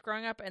friends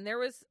growing up, and there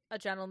was a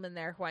gentleman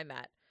there who I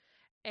met,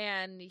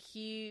 and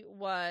he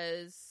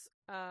was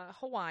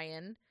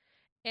Hawaiian,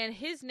 and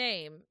his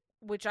name,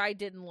 which I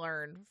didn't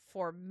learn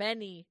for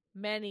many,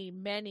 many,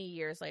 many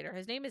years later.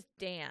 His name is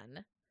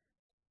Dan.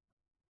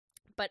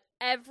 But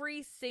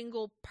every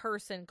single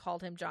person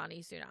called him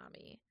Johnny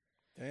Tsunami.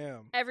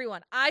 Damn.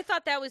 Everyone. I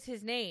thought that was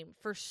his name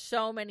for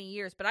so many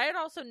years. But I had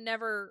also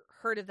never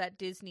heard of that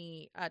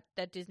Disney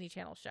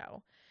Channel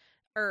show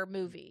or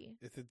movie.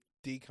 It's a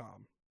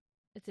DCOM.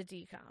 It's a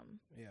DCOM.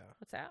 Yeah.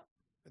 What's that?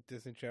 A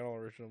Disney Channel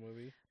original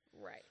movie.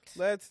 Right.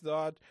 Let's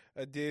start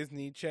a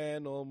Disney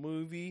Channel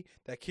movie.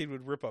 That kid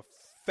would rip a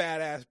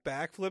fat ass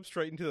backflip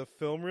straight into the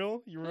film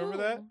reel. You remember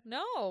that?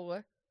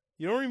 No.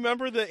 You don't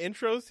remember the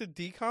intros to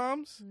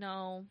DCOMs?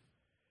 No.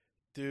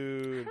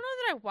 Dude. I don't know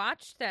that I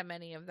watched that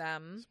many of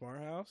them.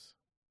 Smart House?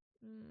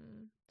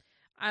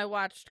 I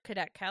watched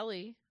Cadet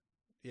Kelly.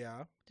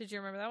 Yeah. Did you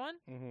remember that one?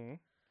 Mm-hmm.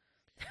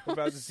 That What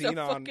about was Xenon?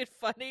 So fucking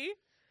funny.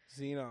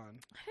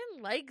 Xenon. I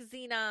didn't like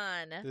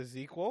Xenon. The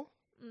sequel?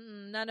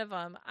 None of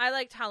them. I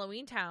liked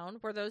Halloween Town.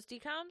 Were those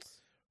DCOMs?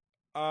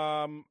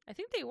 I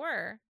think they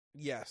were.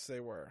 Yes,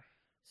 they were.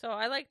 So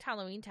I liked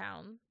Halloween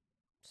Town.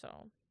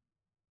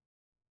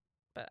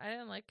 But I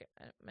didn't like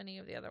many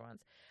of the other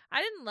ones.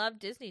 I didn't love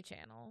Disney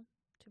Channel,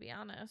 to be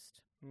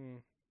honest.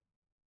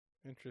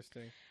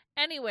 Interesting.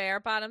 Anyway, our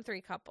bottom 3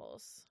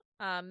 couples.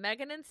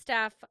 Megan and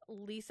Steph,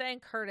 Lisa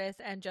and Curtis,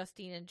 and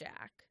Justine and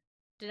Jack.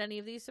 Did any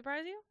of these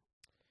surprise you?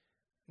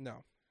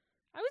 No.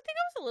 I would think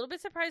I was a little bit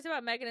surprised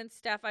about Megan and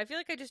Steph. I feel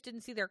like I just didn't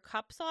see their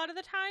cups a lot of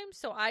the time,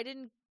 so I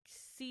didn't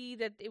see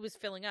that it was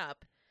filling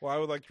up. Well, I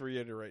would like to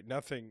reiterate,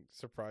 nothing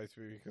surprised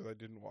me because I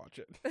didn't watch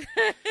it.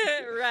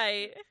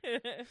 Right.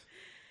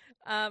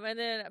 And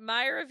then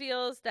Maya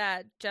reveals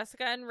that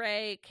Jessica and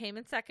Ray came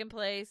in 2nd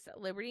place,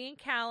 Liberty and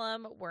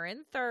Callum were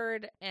in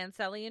 3rd, and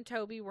Sally and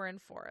Toby were in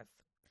 4th.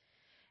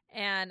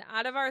 And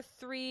out of our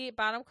 3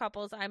 bottom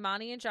couples,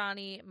 Imani and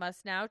Johnny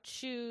must now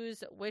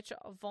choose which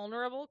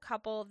vulnerable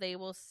couple they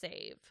will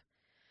save.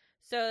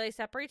 So they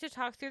separate to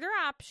talk through their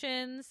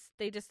options.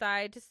 They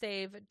decide to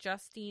save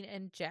Justine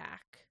and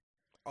Jack.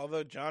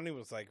 Although Johnny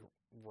was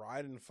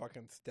riding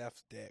fucking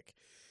Steph's dick.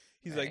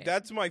 He's Right. like,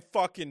 that's my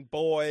fucking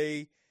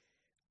boy.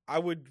 I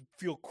would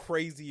feel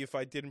crazy if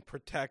I didn't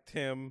protect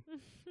him.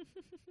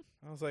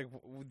 I was like,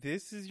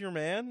 this is your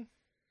man?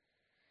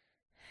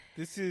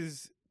 This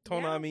is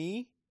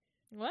Tonami?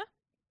 What?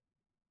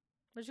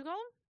 What'd you call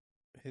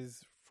him?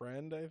 His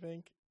friend, I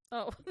think.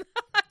 Oh,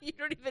 you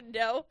don't even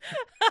know.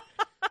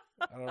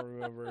 I don't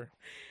remember.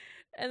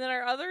 And then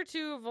our other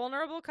 2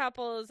 vulnerable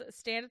couples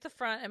stand at the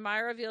front, and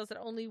Maya reveals that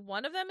only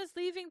one of them is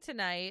leaving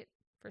tonight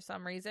for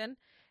some reason,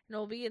 and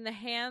will be in the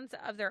hands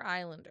of their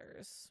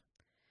islanders.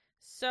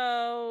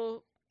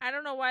 So I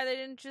don't know why they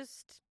didn't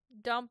just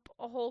dump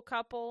a whole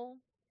couple.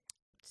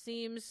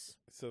 Seems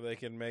so they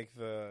can make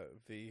the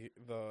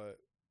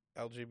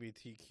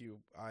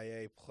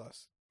LGBTQIA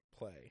plus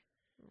play.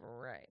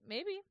 right.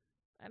 Maybe.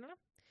 I don't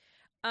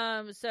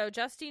know. So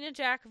Justine and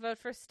Jack vote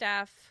for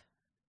Steph.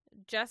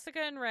 Jessica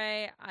and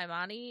Ray,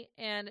 Imani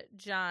and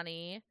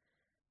Johnny,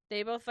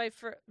 they both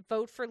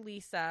vote for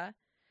Lisa.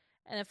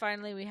 And then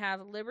finally we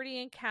have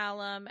Liberty and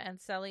Callum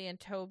and Sally and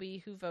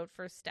Toby who vote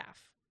for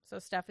Steph. So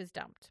Steph is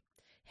dumped.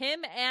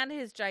 Him and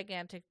his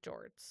gigantic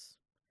jorts.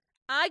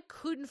 I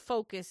couldn't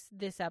focus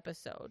this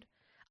episode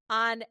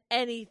on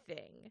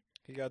anything.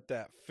 He got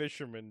that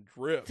fisherman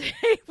drip.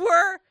 They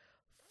were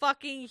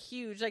fucking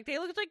huge. Like, they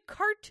looked like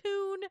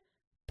cartoon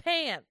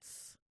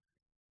pants.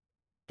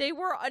 They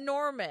were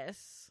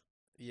enormous.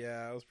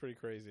 Yeah, it was pretty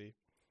crazy.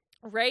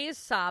 Ray is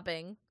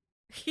sobbing.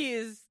 He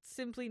is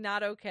simply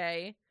not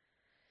okay.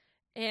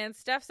 And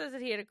Steph says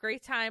that he had a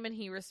great time and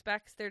he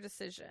respects their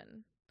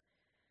decision.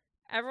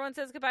 Everyone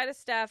says goodbye to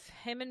Steph.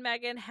 Him and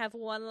Megan have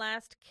one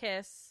last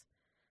kiss.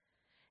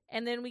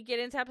 And then we get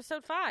into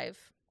episode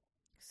 5.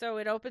 So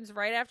it opens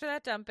right after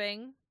that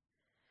dumping.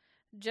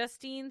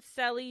 Justine,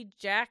 Selly,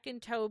 Jack,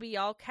 and Toby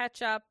all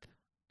catch up.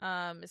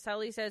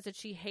 Selly says that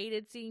she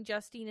hated seeing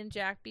Justine and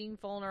Jack being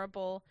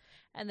vulnerable,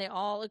 and they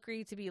all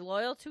agree to be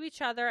loyal to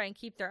each other and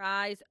keep their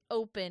eyes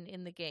open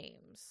in the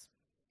games.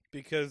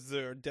 Because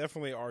there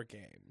definitely are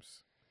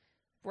games.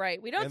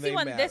 Right. We don't see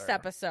one this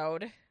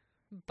episode,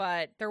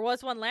 but there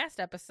was one last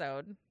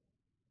episode.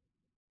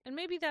 And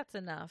maybe that's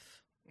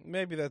enough.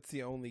 Maybe that's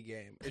the only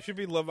game. It should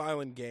be Love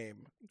Island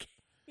game.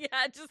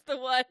 Yeah, just the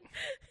one.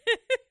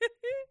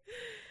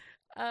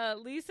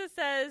 Lisa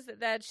says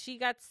that she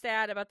got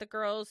sad about the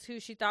girls who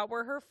she thought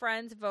were her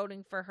friends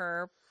voting for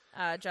her,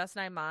 Jess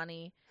and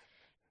Imani.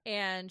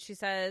 And she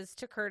says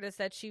to Curtis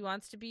that she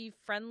wants to be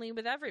friendly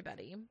with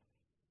everybody.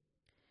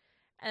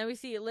 And we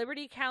see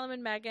Liberty, Callum,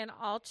 and Megan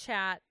all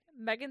chat.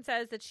 Megan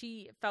says that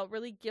she felt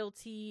really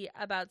guilty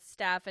about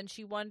Steph, and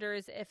she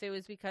wonders if it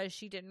was because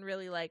she didn't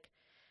really,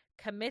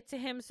 commit to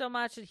him so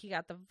much that he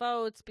got the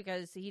votes,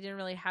 because he didn't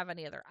really have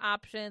any other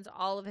options.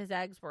 All of his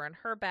eggs were in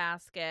her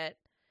basket.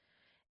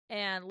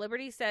 And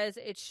Liberty says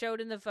it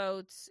showed in the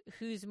votes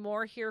who's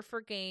more here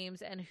for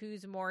games and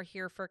who's more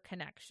here for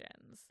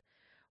connections.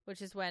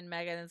 Which is when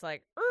Megan is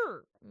like,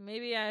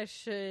 maybe I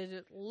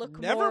should look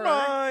more. Never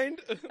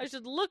mind. I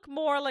should look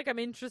more like I'm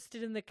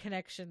interested in the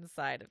connection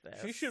side of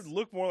this. She should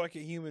look more like a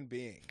human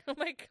being. Oh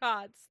my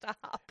God,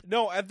 stop.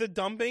 No, at the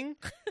dumping,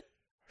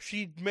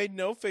 she made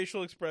no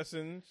facial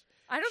expressions.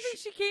 I don't think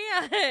she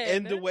can.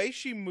 And the way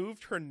she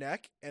moved her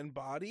neck and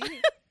body,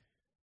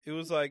 it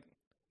was like...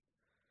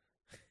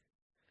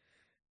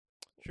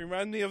 She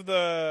reminded me of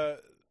the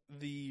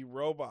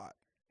robot.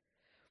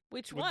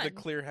 Which with one? With the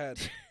clear head.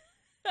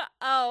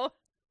 Oh,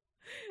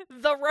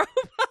 the robot.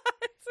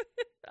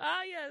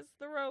 Yes,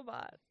 the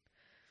robot.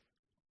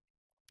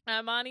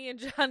 Imani and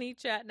Johnny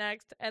chat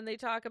next, and they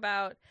talk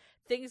about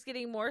things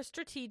getting more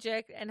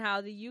strategic and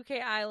how the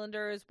UK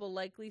Islanders will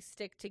likely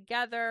stick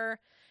together.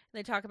 And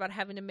they talk about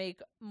having to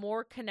make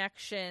more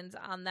connections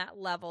on that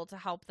level to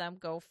help them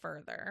go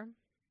further.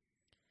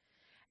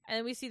 And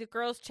then we see the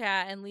girls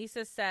chat, and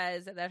Lisa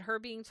says that her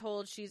being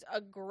told she's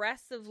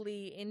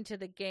aggressively into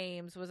the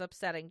games was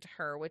upsetting to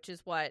her, which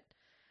is what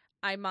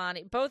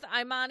both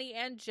Imani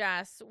and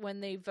Jess, when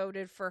they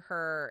voted for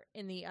her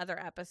in the other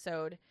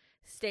episode,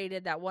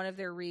 stated that one of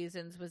their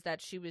reasons was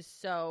that she was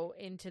so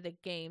into the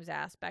games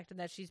aspect and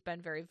that she's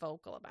been very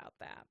vocal about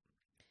that.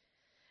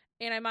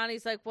 And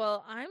Imani's like,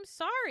 well, I'm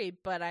sorry,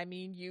 but I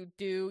mean,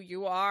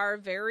 you are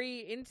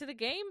very into the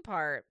game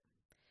part.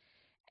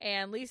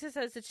 And Lisa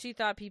says that she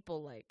thought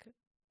people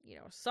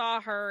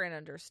saw her and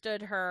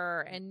understood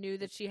her and knew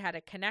that she had a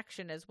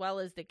connection as well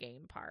as the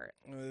game part.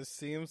 This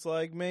seems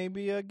like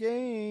maybe a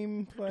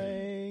game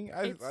playing.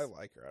 I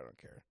like her. I don't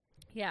care.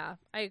 Yeah,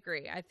 I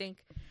agree. I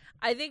think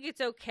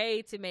it's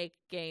okay to make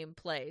game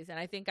plays, and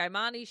I think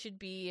Imani should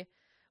be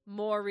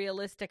more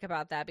realistic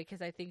about that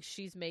because I think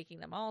she's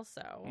making them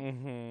also.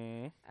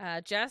 Mm-hmm.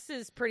 Jess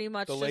is pretty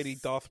much the lady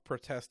doth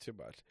protest too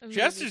much.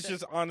 Jess is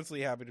just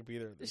honestly happy to be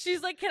there.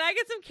 She's like, can I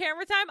get some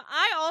camera time?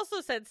 I also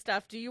said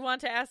stuff. Do you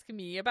want to ask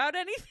me about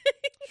anything?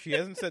 She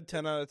hasn't said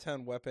 10 out of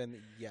 10 weapon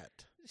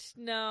yet.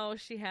 No,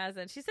 she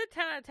hasn't. She said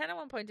 10 out of 10 at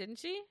one point, didn't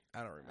she?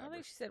 I don't remember. I don't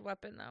think she said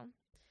weapon, though.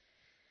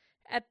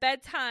 At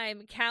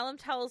bedtime, Callum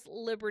tells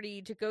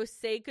Liberty to go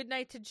say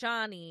goodnight to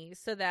Johnny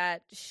so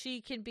that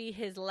she can be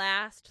his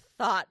last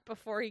thought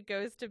before he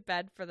goes to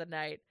bed for the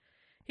night.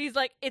 He's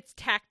like, it's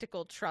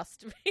tactical,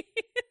 trust me.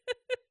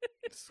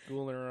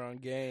 Schooling her on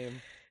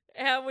game.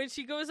 And when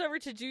she goes over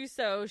to do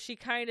so, she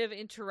kind of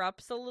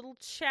interrupts a little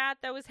chat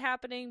that was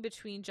happening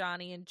between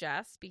Johnny and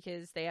Jess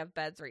because they have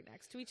beds right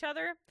next to each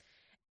other.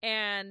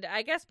 And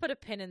I guess put a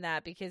pin in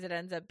that because it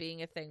ends up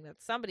being a thing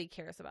that somebody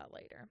cares about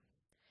later.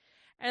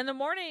 And in the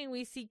morning,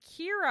 we see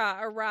Kira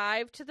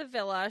arrive to the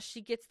villa.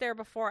 She gets there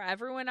before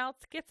everyone else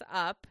gets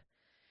up.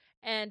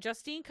 And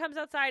Justine comes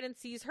outside and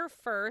sees her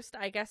first.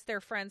 I guess they're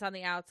friends on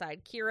the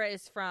outside. Kira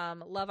is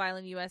from Love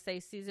Island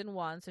USA Season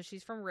 1, so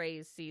she's from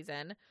Ray's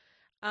season.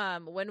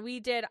 When we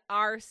did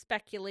our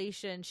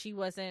speculation, she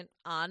wasn't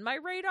on my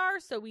radar,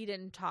 so we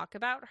didn't talk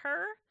about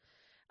her.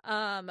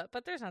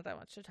 But there's not that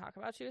much to talk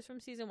about. She was from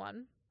Season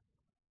 1.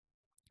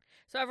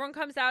 So everyone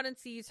comes out and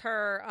sees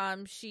her.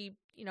 She,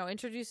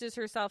 introduces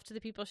herself to the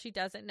people she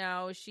doesn't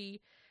know.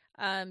 She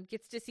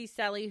gets to see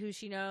Selly, who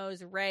she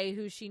knows, Ray,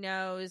 who she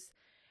knows.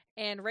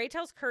 And Ray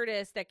tells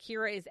Curtis that he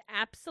is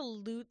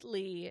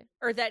absolutely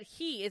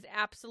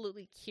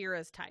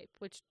Kira's type,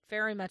 which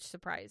very much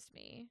surprised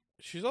me.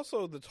 She's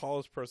also the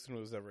tallest person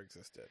who's ever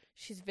existed.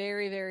 She's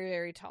very, very,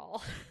 very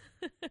tall.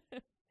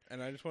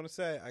 And I just want to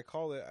say, I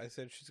called it. I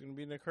said she's going to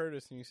be Nick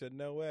Curtis, and you said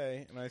no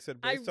way. And I said,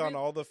 based on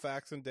all the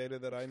facts and data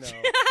that I know,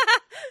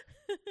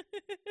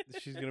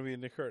 she's going to be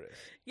Nick Curtis.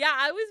 Yeah,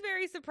 I was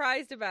very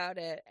surprised about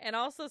it, and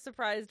also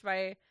surprised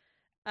by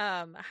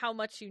how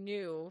much you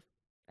knew,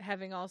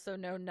 having also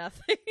known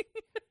nothing.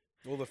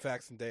 Well, the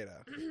facts and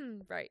data.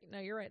 Right. No,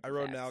 you're right. I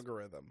wrote an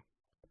algorithm.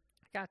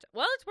 Gotcha.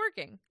 Well, it's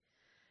working.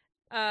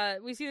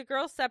 We see the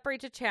girls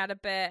separate to chat a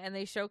bit, and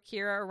they show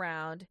Kira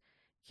around.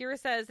 Kira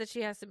says that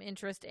she has some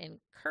interest in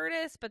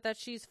Curtis, but that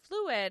she's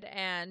fluid,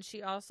 and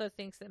she also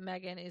thinks that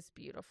Megan is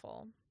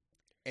beautiful.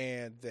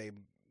 And they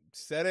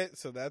said it,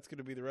 so that's going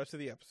to be the rest of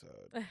the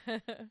episode.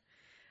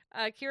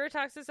 Kira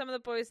talks to some of the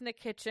boys in the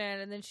kitchen,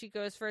 and then she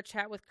goes for a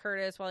chat with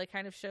Curtis while he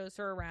kind of shows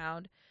her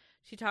around.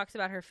 She talks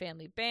about her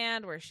family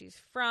band, where she's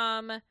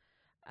from.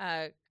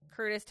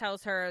 Curtis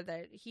tells her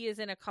that he is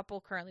in a couple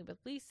currently with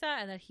Lisa,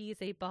 and that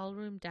he's a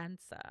ballroom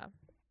dancer.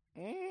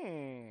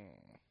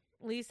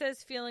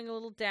 Lisa's feeling a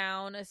little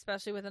down,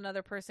 especially with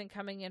another person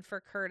coming in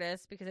for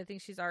Curtis, because I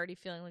think she's already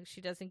feeling like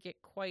she doesn't get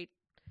quite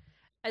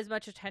as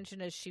much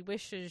attention as she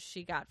wishes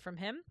she got from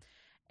him.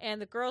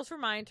 And the girls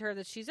remind her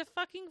that she's a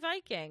fucking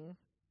Viking,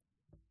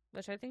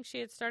 which I think she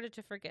had started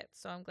to forget,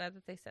 so I'm glad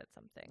that they said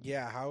something.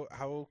 Yeah,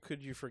 how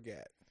could you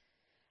forget?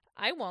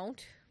 I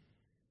won't.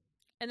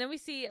 And then we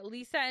see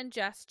Lisa and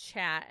Jess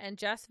chat, and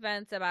Jess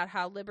vents about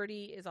how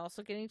Liberty is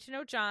also getting to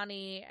know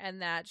Johnny,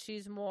 and that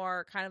she's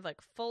more kind of like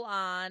full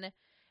on,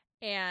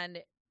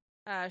 and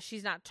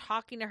she's not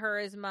talking to her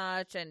as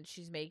much, and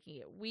she's making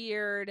it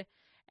weird.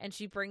 And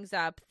she brings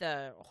up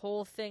the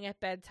whole thing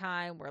at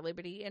bedtime where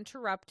Liberty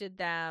interrupted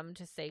them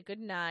to say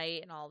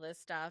goodnight and all this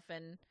stuff.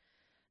 And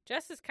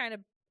Jess is kind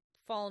of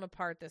falling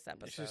apart this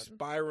episode. She's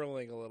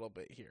spiraling a little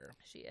bit here.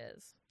 She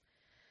is.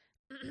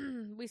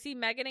 We see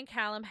Megan and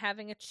Callum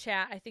having a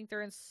chat. I think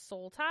they're in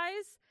soul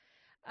ties.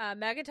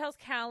 Megan tells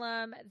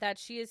Callum that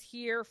she is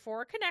here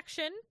for a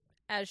connection,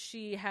 as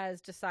she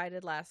has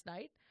decided last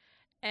night.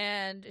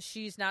 And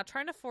she's not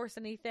trying to force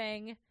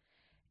anything.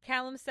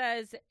 Callum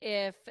says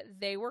if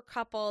they were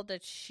coupled,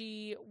 that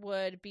she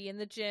would be in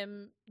the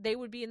gym. They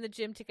would be in the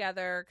gym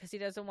together, because he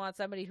doesn't want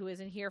somebody who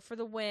isn't here for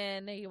the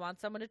win. He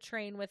wants someone to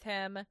train with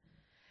him.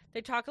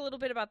 They talk a little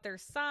bit about their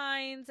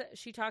signs.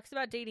 She talks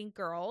about dating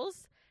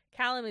girls.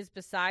 Callum is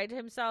beside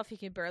himself. He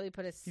can barely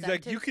put a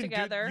sentence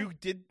together.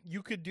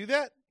 You could do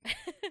that?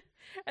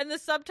 And the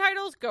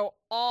subtitles go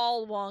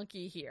all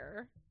wonky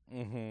here.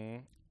 Mm-hmm.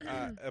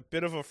 A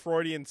bit of a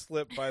Freudian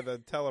slip by the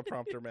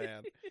teleprompter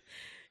man.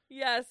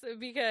 Yes,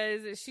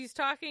 because she's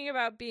talking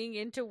about being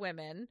into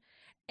women,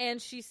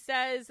 and she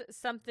says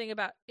something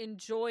about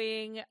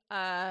enjoying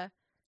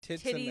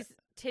titties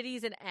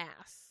and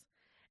ass.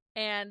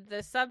 And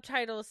the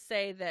subtitles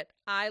say that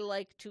I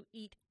like to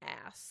eat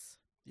ass.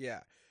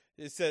 Yeah.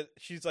 It said,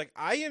 she's like,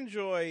 I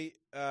enjoy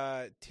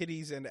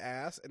titties and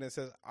ass, and it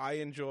says, I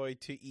enjoy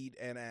to eat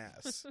an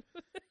ass.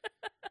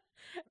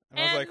 And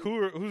I was like,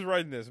 who's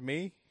writing this?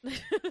 Me? But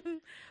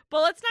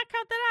let's not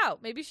count that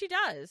out. Maybe she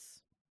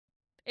does.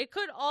 It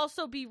could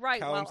also be right.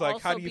 Callum's while like,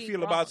 also how do you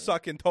feel wrong. about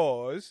sucking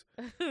toes?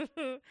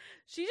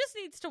 She just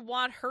needs to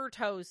want her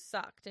toes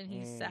sucked, and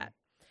he's set.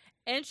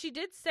 And she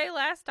did say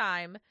last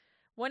time,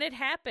 when it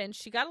happened,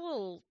 she got a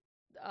little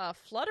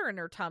flutter in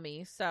her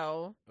tummy,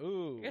 so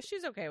Ooh. I guess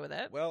she's okay with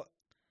it. Well,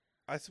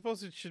 I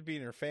suppose it should be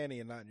in her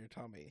fanny and not in your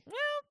tummy.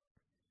 Well,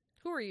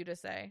 who are you to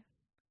say?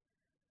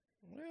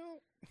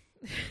 Well,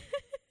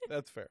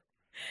 that's fair.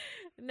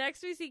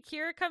 Next, we see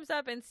Kira comes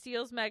up and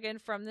steals Megan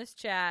from this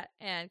chat,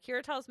 and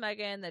Kira tells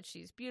Megan that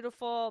she's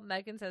beautiful.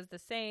 Megan says the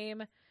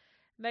same.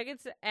 Megan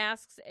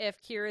asks if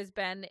Kira's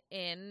been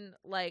in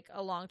like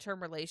a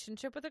long-term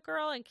relationship with a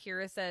girl, and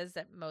Kira says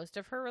that most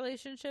of her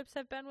relationships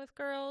have been with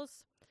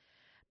girls.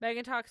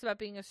 Megan talks about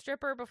being a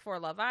stripper before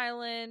Love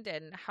Island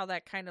and how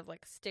that kind of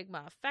like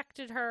stigma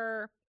affected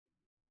her.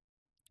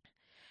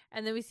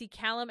 And then we see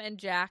Callum and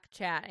Jack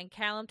chat, and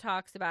Callum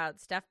talks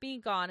about Steph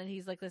being gone, and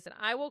he's like, listen,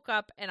 I woke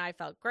up and I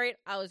felt great.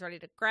 I was ready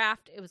to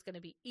graft. It was going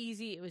to be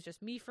easy. It was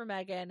just me for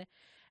Megan.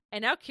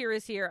 And now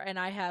Kira's here, and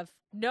I have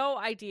no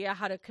idea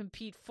how to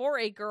compete for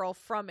a girl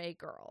from a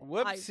girl.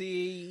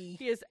 Whoopsie.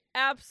 He has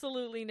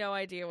absolutely no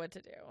idea what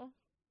to do.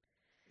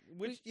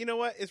 Which, you know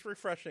what? It's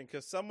refreshing,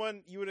 because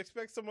you would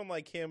expect someone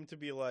like him to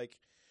be like,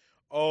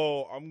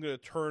 oh, I'm going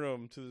to turn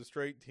him to the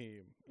straight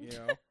team, you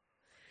know?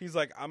 He's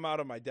like, I'm out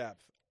of my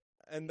depth.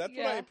 And that's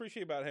what I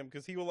appreciate about him,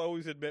 because he will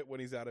always admit when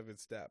he's out of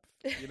his depth,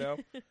 you know?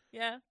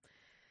 Yeah.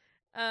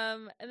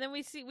 And then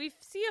we see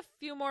a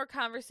few more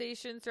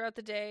conversations throughout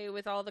the day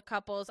with all the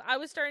couples. I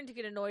was starting to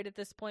get annoyed at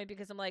this point,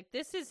 because I'm like,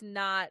 this is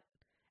not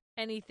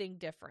anything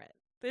different.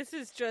 This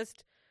is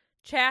just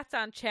chats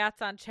on chats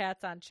on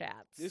chats on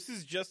chats. This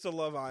is just a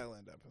Love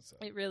Island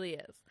episode. It really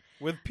is.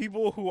 With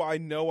people who I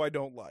know I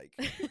don't like.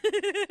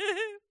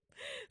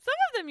 Some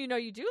of them you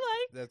do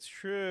like. That's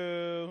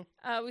true.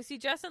 We see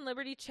Jess and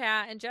Liberty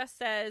chat, and Jess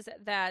says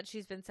that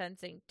she's been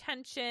sensing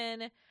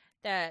tension,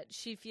 that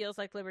she feels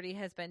like Liberty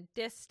has been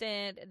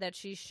distant, that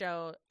she's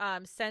shown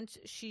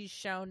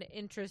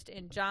interest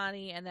in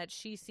Johnny, and that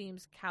she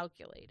seems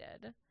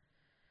calculated.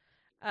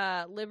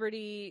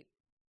 Liberty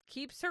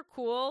keeps her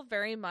cool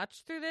very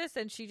much through this,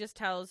 and she just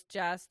tells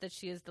Jess that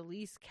she is the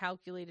least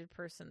calculated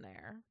person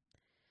there.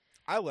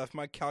 I left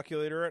my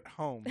calculator at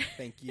home.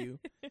 Thank you.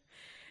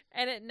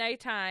 And at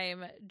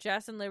nighttime,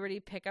 Jess and Liberty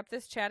pick up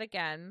this chat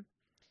again.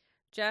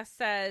 Jess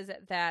says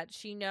that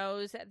she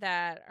knows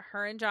that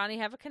her and Johnny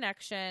have a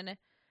connection,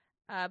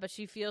 but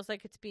she feels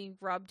like it's being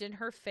rubbed in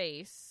her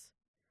face.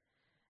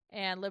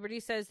 And Liberty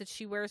says that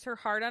she wears her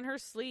heart on her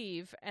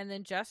sleeve, and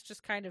then Jess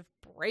just kind of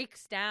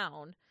breaks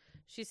down.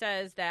 She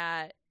says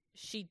that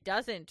she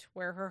doesn't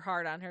wear her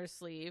heart on her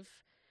sleeve,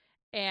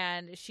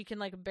 and she can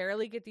like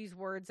barely get these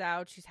words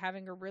out. She's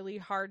having a really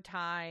hard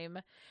time.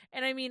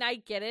 And I mean, I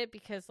get it,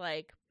 because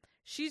like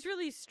she's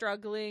really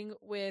struggling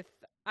with,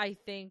 I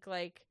think,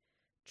 like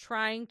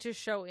trying to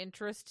show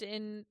interest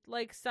in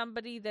like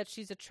somebody that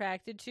she's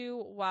attracted to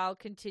while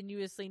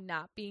continuously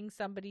not being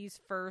somebody's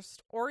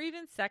first or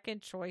even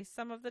second choice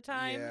some of the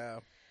time. Yeah.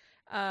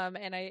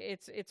 And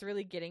it's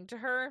really getting to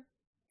her.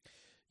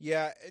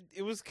 Yeah,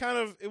 it was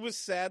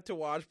sad to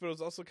watch, but it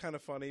was also kind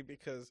of funny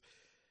because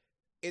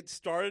it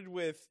started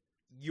with,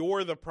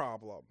 you're the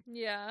problem.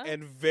 Yeah.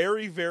 And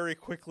very, very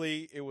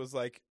quickly it was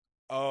like,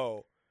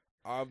 oh,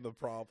 I'm the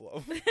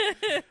problem.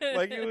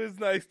 Like, it was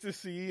nice to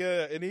see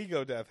an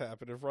ego death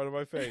happen in front of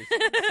my face.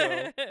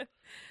 So.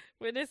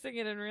 Witnessing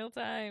it in real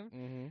time.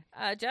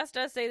 Mm-hmm. Jess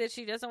does say that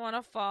she doesn't want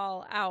to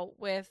fall out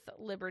with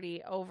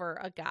Liberty over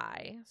a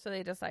guy, so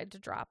they decide to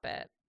drop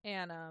it.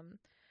 And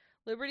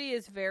Liberty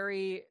is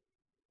very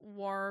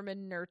warm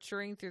and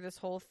nurturing through this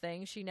whole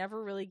thing. She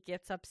never really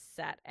gets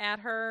upset at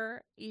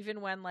her,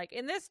 even when, like,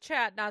 in this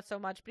chat, not so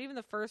much, but even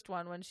the first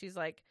one, when she's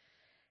like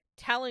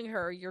telling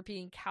her, you're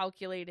being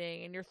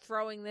calculating and you're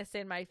throwing this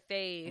in my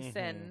face. Mm-hmm.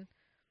 And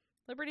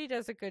Liberty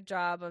does a good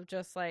job of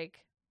just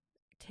like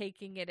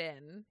taking it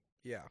in.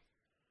 Yeah.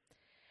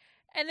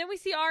 And then we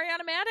see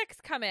Ariana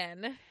Madix come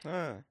in.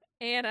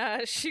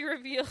 And she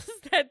reveals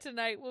that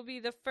tonight will be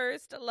the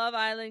first Love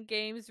Island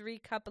Games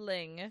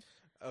recoupling.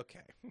 Okay.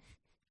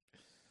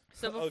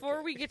 So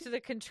before we get to the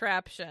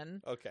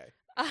contraption, okay,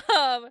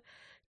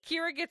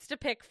 Kira gets to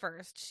pick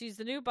first. She's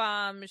the new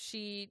bomb.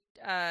 She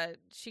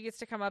gets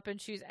to come up and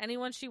choose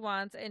anyone she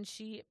wants, and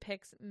she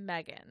picks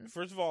Megan.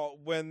 First of all,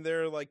 when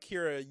they're like,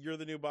 Kira, you're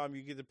the new bomb,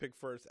 you get to pick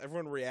first,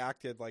 everyone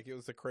reacted like it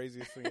was the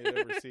craziest thing they'd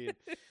ever seen.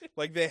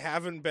 Like they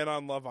haven't been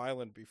on Love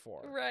Island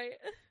before. Right.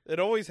 It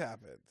always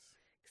happens.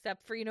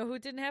 Except for, you know who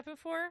it didn't happen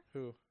for?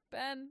 Who?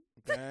 Ben.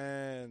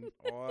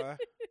 Oh,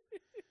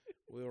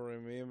 we'll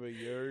remember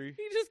you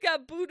He just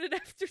got booted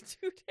after 2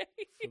 days.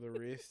 for the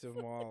rest of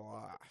my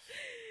life.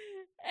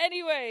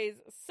 Anyways,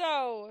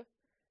 so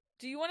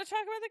do you want to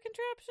talk about the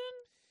contraption?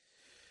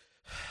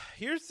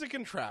 Here's the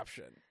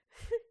contraption.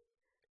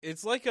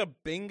 It's like a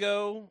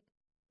bingo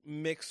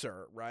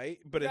mixer, right?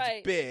 But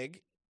it's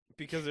big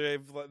because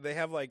they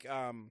have like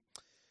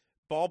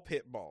ball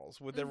pit balls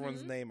with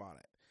everyone's name on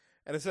it.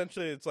 And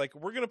essentially it's like,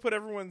 we're going to put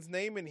everyone's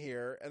name in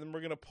here and then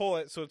we're going to pull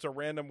it so it's a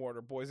random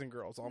order, boys and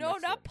girls. All no,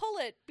 mixed not in. pull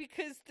it,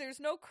 because there's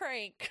no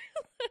crank.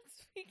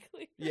 Let's be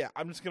clear. Yeah,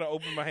 I'm just going to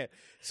open my hand.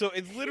 So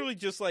it's literally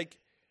just like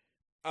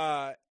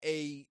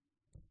a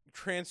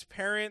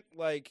transparent,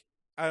 like,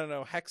 I don't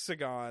know,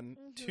 hexagon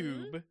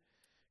tube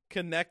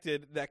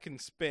connected that can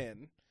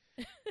spin.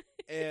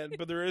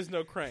 But there is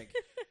no crank.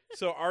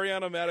 So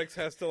Ariana Madix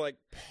has to like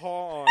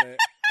paw on it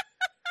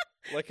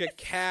like a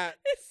cat,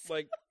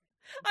 like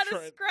on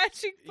a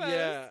scratching post.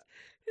 Yeah.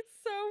 It's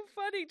so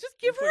funny. Just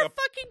give her a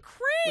fucking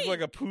crank. Looks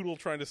like a poodle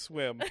trying to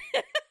swim.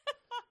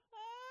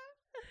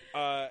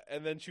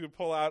 And then she would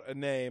pull out a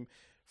name.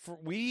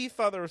 We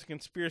thought there was a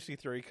conspiracy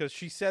theory because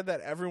she said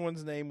that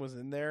everyone's name was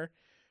in there,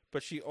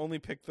 but she only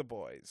picked the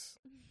boys.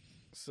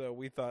 So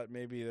we thought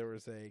maybe there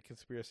was a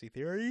conspiracy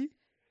theory.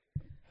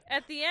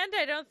 At the end,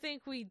 I don't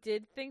think we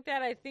did think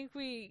that. I think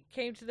we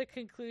came to the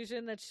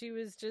conclusion that she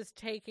was just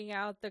taking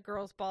out the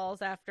girls'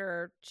 balls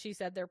after she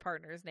said their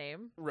partner's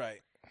name.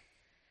 Right.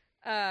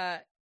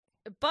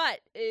 But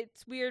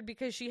it's weird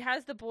because she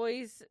has the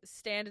boys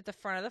stand at the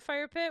front of the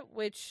fire pit,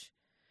 which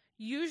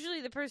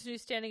usually the person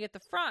who's standing at the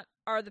front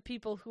are the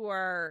people who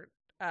are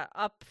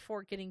up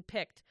for getting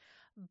picked.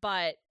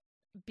 But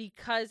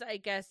because I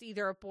guess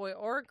either a boy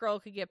or a girl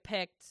could get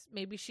picked,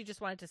 maybe she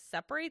just wanted to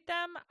separate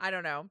them. I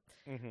don't know.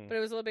 But it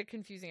was a little bit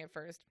confusing at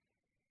first.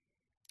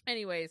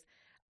 Anyways,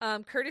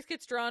 Curtis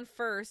gets drawn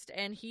first,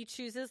 and he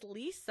chooses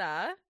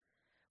Lisa,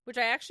 which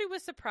I actually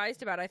was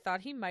surprised about. I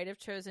thought he might have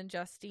chosen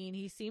Justine.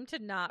 He seemed to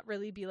not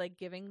really be like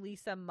giving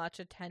Lisa much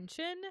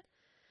attention.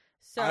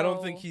 So I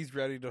don't think he's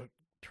ready to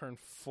turn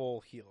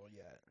full heel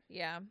yet.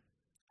 Yeah.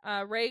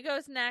 Ray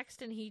goes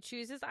next, and he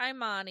chooses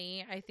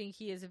Imani. I think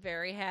he is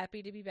very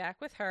happy to be back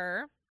with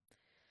her.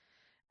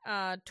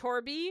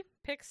 Torby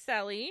picks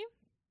Selly.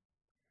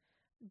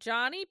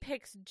 Johnny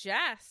picks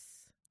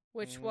Jess,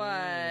 which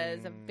was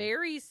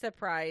very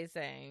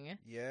surprising.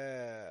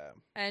 Yeah.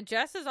 And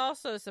Jess is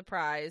also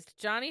surprised.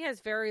 Johnny has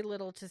very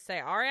little to say.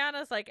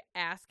 Ariana's like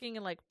asking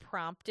and like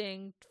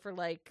prompting for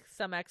like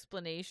some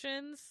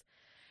explanations.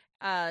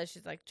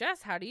 She's like,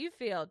 Jess, how do you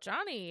feel?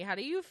 Johnny, how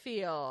do you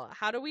feel?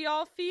 How do we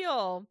all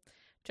feel?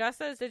 Jess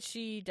says that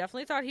she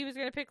definitely thought he was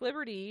going to pick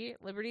Liberty.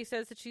 Liberty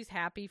says that she's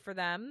happy for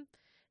them.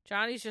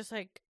 Johnny's just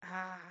like,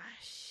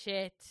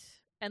 shit.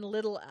 And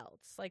little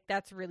else. Like,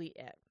 that's really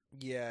it.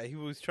 Yeah, he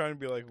was trying to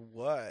be like,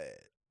 what?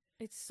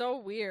 It's so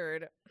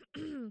weird.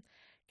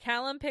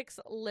 Callum picks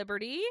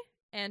Liberty,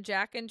 and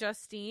Jack and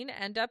Justine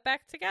end up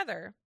back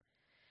together.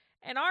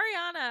 And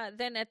Ariana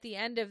then at the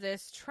end of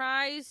this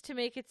tries to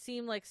make it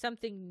seem like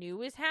something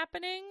new is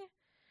happening.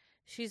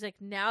 She's like,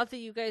 now that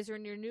you guys are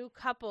in your new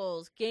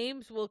couples,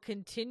 games will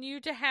continue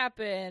to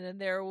happen and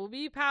there will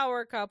be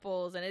power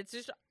couples. And it's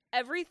just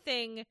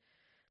everything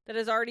that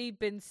has already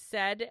been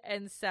said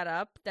and set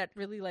up that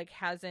really like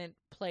hasn't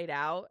played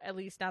out, at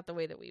least not the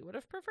way that we would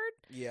have preferred.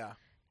 Yeah.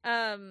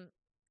 And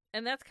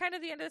that's kind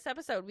of the end of this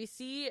episode. We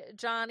see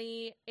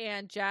Johnny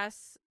and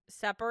Jess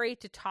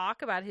separate to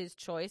talk about his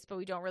choice, but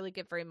we don't really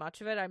get very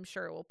much of it. I'm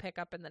sure it will pick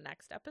up in the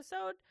next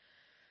episode.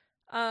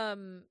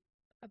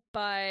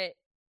 But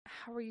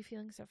how are you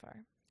feeling so far?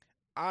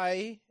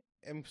 I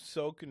am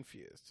so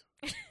confused.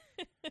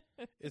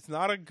 It's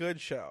not a good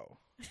show.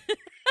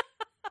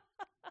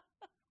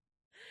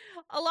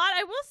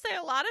 I will say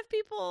a lot of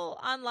people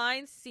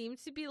online seem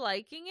to be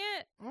liking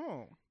it.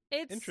 Oh,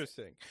 it's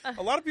interesting.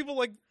 A lot of people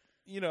like,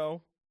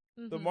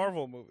 the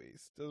Marvel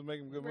movies. Doesn't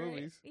make them good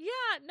movies.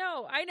 Yeah,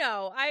 no, I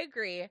know. I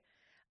agree.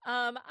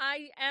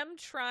 I am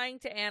trying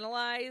to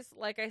analyze,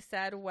 like I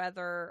said,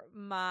 whether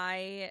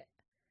my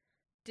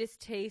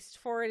distaste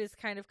for it is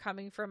kind of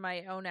coming from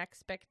my own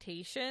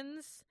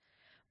expectations.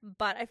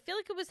 But I feel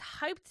like it was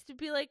hyped to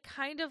be like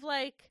kind of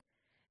like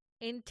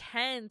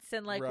intense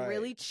and like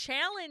really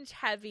challenge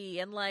heavy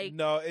and like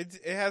no,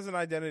 it has an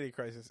identity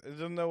crisis. It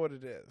doesn't know what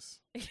it is.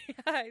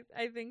 Yeah,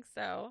 I think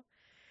so.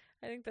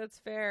 I think that's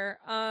fair.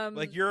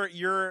 Like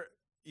you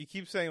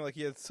keep saying like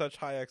you had such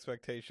high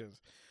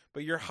expectations,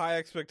 but your high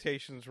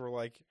expectations were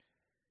like,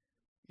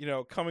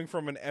 coming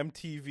from an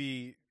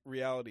MTV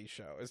reality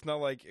show. It's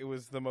not like it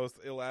was the most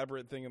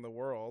elaborate thing in the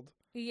world.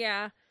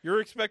 Yeah.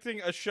 You're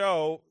expecting a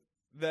show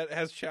that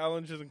has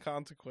challenges and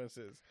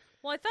consequences.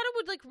 Well, I thought it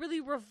would like really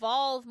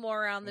revolve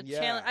more around the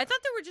challenge. I thought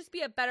there would just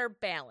be a better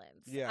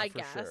balance, I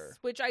guess. Sure.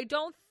 Which I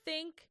don't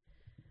think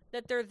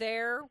that they're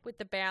there with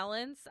the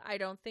balance. I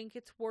don't think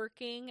it's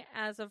working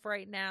as of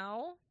right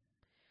now.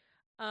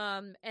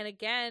 And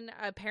again,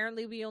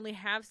 apparently we only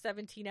have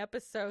 17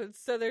 episodes,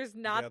 so there's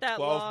not that 12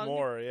 long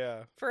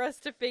more, for us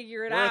to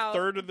figure it We're out. We're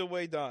a third of the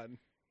way done.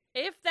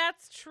 If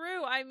that's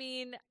true, I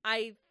mean,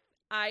 a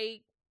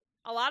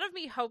lot of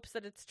me hopes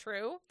that it's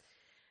true.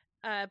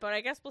 But I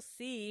guess we'll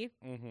see.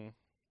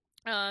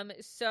 Mm-hmm.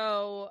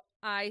 So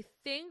I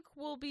think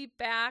we'll be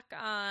back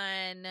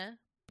on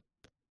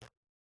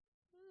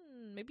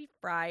maybe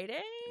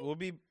Friday.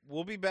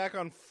 We'll be back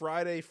on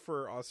Friday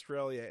for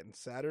Australia and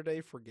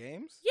Saturday for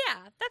games. Yeah,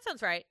 that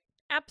sounds right.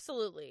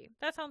 Absolutely.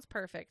 That sounds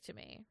perfect to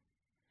me.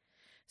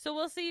 So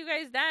we'll see you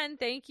guys then.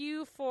 Thank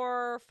you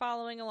for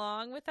following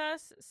along with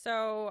us.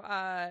 So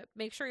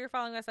make sure you're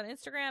following us on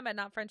Instagram at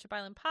Not Friendship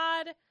Island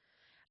Pod.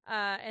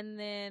 And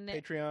then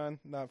Patreon,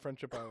 Not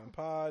Friendship Island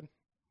Pod.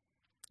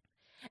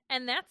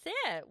 And that's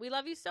it. We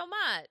love you so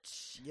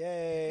much.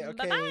 Yay.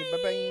 Okay. Bye-bye.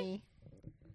 Bye-bye.